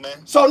on, black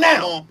man. So Come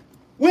now, on.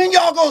 when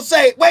y'all gonna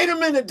say, wait a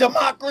minute,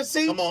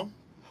 democracy? Come on.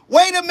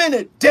 Wait a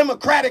minute,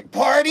 Democratic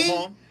Party? Come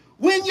on.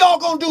 When y'all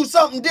gonna do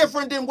something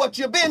different than what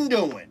you've been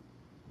doing?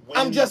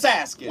 I'm just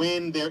asking.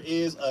 When there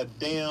is a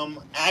damn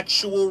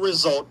actual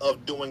result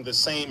of doing the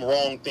same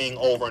wrong thing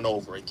over and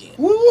over again.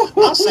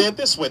 I'll say it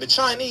this way. The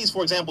Chinese,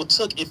 for example,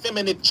 took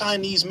effeminate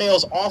Chinese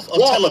males off of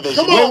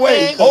television. Come on,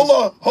 Wait, man.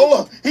 hold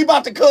on. He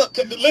about to cook.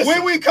 Listen,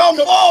 When we come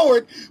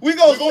forward, we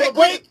gonna We're gonna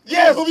break?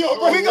 Yes, We're we gonna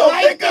break gonna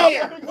right pick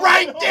there. up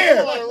right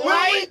there. When we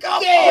Right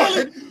come there.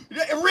 forward,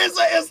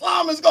 Rizza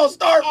is gonna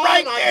start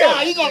right my there.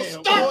 God, he gonna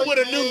start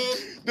with a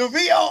new. The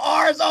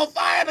VOR is on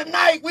fire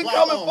tonight. We Right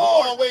coming on.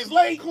 forward. Always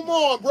late. Come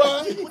on,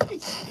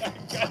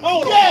 bruh.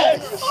 Hold on.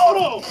 Yes. Hold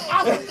on.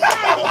 I'm in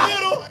the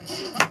middle.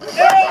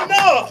 Hell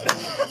no.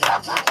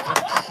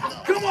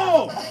 Come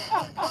on.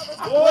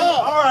 Boy,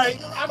 all right.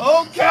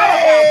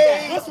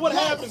 Okay. That's what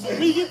happens when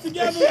we get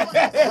together.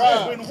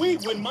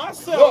 When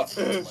myself,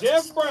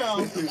 Geoff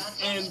Brown,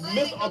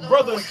 and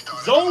brother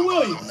Zoe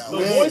Williams, the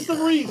voice of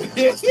reason,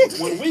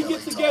 when we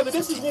get together,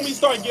 this is when we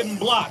start getting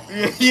blocked.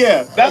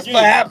 Yeah, that's Again.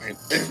 what happened.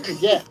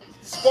 Yeah.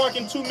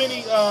 sparking too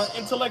many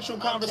intellectual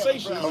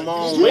conversations. Come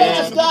on, Did you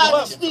man. ask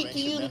God to speak to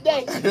you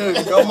today?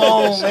 Come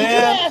on, Did you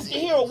man. ask to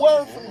hear a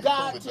word from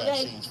God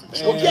today?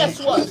 Well, guess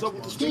what?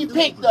 He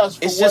picked us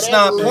for It's just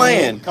not whatever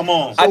playing. Come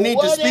on. I need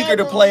the speaker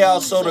to play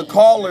out so the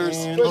callers.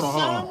 For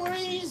some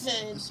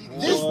reason,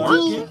 this What?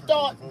 dude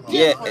thought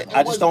Yeah, different.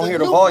 I just don't hear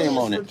the volume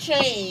on it.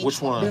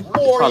 Which one?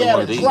 Before Probably he had one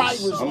a of these.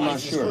 driver's I'm not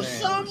license. sure. For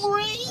some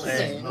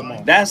reason, Come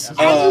on. That's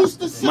I used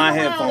to sit my around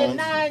at headphones.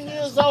 9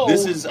 years old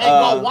This is, and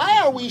go,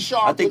 why are we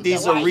sharp I think with the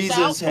these are lights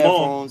Reason's out?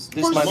 headphones.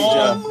 This For might be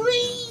some Geoff.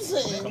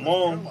 reason, Come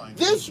on.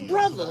 this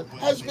brother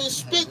has been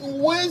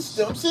spitting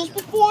wisdom since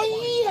before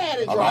he had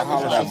a I like driver's how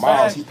that license.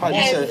 Miles, he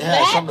probably said And it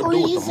had something to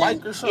do with the that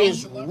mic or something.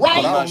 is But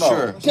right I don't know.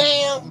 Sure.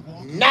 damn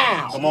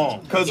now. Come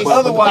on. Because It's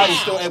otherwise, now.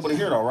 Still able to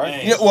hear though,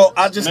 right? yeah, well,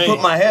 I just Man.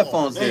 put my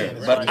headphones there,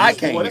 Man, but I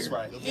can't Well, that's hear.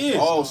 right. Yeah.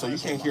 Oh, so you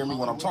can't hear me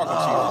when I'm talking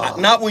to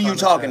you. Not when you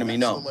talking to me,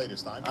 no.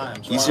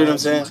 You see what I'm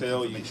saying?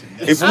 Tell you.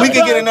 If we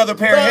could get another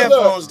pair of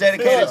headphones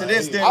dedicated to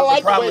this, then I the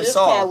like the way problem is this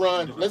car solved.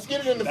 run. Let's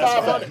get it in the That's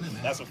a 500.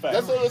 fact. That's a fact.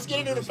 Let's get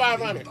it in the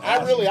 500.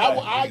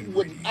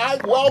 I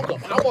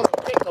welcome. I want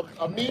to pick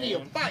a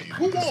medium fight.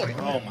 Who want it?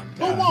 Oh my Who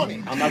God. want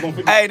it? I'm not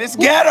gonna. Hey, this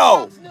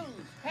ghetto. Fox News.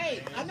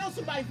 Hey, I know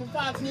somebody from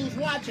Fox News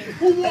watching.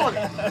 Who want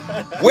it?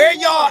 Where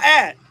y'all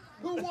at?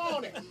 Who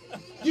want it?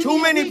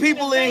 Too many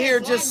people in here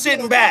just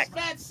sitting back.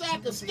 Fat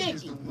sack of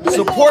stinky.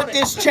 Support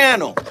this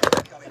channel.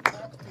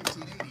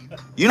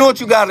 You know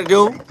what you got to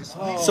do?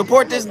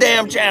 Support this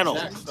damn channel.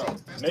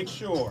 Make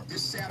sure.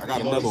 I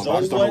got another one. So I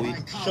just don't know.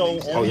 what show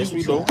on Oh, yes,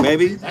 we do.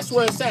 Maybe. That's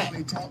where it's at.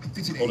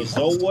 Go to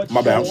So What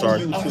My bad, I'm Show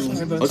sorry. on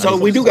YouTube. Oh, so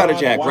we do got a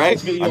jack, Watch right?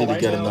 this video I need to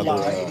right get now another.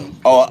 live.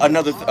 Oh,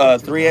 another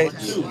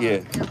 3/8?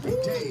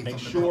 Yeah. Make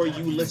sure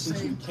you listen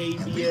to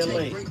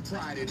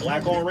KBLA.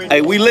 Black on Radio.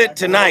 Hey, we lit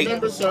tonight.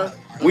 Remember, sir.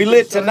 We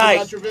lit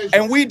tonight.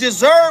 And we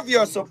deserve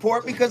your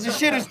support because the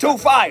shit is too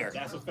fire.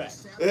 That's a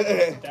fact.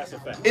 That's a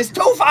fact. It's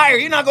too fire.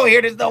 You're not going to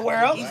hear this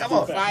nowhere else. Come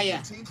on.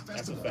 Fire.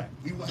 That's a fact.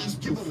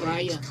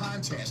 Fire.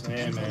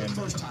 Man.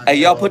 Hey,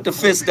 y'all put the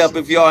fist up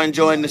if y'all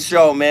enjoying the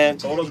show, man.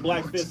 Throw those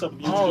black fists up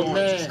if you Oh, join.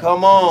 man.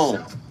 Come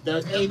on.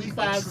 The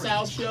 85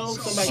 South Show.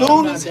 Somebody Soon talk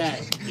about as-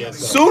 that. Yes,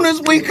 sir. Soon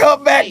as we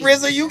come back,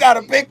 RZA, you got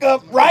to pick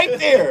up right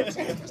there.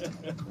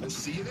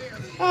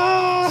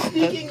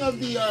 Speaking of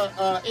the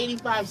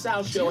 85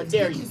 South Show, I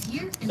dare you.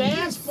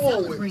 Fast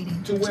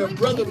forward to where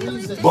Brother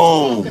Reason is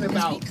Boom. talking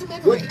about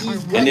what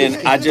these And then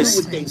brothers I do just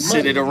with their sit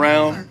money. it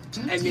around.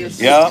 And they're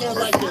sitting Yeah. there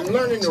like they're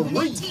learning to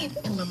read.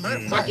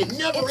 Like it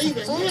never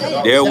even hit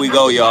them. There we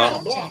go,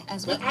 y'all.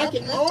 That I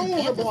can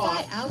own a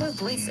block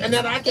and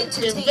that I can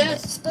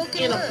invest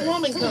in a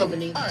plumbing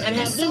company and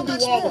have them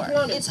do all the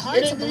plumbing. It's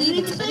hard to And believe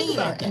even it's been a think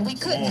year, about and that. we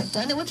couldn't have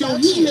done it Till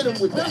without he you. hit him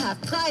with We'll that.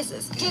 have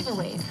prizes,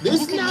 giveaways.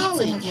 This You can meet some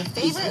knowledge of your is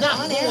favorite not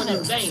on-air going in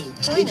hosts. vain.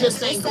 Join It us just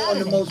this ain't going to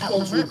Saturday most at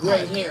folks with Lamert gray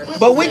Park. hair.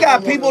 But we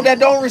got people that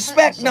don't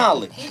respect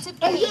knowledge.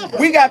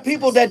 We got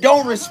people that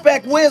don't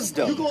respect You're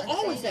wisdom. going to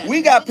always have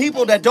We got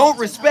people that don't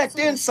respect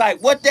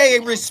insight. What they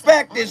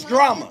respect is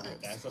drama.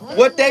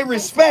 What they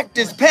respect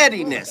is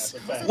pettiness.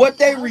 What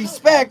they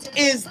respect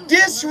is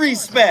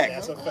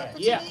disrespect.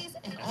 Yeah.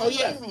 Oh,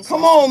 yeah.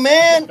 Come on,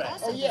 man.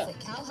 Oh, yeah.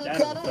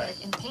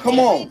 Come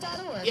on.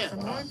 Yeah.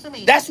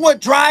 That's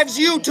what drives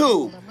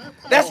YouTube.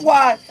 That's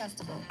why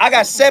I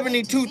got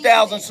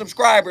 72,000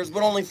 subscribers,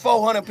 but only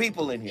 400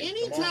 people in here.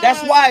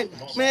 That's why,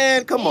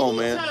 man, come on,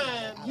 man.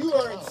 Anytime you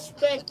are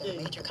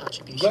expecting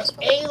the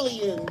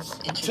aliens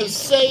to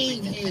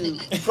save you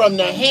from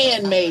the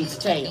Handmaid's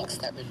Tale.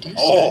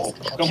 Oh,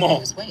 come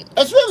on.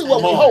 That's really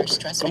what we're hoping.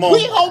 Come on.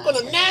 We're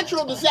hoping a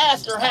natural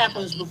disaster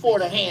happens before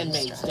the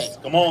Handmaid's Tale.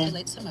 Come on.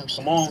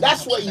 Come on.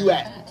 That's where you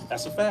at.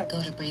 That's a fact.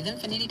 Go to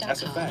breatheinfinity.com.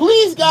 That's a fact.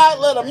 Please, God,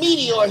 let a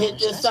meteor hit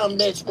this some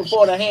bitch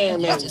before the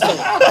Handmaid's Tale.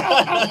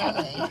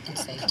 and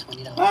save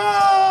 $20.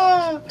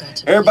 Ah.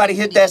 Everybody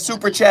hit that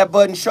super chat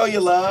button. Show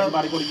your love.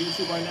 Everybody go to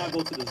YouTube right now.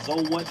 Go to the So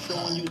What Show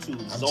on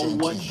YouTube. So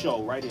What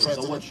Show right here.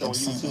 So What Show on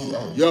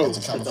YouTube. Yo.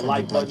 Hit the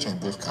like button.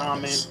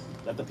 Comment.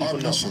 Let the people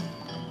know.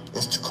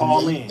 Is to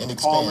Call create in,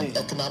 and call expand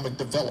in. economic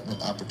development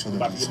About to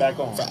opportunities get back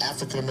on. for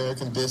African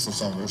American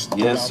business owners.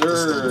 Yes, throughout the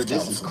state sir. of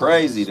This is California.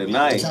 crazy The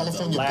tonight.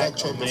 California Lack Black of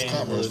Chamber of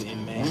manhood Commerce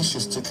in man.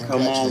 wishes to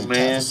Come on, congratulate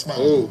man. Kathy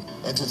Smiley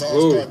and his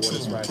all-star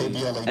team right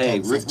KBLA Hey,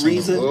 Top Rick 15.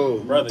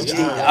 Reason, Brother,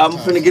 I'm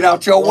finna get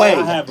out your I way.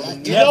 have You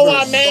never know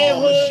why saw a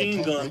manhood-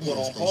 machine gun put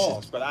on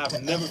pause, but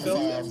I've never felt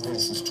that.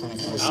 Versus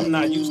 24. I'm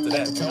not used to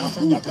that. The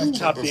California I'm Black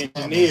top the Chamber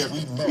of engineer.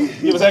 Commerce, we know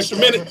Give us extra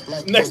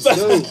minute. Next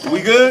time.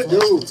 We good?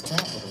 Dude.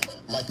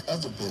 Like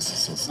other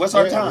businesses. What's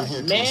our time?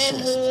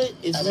 Manhood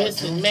is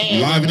missing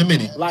man. Live in a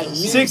minute. Like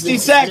music 60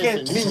 is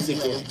seconds. missing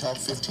music. Talk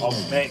 15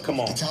 Oh man,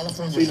 come on.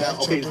 See now,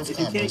 okay, if you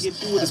can't get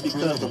through it, it's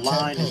because the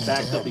line is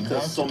backed up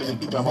because so many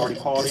people have already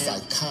called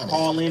in.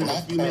 Call in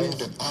a few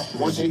minutes.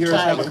 Once you hear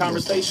us have a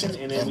conversation,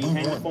 and then we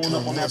hang the phone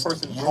up on that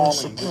person, call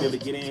in. You'll be able to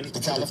get in. The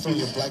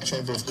California Black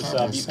Chamber of Just be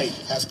Commerce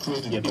patient. has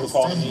created Yeah, a people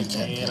calling in,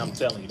 GoFundMe and I'm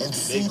telling you, and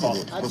they call.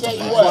 seeded it I with tell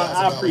you $5,000 what.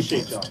 I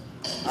appreciate y'all.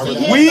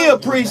 We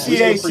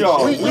appreciate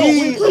y'all.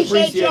 We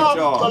appreciate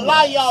y'all. But a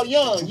lot of y'all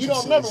young. You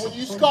don't remember when you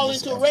used to call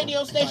into a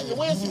radio station to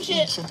win some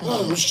shit?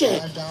 Oh,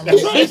 shit.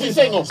 Busy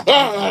single.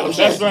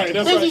 That's right.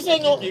 Busy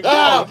single.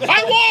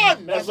 I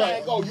won. That's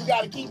right. Go. You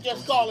got to keep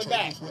just calling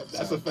back.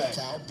 That's a fact.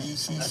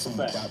 That's a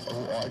fact.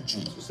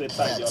 Sit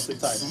tight, y'all. Sit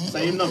tight.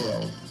 Same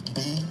number.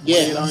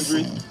 Yeah.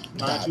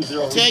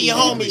 800-920. Tell your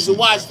homies to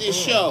watch this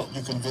show.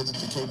 You can visit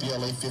the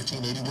KBLA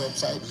 1580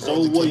 website.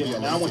 Zoe Williams.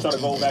 Now I want y'all to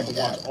go back and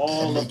watch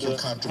all of the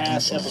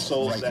past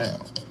episodes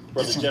that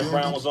Brother Geoff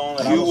Brown was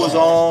on. You was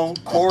on.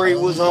 Corey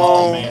was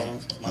on. Man.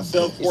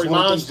 Myself, Corey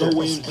Monson, Zoe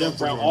Williams, Geoff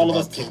Brown, all of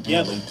us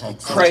together.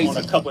 Crazy. On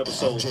a couple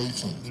episodes.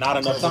 Not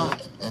enough time.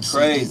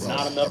 Crazy.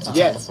 Not enough time.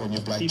 Yes.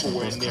 People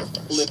were in there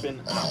flipping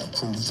out.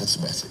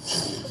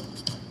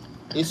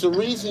 It's the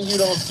reason you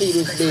don't see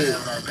this big.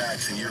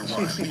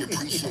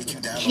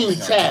 Q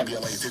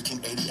tablets.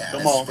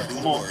 Come on.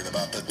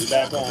 We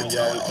back on,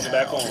 y'all. We coming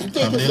back on. You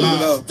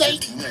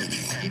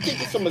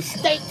think it's a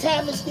mistake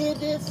tablets did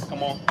this?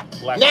 Come on.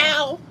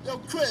 Now? Yo,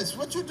 Chris,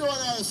 what you doing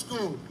out of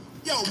school?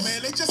 Yo,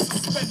 man, they just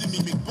suspended me,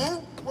 big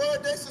boo.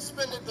 Word, they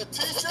suspended the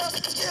teacher?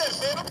 Yeah,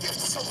 man, I'm getting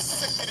so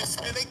sick of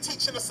this, man. They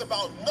teaching us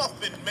about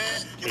nothing,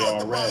 man. You know what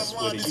the bottom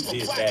line is for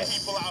black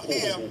people out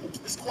here?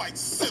 It's quite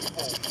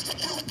simple.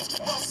 You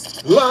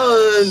must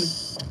learn.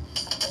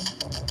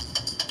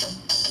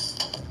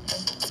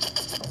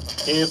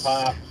 Hip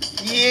hop.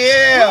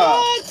 Yeah.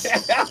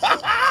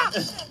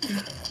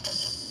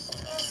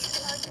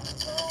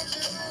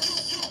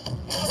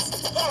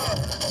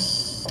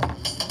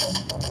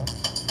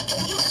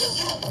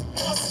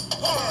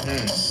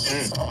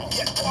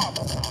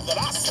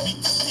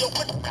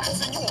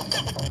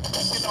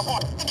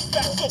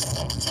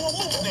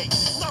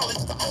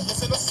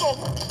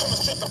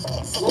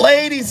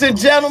 Ladies and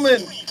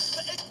gentlemen,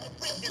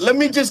 let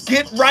me just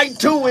get right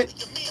to it.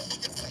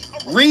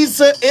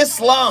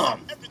 SGRizzaIslam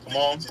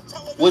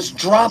was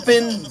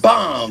dropping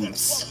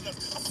bombs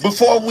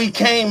before we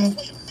came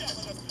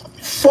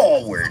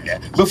forward,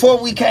 before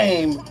we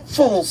came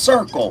full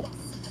circle.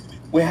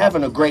 We're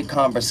having a great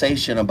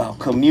conversation about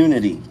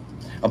community,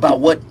 about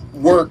what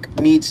work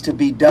needs to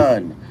be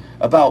done,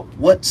 about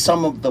what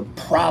some of the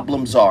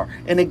problems are.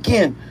 And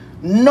again,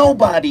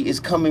 nobody is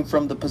coming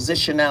from the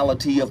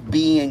positionality of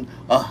being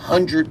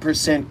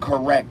 100%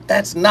 correct.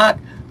 That's not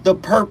the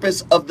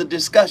purpose of the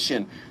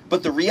discussion.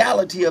 But the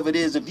reality of it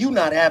is, if you're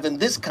not having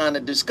this kind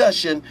of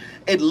discussion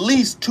at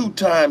least 2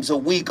 times a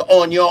week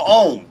on your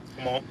own,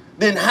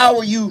 then how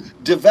are you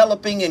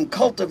developing and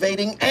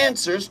cultivating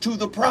answers to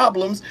the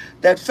problems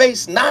that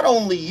face not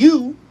only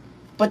you,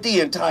 but the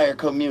entire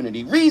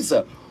community?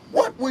 Rizza,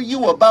 what were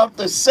you about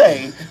to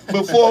say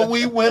before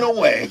we went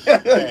away?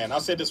 Man, I'll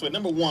say it this way.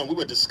 Number one, we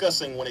were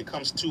discussing when it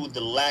comes to the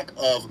lack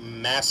of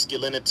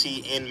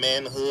masculinity in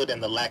manhood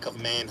and the lack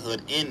of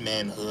manhood in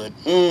manhood,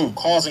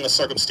 causing a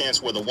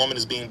circumstance where the woman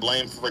is being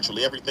blamed for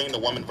virtually everything. The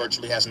woman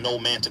virtually has no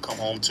man to come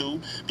home to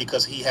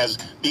because he has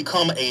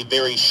become a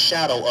very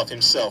shadow of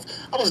himself.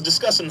 I was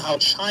discussing how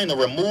China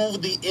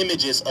removed the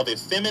images of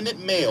effeminate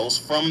males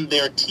from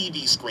their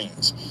TV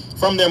screens,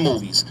 from their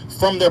movies,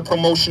 from their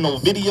promotional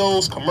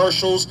videos,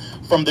 commercials,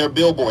 from their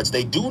billboards.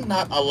 They do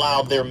not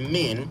allow their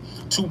men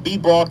to be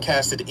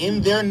broadcasted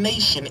in their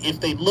nation if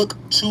they look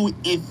too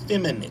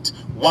effeminate.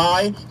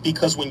 Why?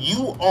 Because when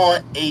you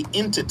are an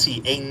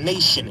entity, a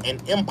nation, an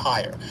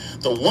empire,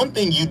 the one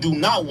thing you do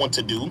not want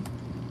to do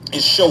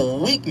is show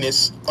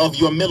weakness of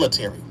your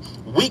military,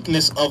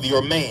 weakness of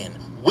your man,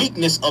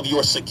 weakness of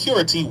your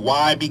security.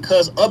 Why?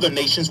 Because other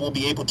nations will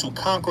be able to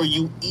conquer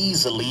you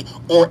easily,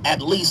 or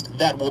at least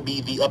that will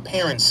be the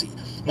apparency.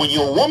 When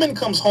your woman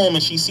comes home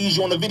and she sees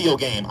you on a video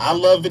game, I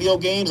love video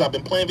games. I've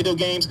been playing video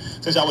games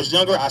since I was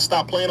younger. I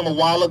stopped playing them a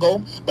while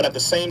ago. But at the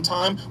same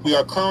time, we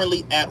are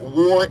currently at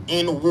war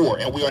in war.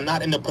 And we are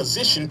not in a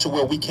position to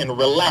where we can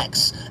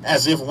relax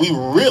as if we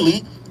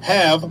really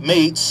have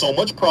made so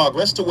much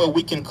progress to where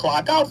we can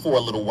clock out for a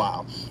little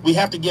while. We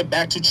have to get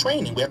back to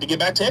training. We have to get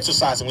back to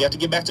exercising. We have to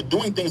get back to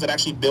doing things that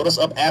actually build us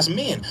up as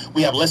men.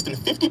 We have less than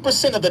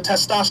 50% of the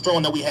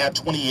testosterone that we had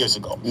 20 years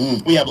ago.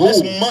 We have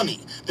less money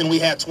than we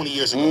had 20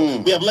 years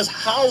ago. We have less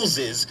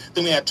houses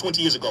than we had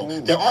 20 years ago.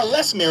 There are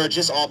less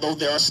marriages, although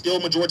there are still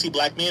majority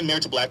black men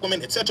married to black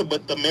women, etc.,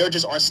 but the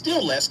marriages are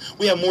still less.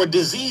 We have more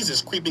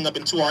diseases creeping up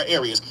into our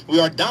areas. We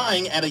are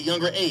dying at a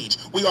younger age.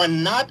 We are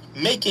not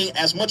making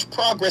as much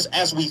progress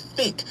as we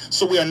think.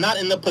 So we are not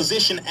in the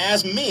position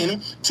as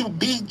men to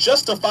be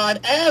justified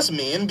as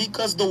men,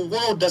 because the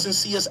world doesn't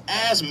see us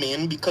as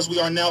men, because we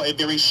are now a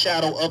very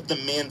shadow of the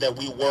men that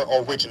we were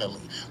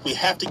originally. We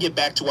have to get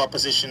back to our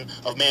position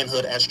of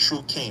manhood as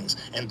true kings.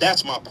 And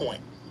that's my point.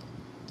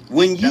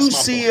 When you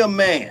see a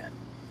man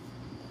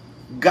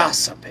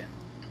gossiping,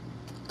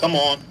 come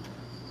on.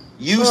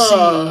 You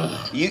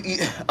see,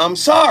 I'm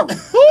sorry.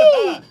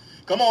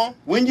 Come on.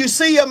 When you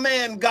see a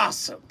man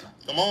gossip,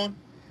 come on.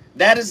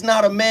 That is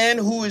not a man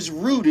who is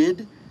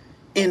rooted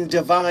in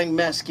divine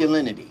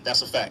masculinity.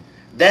 That's a fact.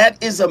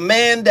 That is a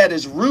man that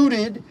is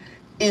rooted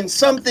in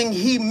something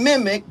he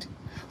mimicked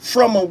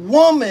from a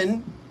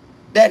woman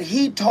that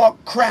he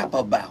talked crap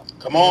about.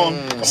 Come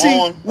on. Come See,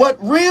 on. what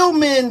real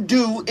men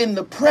do in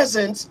the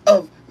presence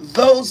of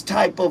those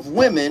type of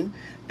women,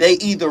 they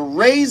either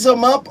raise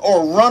them up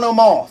or run them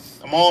off.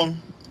 Come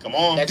on. Come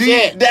on. That's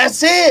it.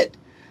 That's it.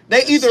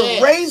 They either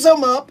it. raise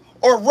them up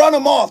or run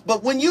them off.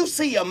 But when you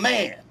see a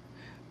man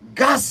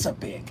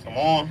gossiping, Come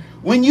on.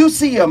 when you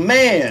see a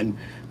man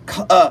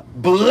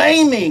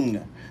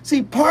blaming,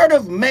 see, part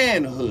of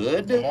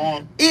manhood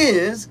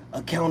is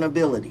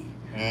accountability.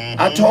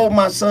 I told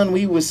my son when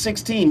he was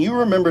 16, you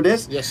remember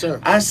this? Yes, sir.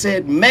 I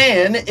said,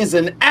 man is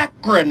an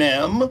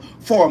acronym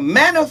for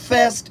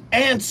manifest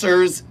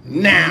answers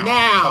now.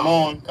 Come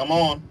on. Come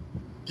on.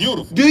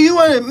 Beautiful. Do you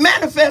want to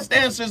manifest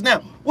answers now?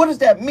 What does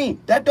that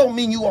mean? That don't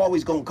mean you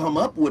always going to come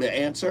up with an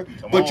answer,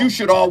 but you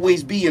should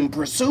always be in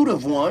pursuit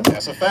of one.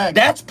 That's a fact.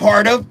 That's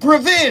part of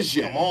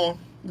provision. Come on.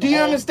 Do you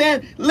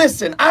understand?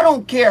 Listen, I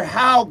don't care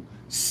how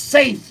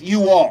safe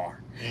you are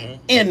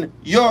in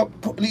your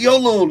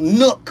little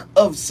nook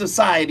of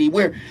society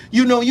where,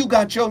 you know, you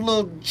got your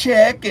little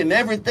check and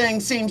everything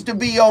seems to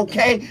be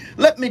okay.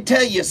 Let me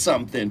tell you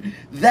something.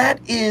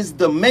 That is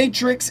the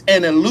matrix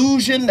and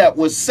illusion that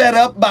was set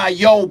up by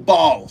your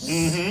boss.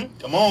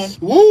 Come on.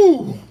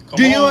 Woo.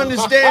 Do you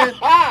understand?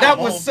 That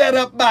was set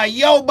up by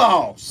your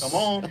boss. Come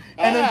on.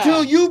 And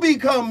until you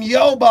become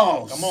your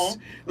boss, Come on.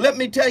 let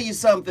me tell you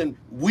something.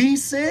 We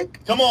sick?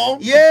 Come on.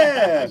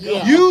 Yeah.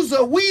 Use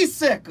a we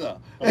sicker.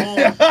 Come on.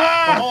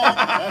 Come on.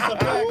 That's a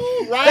fact.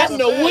 Riding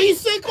the wee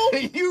sickle?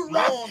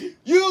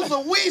 Use a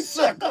we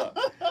sicker.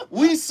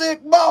 We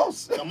sick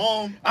boss. Come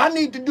on. I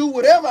need to do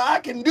whatever I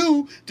can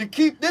do to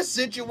keep this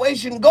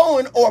situation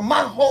going or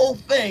my whole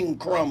thing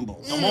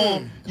crumbles. Come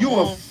on. You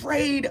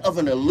afraid of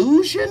an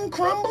illusion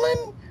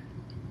crumbling?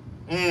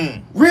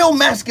 Real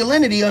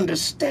masculinity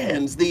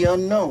understands the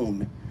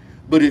unknown.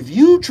 But if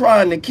you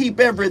trying to keep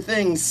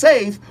everything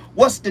safe,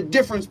 what's the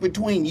difference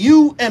between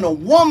you and a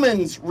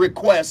woman's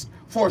request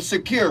for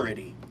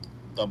security?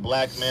 The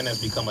black man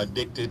has become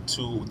addicted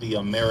to the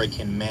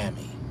American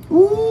mammy.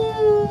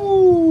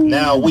 Ooh.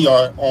 Now we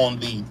are on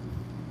the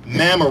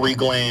mammary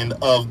gland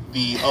of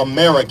the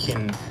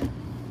American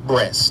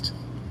breast.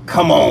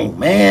 Come on,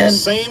 man.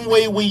 Same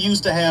way we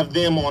used to have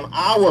them on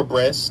our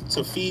breasts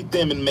to feed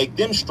them and make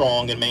them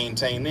strong and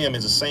maintain them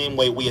is the same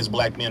way we as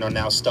black men are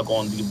now stuck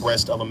on the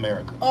breast of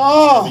America.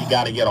 Oh. We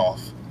got to get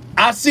off.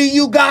 I see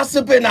you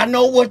gossiping. I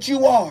know what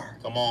you are.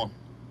 Come on.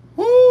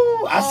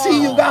 Woo. I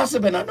see you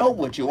gossiping. I know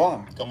what you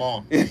are. Come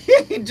on.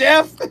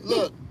 Jeff.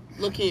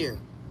 Look here.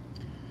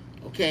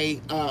 Okay,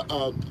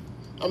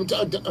 I'm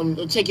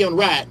gonna take you on a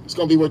ride. It's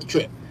gonna be worth the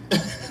trip.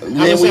 We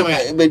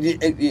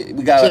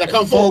got Should I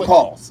come full forward?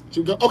 calls.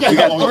 Okay, We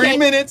got 3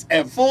 minutes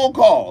and full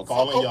calls.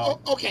 Calling y'all.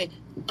 Okay.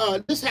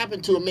 This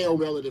happened to a male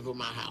relative of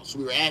my house.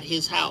 We were at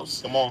his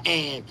house. Come on.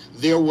 And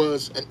there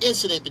was an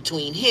incident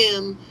between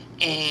him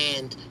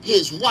and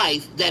his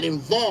wife that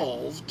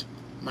involved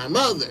my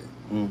mother.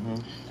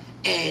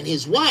 And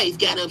his wife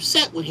got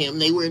upset with him.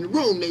 They were in the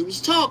room. They was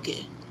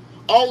talking.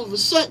 All of a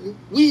sudden,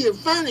 we hear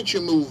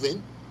furniture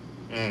moving.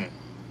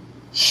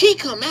 She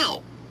come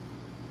out.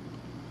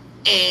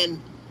 And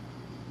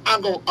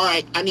I go, all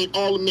right, I need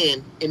all the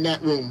men in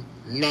that room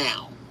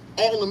now.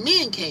 All the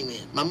men came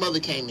in. My mother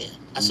came in.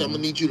 I said, I'm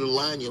going to need you to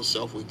align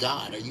yourself with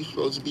God. Are you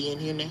supposed to be in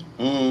here now?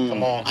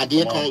 Come on. I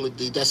did call it,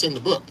 that's in the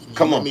book.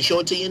 Come on. Want me to show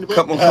it to you in the book?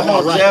 Come on,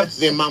 All right. Jeff.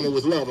 Then Mama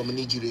with love, I'm going to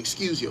need you to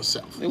excuse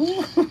yourself. And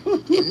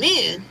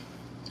then,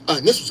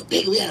 this was a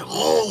big, we had a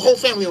whole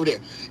family over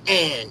there.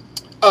 And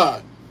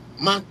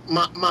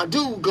my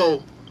dude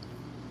go,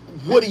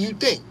 what do you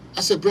think? I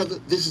said, brother,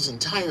 this is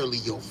entirely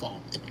your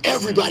fault. And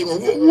everybody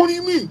went, what do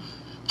you mean?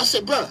 I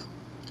said, brother,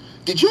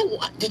 did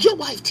your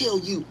wife tell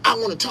you, I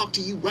want to talk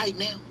to you right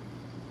now?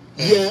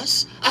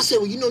 Yes. I said,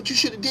 well, you know what you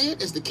should have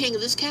did as the king of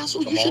this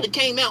castle? You should have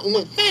came out and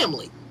went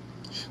family.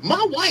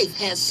 My wife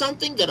has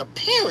something that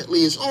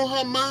apparently is on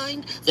her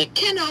mind that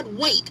cannot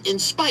wait in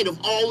spite of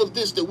all of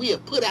this that we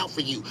have put out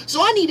for you.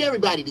 So I need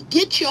everybody to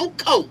get your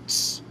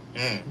coats.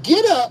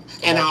 Get up,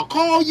 and I'll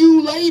call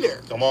you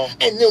later. Come on.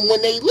 And then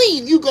when they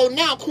leave, you go,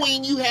 now,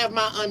 queen, you have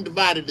my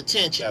undivided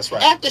attention. That's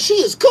right. After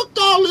she has cooked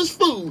all this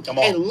food Come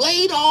on. and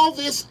laid all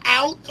this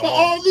out for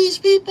all these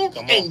people,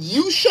 and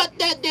you shut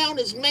that down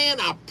as man,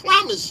 I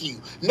promise you,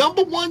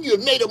 number one, you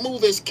have made a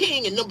move as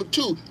king, and number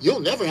two, you'll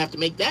never have to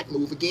make that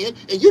move again,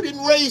 and you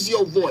didn't raise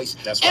your voice.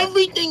 That's right.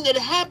 Everything that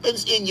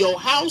happens in your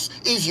house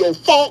is your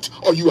fault,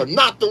 or you are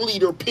not the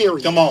leader,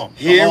 period. Come on.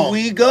 Here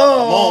we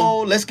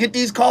go. Let's get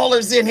these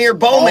callers in here.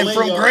 Bowman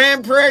from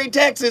Grand Prairie,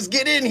 Texas.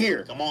 Get in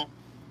here. Come on.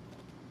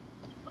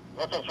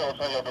 What's up, fellas?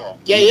 How y'all doing?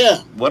 Yeah.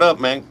 What up,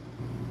 man?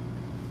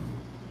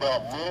 There are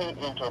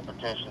many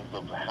interpretations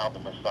of how the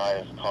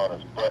Messiah has taught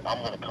us, but I'm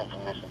going to come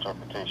from this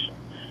interpretation.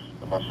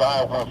 The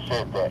Messiah once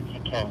said that he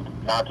came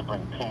not to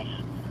bring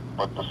peace,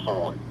 but the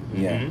sword.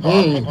 Yeah. So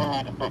I think we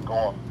need to quit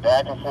going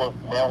back and forth,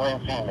 male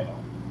and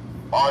female,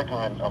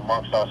 arguing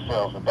amongst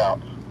ourselves about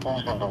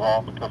who's in the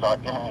wrong, because our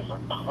enemies are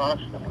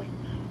constantly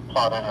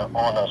plotting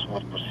on us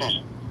with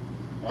precision.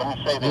 Let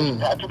me say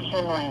this. Patrick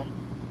Henry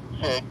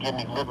said, give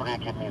me liberty,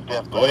 give me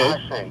death. But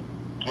I say,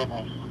 give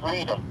me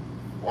freedom,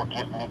 or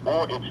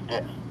it's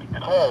death.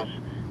 because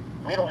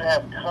we don't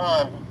have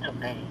time to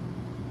be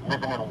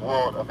living in a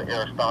world of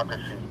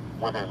aristocracy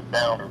where there's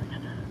boundaries.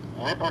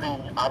 Liberty,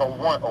 I don't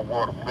want a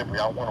world of liberty.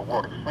 I want a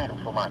world of freedom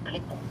for my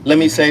people. Let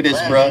me say this,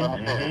 bro.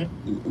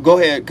 Mm-hmm. Go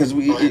ahead, because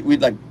we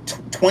like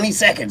 20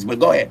 seconds, but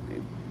go ahead.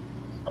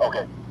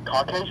 Okay.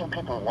 Caucasian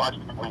people watch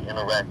we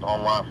interact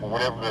online for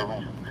whatever their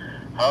reason.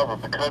 However,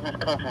 because this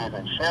country is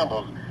in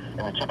shambles and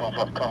the chickens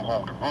have come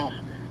home to roost,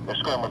 they're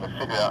scrambling to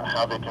figure out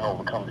how they can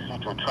overcome the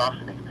future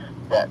atrocities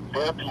that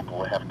their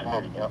people have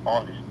committed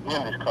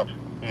in this country.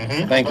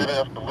 Mm-hmm. Thank you. They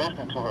have to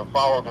listen to and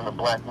follow them, the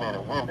black men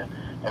and women.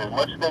 And as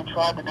much as they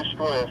tried to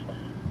destroy us,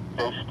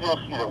 they still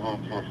see that we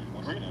exist.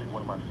 Recently,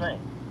 what am I saying?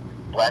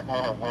 Black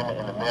men and women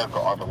in America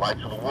are the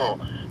lights of the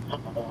world. So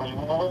when we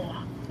move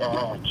and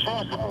when we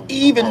choose to move,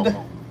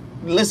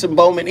 listen,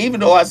 Bowman, even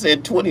though I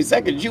said 20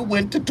 seconds, you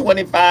went to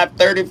 25,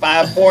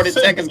 35, 40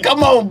 seconds.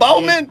 Come on,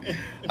 Bowman.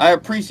 I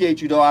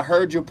appreciate you, though. I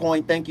heard your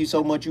point. Thank you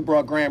so much. You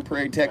brought Grand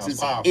Prairie,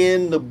 Texas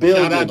in the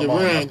building. Shout out to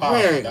Grand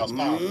Prairie.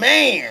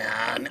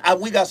 Man,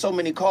 we got so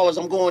many callers.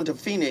 I'm going to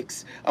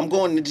Phoenix. I'm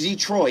going to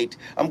Detroit.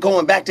 I'm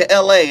going back to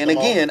L.A. And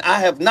again, I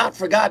have not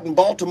forgotten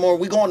Baltimore.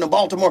 We're going to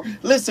Baltimore.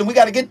 Listen, we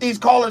got to get these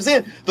callers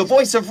in. The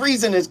voice of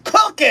reason is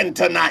cooking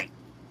tonight.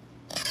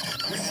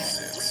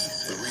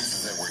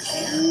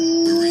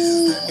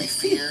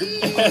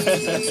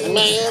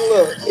 Man,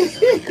 look.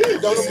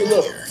 Don't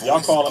look. Y'all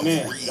call them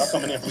in. Y'all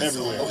coming in from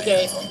everywhere.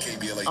 Okay.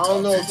 I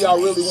don't know if y'all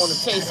really want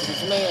to taste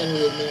this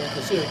manhood, man,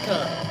 because here it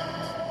comes.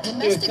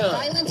 Domestic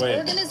violence When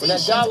organizations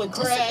that dollar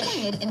crash,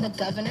 disappeared in the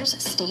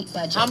governor's state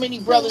budget. how many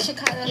brothers?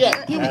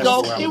 Yeah, here we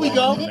go. Here we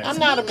go. I'm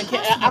not a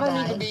mechanic. I don't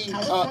need to be.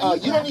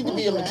 You don't need to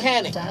be a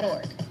mechanic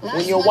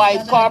when your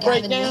wife's car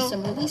breaks down.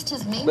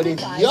 But if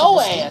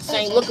your ass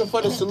ain't looking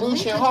for the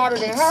solution harder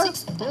than her,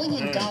 $6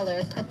 billion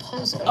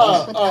proposal.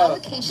 God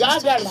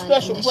got a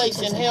special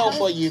place in hell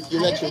for you if you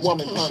let your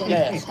woman pump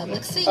gas.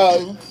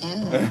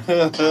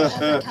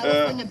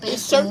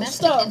 It's certain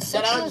stuff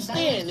that I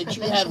understand that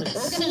you haven't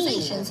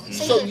seen,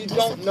 so you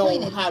don't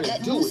know how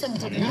to do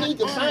it. You need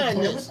to find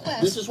this.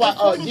 This is why,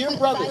 dear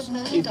brothers,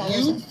 if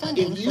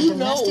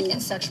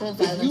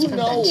you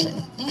know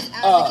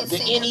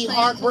the Any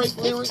Heartbreak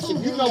lyrics,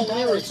 if you know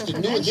lyrics to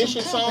New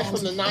Edition songs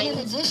from the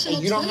 90s,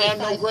 and you don't have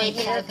no gray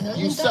hair,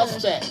 you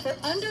suspect.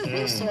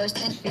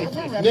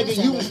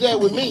 Nigga, you was there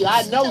with me.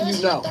 I know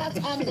you know.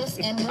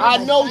 I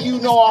know you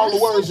know all the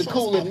words of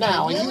Coolin'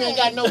 Now, and you ain't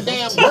got no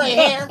damn gray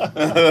hair.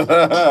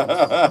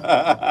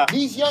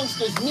 These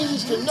youngsters need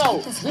to know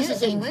this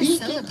is a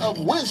beacon of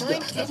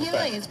wisdom.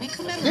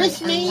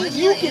 This means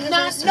you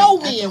cannot know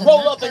me and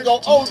roll up and go,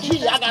 oh,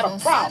 gee, I got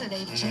a problem.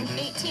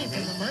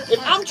 If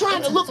I'm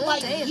trying to look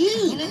like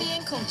you,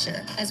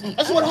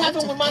 that's what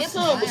happened when my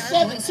son was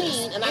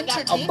 17 and I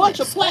got a bunch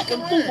of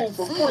platinum FUBU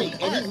for free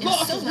and he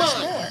lost his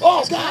mind.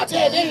 Oh, God,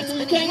 Dad, they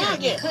didn't came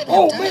out yet.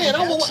 Oh, man,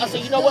 I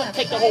said, you know what?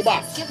 Take the whole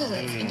box.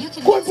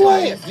 Quit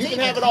playing. You can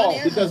have it all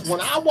because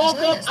when I walk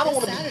up, I don't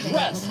want to be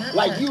dressed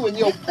like you and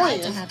your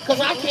friends because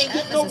I can't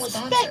get no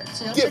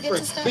respect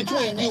difference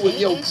between you and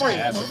your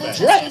friends.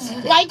 Dress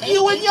like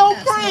you and your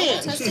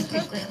friends.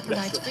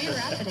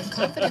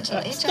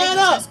 Stand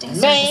up,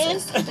 man.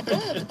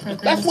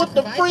 That's what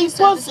the free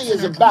pussy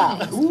is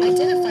about.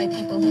 Identify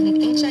people who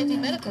need HIV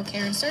medical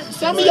care and services.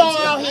 Some of y'all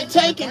out here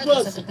taking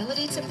pussy.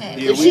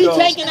 Is she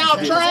taking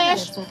out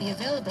trash? Will be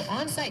available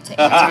on site to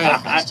answer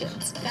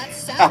questions. That's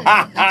Saturday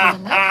at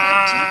the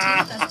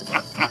GT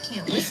Festival.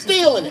 You're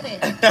stealing it.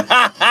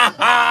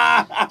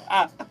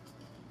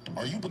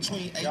 Are you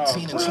between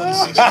 18 and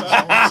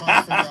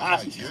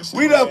 26?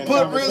 We done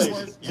put Riz.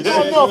 I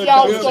don't know if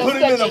y'all was Put going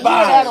him to in a that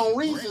bind. on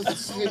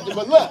Reese's,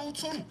 but look.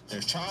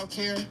 There's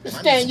childcare.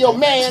 Stand your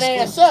man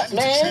ass up,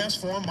 man.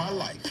 Transform my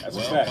life. That's a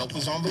Well, fact. help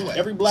is on the way.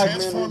 Every black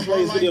man who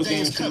plays video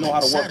games should know how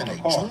to work on a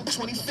car.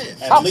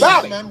 How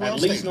about it? At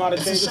least know how to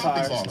change the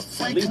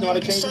tires. At least know how to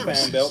change the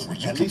fan belt.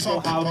 At least know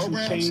how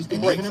to change the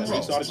brakes. At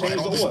least know how to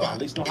change the oil. At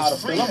least know how to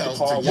fill up the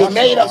car. You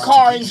made a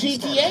car in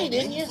GTA,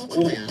 didn't you?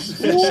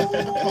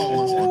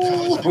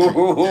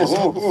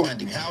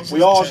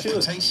 We all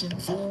should.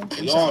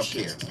 We all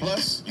should.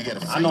 Plus, you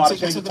get a I know how to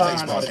change the tire.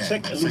 I know how to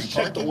check, at least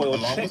check the oil,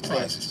 check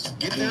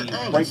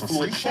the brake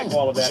fluid, check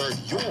all of that,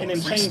 and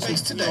then change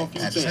some, a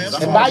few things.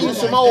 And buy you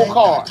some old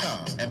cars.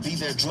 and be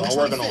there I'm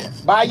working on it.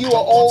 Buy you an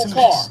old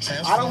car.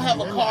 I don't have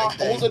a car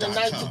older than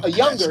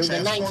younger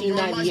than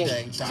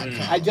 1998.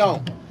 I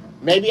don't.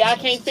 Maybe I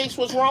can't fix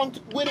what's wrong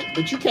with it,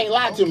 but you can't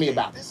lie to me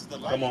about it.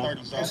 Come on.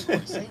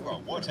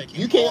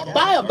 You can't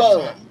buy a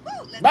Bug.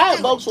 Buy a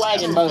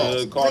Volkswagen Bug.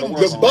 The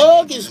The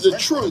Bug is the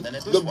truth.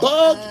 The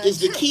Bug is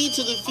the key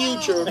to the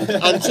future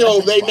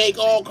until they make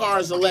all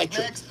cars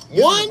electric.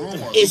 One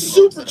is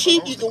super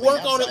cheap. You can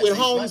work on it with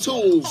home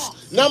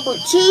tools. Number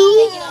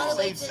two,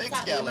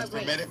 There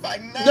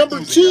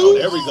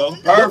we go.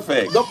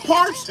 Perfect. the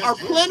parts are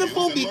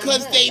plentiful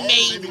because they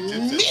made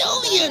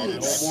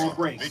millions. No more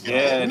brakes.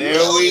 Yeah, there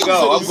we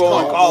go. I'm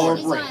going No call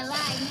more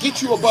brakes.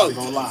 Get you a Bug.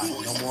 No lie.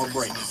 No more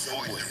brakes.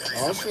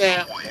 Oh,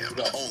 snap.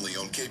 Only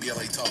on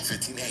KBLA Talk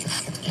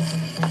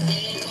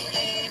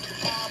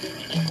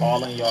 1580.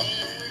 Call in, y'all.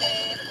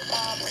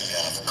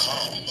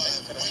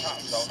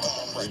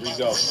 Here we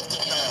go.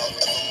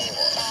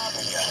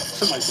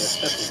 Somebody said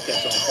peppers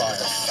catch on fire.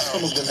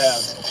 Some of them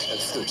have.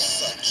 That's true.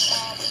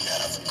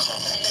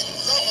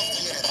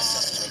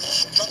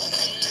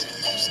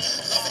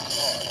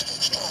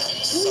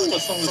 Ooh,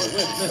 what song is it?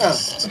 Wait a minute.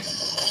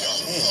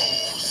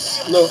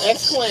 Little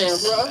X-Clan,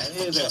 bro. That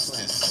is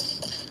X-Clan.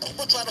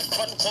 People try to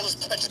front and call us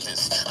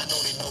prejudice. I know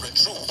they know the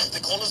truth.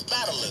 They call us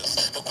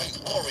battlers, the great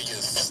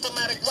warriors,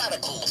 systematic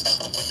radicals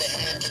who put their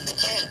hand in the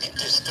candy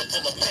dish to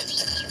pull a mint.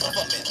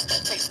 Government,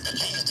 taste the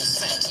bees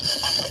descent.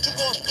 I put you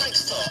on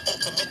gangster,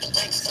 ultimate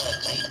gangster.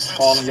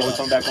 Paul and Joey,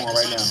 come back on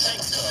right now.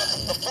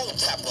 The phone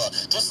tapper,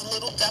 just a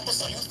little dapper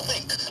so you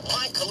think.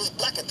 My color's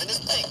blacker than his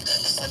pink.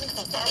 Descending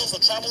from barrels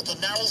or travel the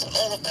narrows and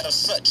all of that are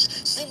such.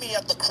 See me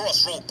at the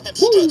crossroad, pimp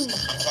struts.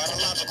 I'm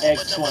chronological,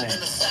 but never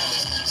been a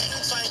savage.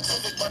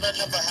 Scientific, but I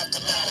never have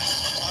to manage.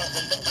 I'm harder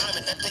than the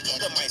diamond that the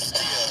eater might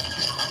steal.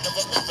 I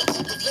never meant to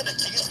prove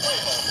divinity is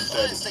real.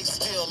 Mind stay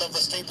still,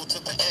 ever stable to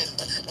the end.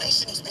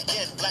 Nations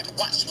begin, black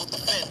watch will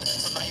defend.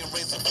 So now you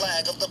raise the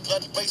flag of the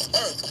blood-based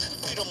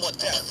earth. Freedom or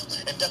death,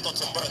 and death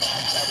unto birth.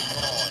 Carry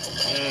on.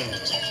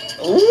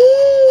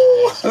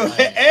 Ooh,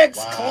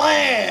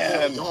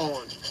 X-Clan.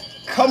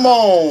 Come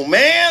on,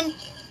 man.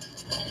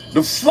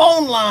 The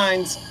phone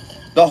lines,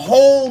 the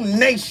whole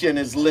nation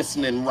is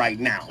listening right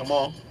now. Come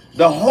on.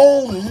 The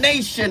whole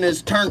nation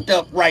is turned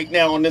up right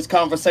now on this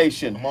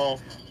conversation. Come on.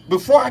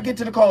 Before I get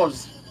to the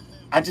callers,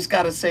 I just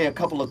got to say a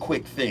couple of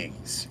quick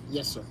things.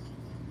 Yes, sir.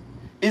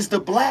 Is the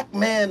black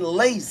man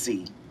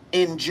lazy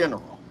in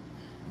general?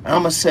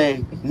 I'm going to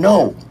say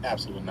no.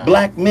 Absolutely not.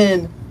 Black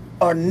men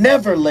are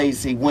never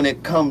lazy when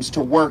it comes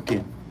to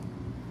working.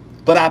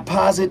 But I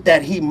posit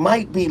that he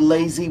might be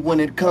lazy when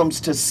it comes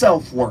to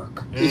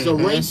self-work. Is a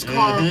race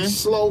car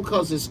slow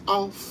because it's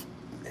off?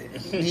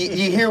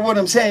 You hear what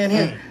I'm saying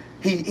here?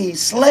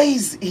 He's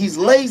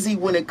lazy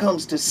when it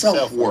comes to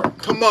self-work.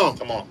 Come on.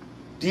 Come on.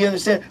 Do you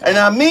understand? And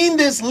I mean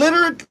this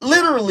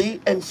literally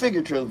and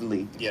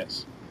figuratively.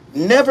 Yes.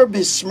 Never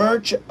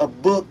besmirch a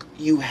book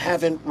you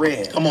haven't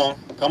read. Come on.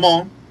 Come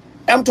on.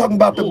 I'm talking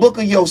about the book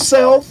of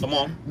yourself. Come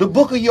on. The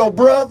book of your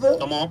brother.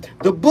 Come on.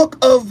 The book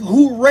of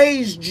who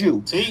raised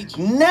you. Teach.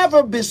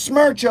 Never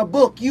besmirch a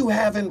book you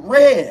haven't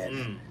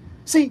read.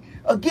 See,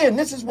 again,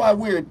 this is why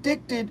we're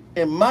addicted,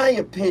 in my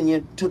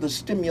opinion, to the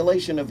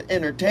stimulation of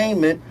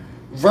entertainment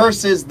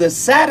versus the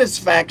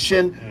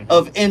satisfaction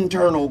of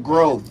internal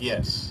growth.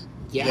 Yes.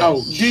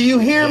 Ouch. Do you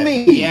hear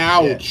me?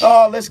 Ouch.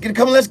 Oh, let's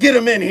get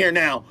him in here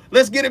now.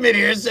 Let's get him in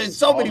here. There's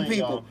so many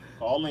people.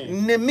 Call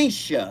in.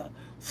 Nemisha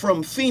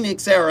from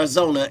Phoenix,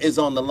 Arizona is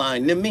on the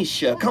line.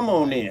 Nemisha, come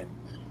on in.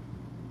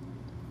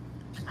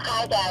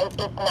 Hi guys,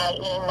 it's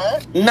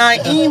Naima.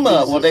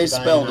 Naima. Well, they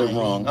spelled it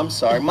wrong. I'm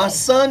sorry. My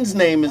son's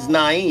name is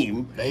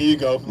Naeem. There you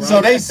go. Right.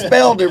 So they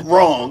spelled it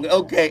wrong.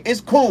 Okay,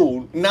 it's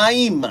cool.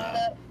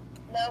 Naima.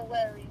 No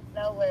worries.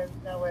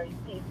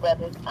 Peace,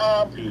 brothers.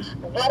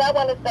 What I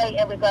want to say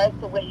in regards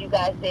to what you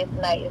guys said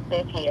tonight is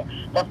this here.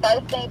 The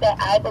first thing that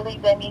I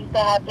believe that needs to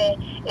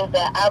happen is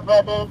that our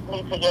brothers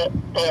need to get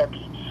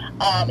therapy.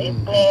 It's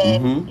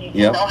been,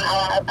 you know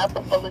how I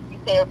propose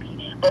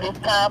therapy, but it's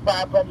time for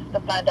our brothers to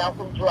find out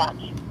who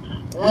dropped you.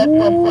 What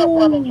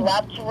woman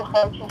dropped you,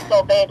 hurt you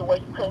so bad to where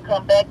you couldn't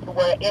come back, to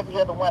where every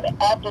other woman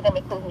after them,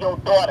 including your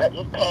daughter,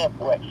 is paying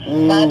for it.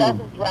 Find out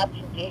who dropped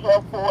you, get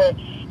help for it,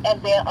 and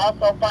then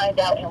also find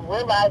out and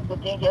realize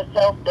within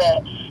yourself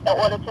that in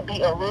order to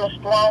be a real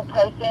strong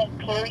person,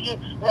 period,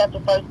 you have to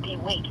first be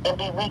weak, and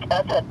be weak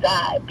unto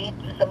God.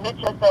 Submit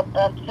yourself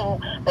unto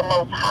the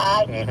Most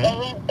High, and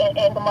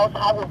the Most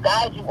High will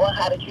guide you on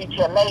how to treat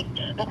your lady.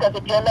 Because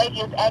if your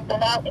lady is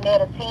acting out and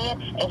at a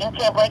 10, and you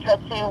can't bring her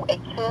to a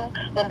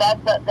 2, then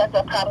that's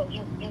a problem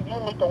you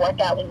need to work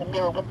out in the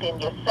mirror within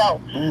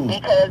yourself.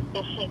 Because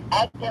if she's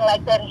acting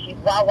like that and she's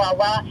wah,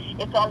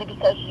 it's only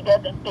because she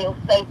doesn't feel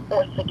safe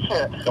or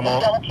secure. We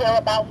don't care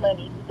about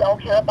money. We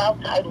don't care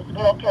about titles. We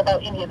don't care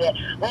about any of that.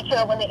 We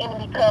care when the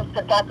enemy comes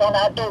to knock on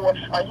our door.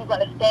 Are you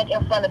going to stand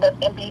in front of us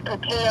and be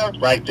prepared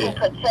to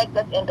protect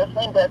us and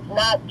defend us,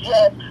 not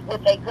just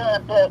with a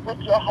gun, but with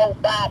your whole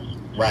body?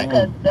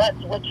 Because that's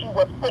what you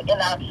were put in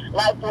our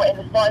life for. And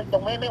as far as the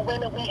women,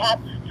 we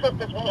have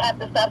sisters, we have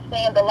to stop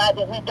saying the lie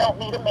that we don't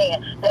need a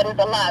man. That is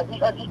a lie.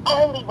 We are the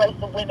only race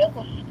of women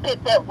who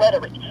spit that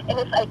rhetoric. And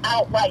it's an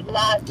outright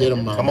lie. Get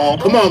them, mama.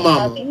 Come on,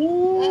 mama. We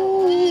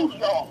need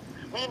y'all.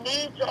 We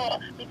need y'all,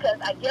 because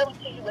I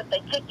guarantee you, if they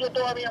kick your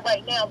door in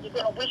right now, you're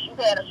going to wish you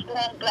had a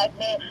strong black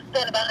man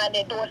standing behind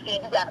that door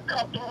saying, you got to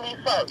come through me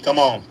first. Come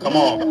on.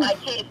 My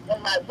kids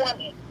and my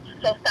woman.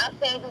 So stop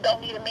saying you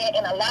don't need a man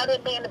and allow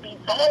that man to be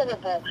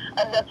vulnerable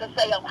enough to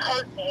say, I'm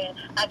hurt, man.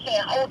 I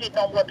can't hold it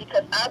no more,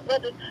 because our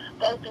brothers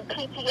go through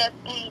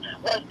PTSD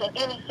worse than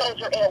any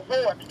soldier at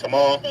war.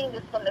 We've seen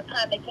this from the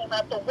time they came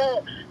out the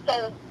womb.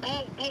 So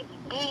be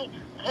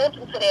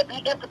gentle to that.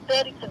 Be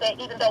empathetic to that.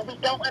 Even though we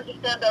don't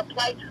understand their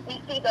plight, we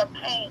see their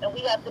pain, and we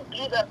have to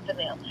give up to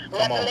them. We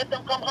have to let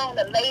them come home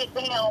and lay it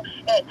down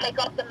and take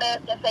off the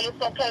mask and say it's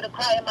okay to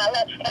cry in my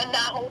lap and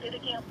not hold it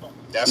against them.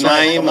 That's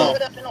right.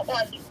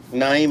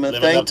 Naima,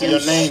 Living thank up to you.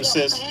 your name,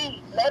 sis.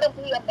 Let him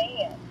be a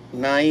man.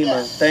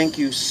 Naima, thank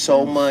you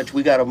so much.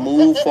 We got to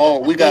move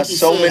forward. We got Thank you,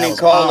 so sis. many That was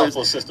callers.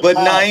 powerful, sister. But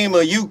Powerful.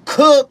 Naima, you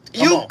cooked.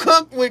 Come You on.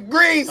 cooked with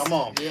grease. Come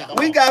on. Yeah. Come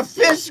We on. got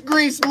fish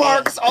grease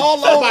marks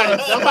all over.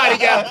 Somebody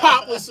got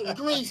popped with some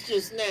grease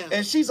just now.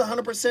 And she's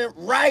 100%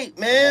 right,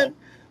 man.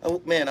 Oh,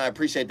 man, I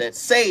appreciate that.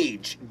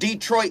 Sage,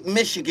 Detroit,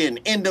 Michigan,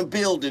 in the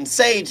building.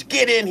 Sage,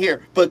 get in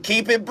here, but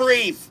keep it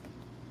brief.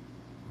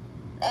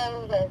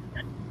 Yes.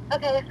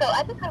 Okay, so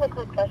I just have a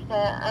quick question.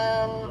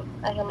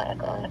 I hear my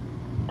echo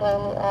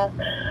throwing me off.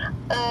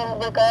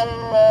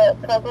 Regarding the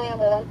program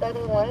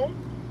 131.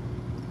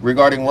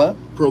 Regarding what?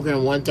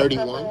 Program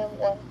 131. Program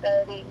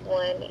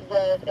 131,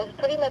 yes. It's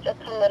pretty much a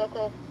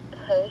political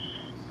push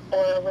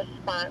or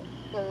response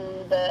to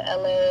the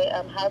LA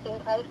housing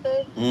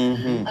crisis.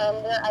 Mm-hmm.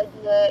 Their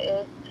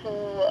idea is to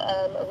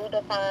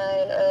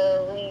redefine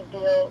or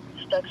rebuild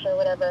structure,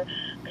 whatever,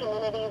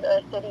 communities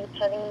or cities,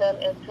 turning them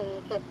into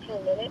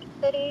 15-minute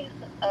cities,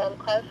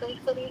 car-free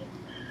cities,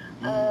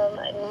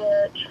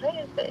 near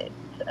transit.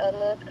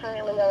 There's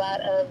currently a lot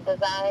of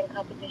design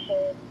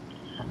competitions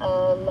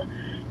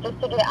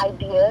just to get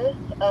ideas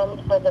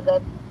for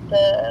the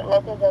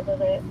local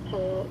government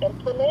to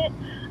implement.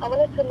 I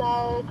wanted to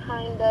know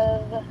kind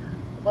of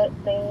what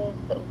things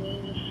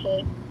we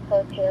should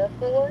prepare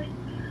for,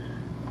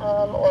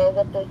 or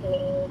what this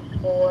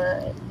means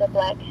for the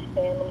Black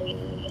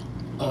family.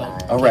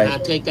 All right. Can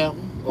I take that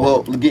one?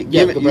 Well,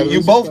 give it.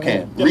 You both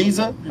can.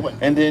 Riza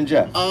and then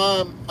Geoff.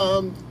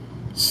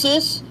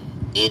 Sis,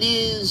 it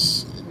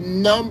is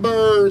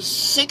number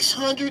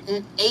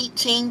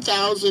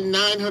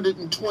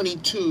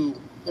 618,922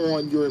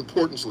 on your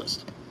importance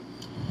list.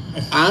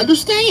 I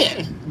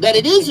understand that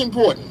it is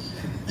important,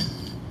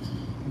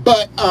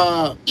 but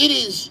it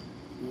is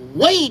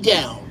way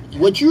down.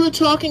 What you are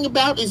talking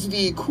about is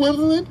the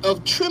equivalent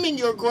of trimming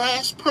your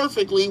grass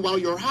perfectly while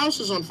your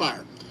house is on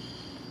fire.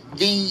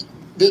 The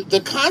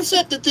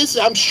concept that this,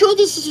 I'm sure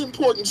this is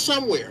important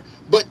somewhere,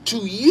 but to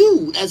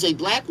you as a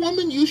Black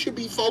woman, you should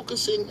be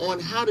focusing on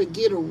how to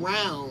get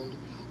around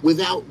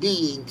without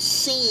being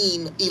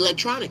seen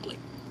electronically.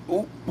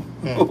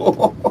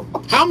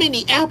 How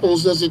many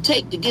apples does it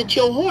take to get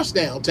your horse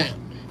downtown?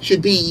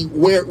 Should be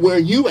where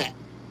you at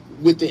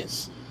with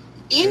this.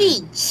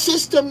 Any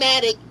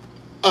systematic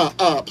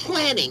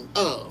planning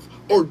of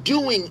or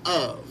doing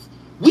of,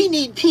 we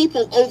need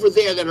people over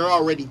there that are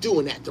already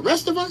doing that. The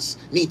rest of us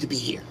need to be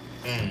here.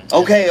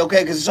 Okay,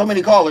 because there's so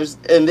many callers,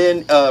 and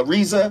then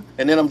Riza,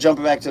 and then I'm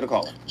jumping back to the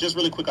caller. Just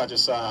really quick, I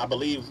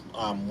believe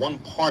one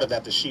part of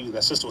that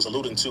that sister was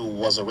alluding to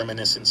was a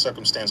reminiscent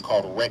circumstance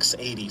called Rex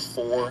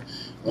 84,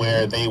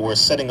 where they were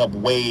setting up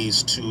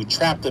ways to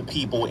trap the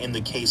people in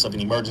the case of an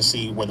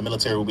emergency, where the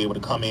military will be able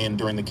to come in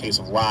during the case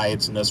of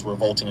riots and thus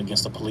revolting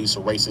against the police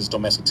or racists,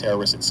 domestic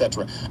terrorists,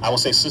 etc. I will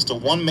say, sister,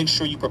 one, make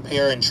sure you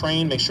prepare and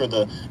train. Make sure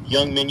the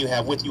young men you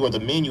have with you or the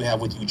men you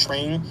have with you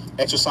train,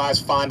 exercise,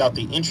 find out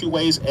the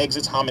entryways,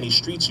 exits, how many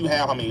streets you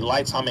have, how many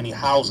lights, how many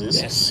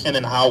houses, and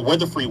then where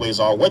the freeways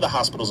are, where the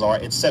hospitals are,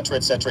 etc.,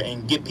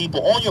 and get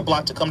people on your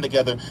block to come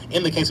together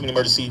in the case of an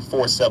emergency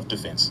for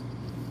self-defense.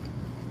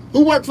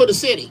 Who worked for the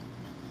city?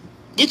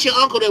 Get your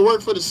uncle that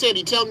worked for the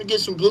city. Tell him to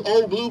get some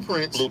old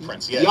blueprints.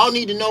 Blueprints, yes. Y'all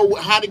need to know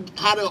how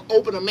to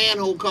open a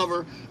manhole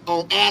cover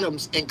on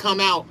Adams and come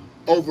out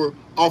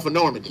off of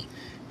Normandy.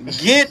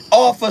 Get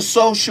off of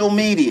social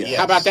media. Yes.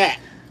 How about that?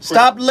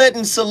 Stop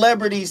letting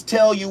celebrities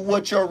tell you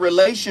what your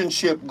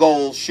relationship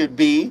goals should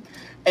be,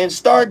 and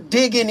start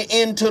digging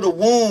into the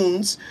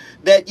wounds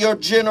that your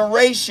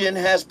generation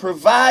has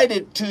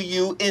provided to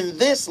you in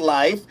this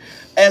life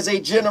as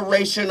a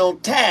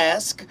generational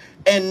task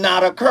and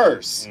not a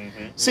curse.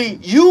 See,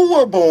 you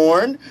were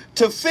born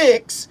to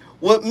fix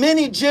what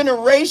many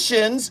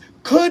generations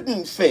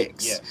couldn't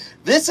fix. Yes.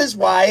 This is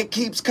why it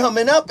keeps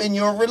coming up in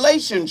your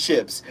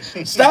relationships.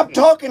 Stop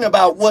talking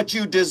about what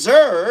you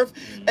deserve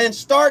and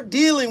start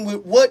dealing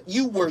with what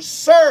you were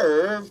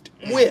served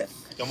with.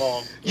 Come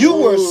on. You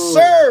were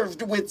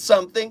served with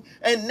something,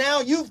 and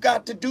now you've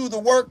got to do the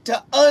work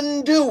to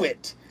undo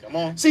it. Come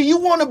on. See, you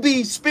want to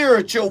be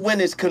spiritual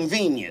when it's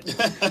convenient.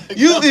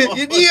 You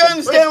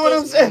understand what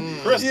I'm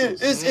saying?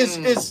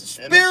 It's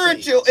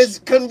spiritual. It's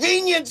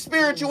convenient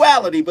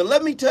spirituality. But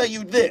let me tell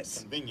you this.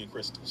 Convenient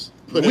crystals.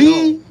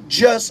 We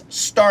just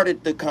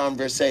started the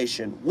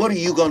conversation. What are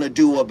you going to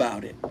do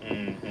about it?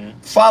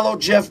 Follow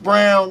Geoff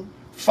Brown.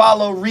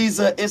 Follow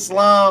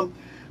SGRizzaIslam.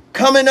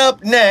 Coming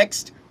up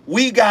next,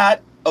 we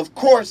got, of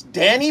course,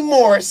 Danny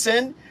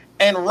Morrison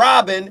and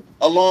Robin,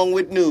 along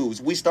with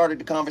news. We started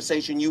the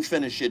conversation. You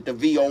finish it. The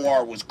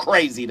VOR was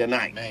crazy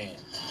tonight. Man.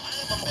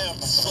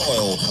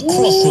 Soil,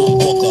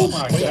 crossroad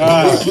walker.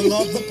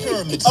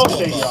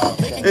 Okay, y'all.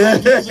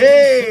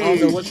 Hey. I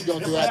don't know what you're going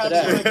to do after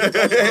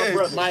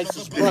that. Mike's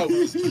is broke.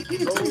 Mike's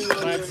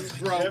is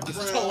broke.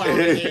 It's so out of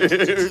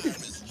here.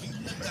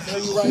 Tell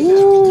you right now.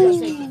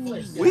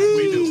 We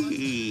do.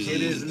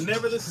 It is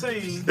never the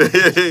same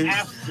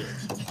after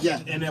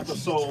an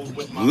episode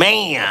with my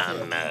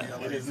Man.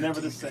 It is never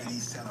the same.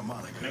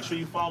 Make sure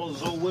you follow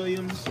Zoe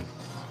Williams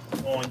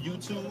on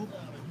YouTube.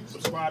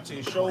 subscribe to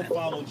his show.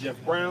 Follow Geoff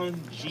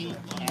Brown,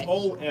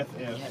 G-O-F-F.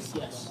 Yes,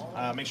 yes.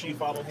 Make sure you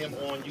follow him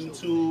on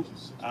YouTube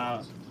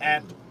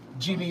at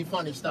GB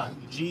Funny Style.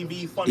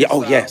 GB Funny Yeah.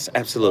 Oh, Style yes, on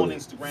absolutely.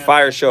 Instagram.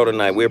 Fire show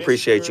tonight. We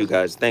appreciate you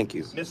guys. Thank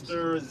you.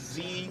 Mr.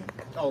 Z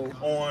Oh,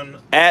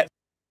 on At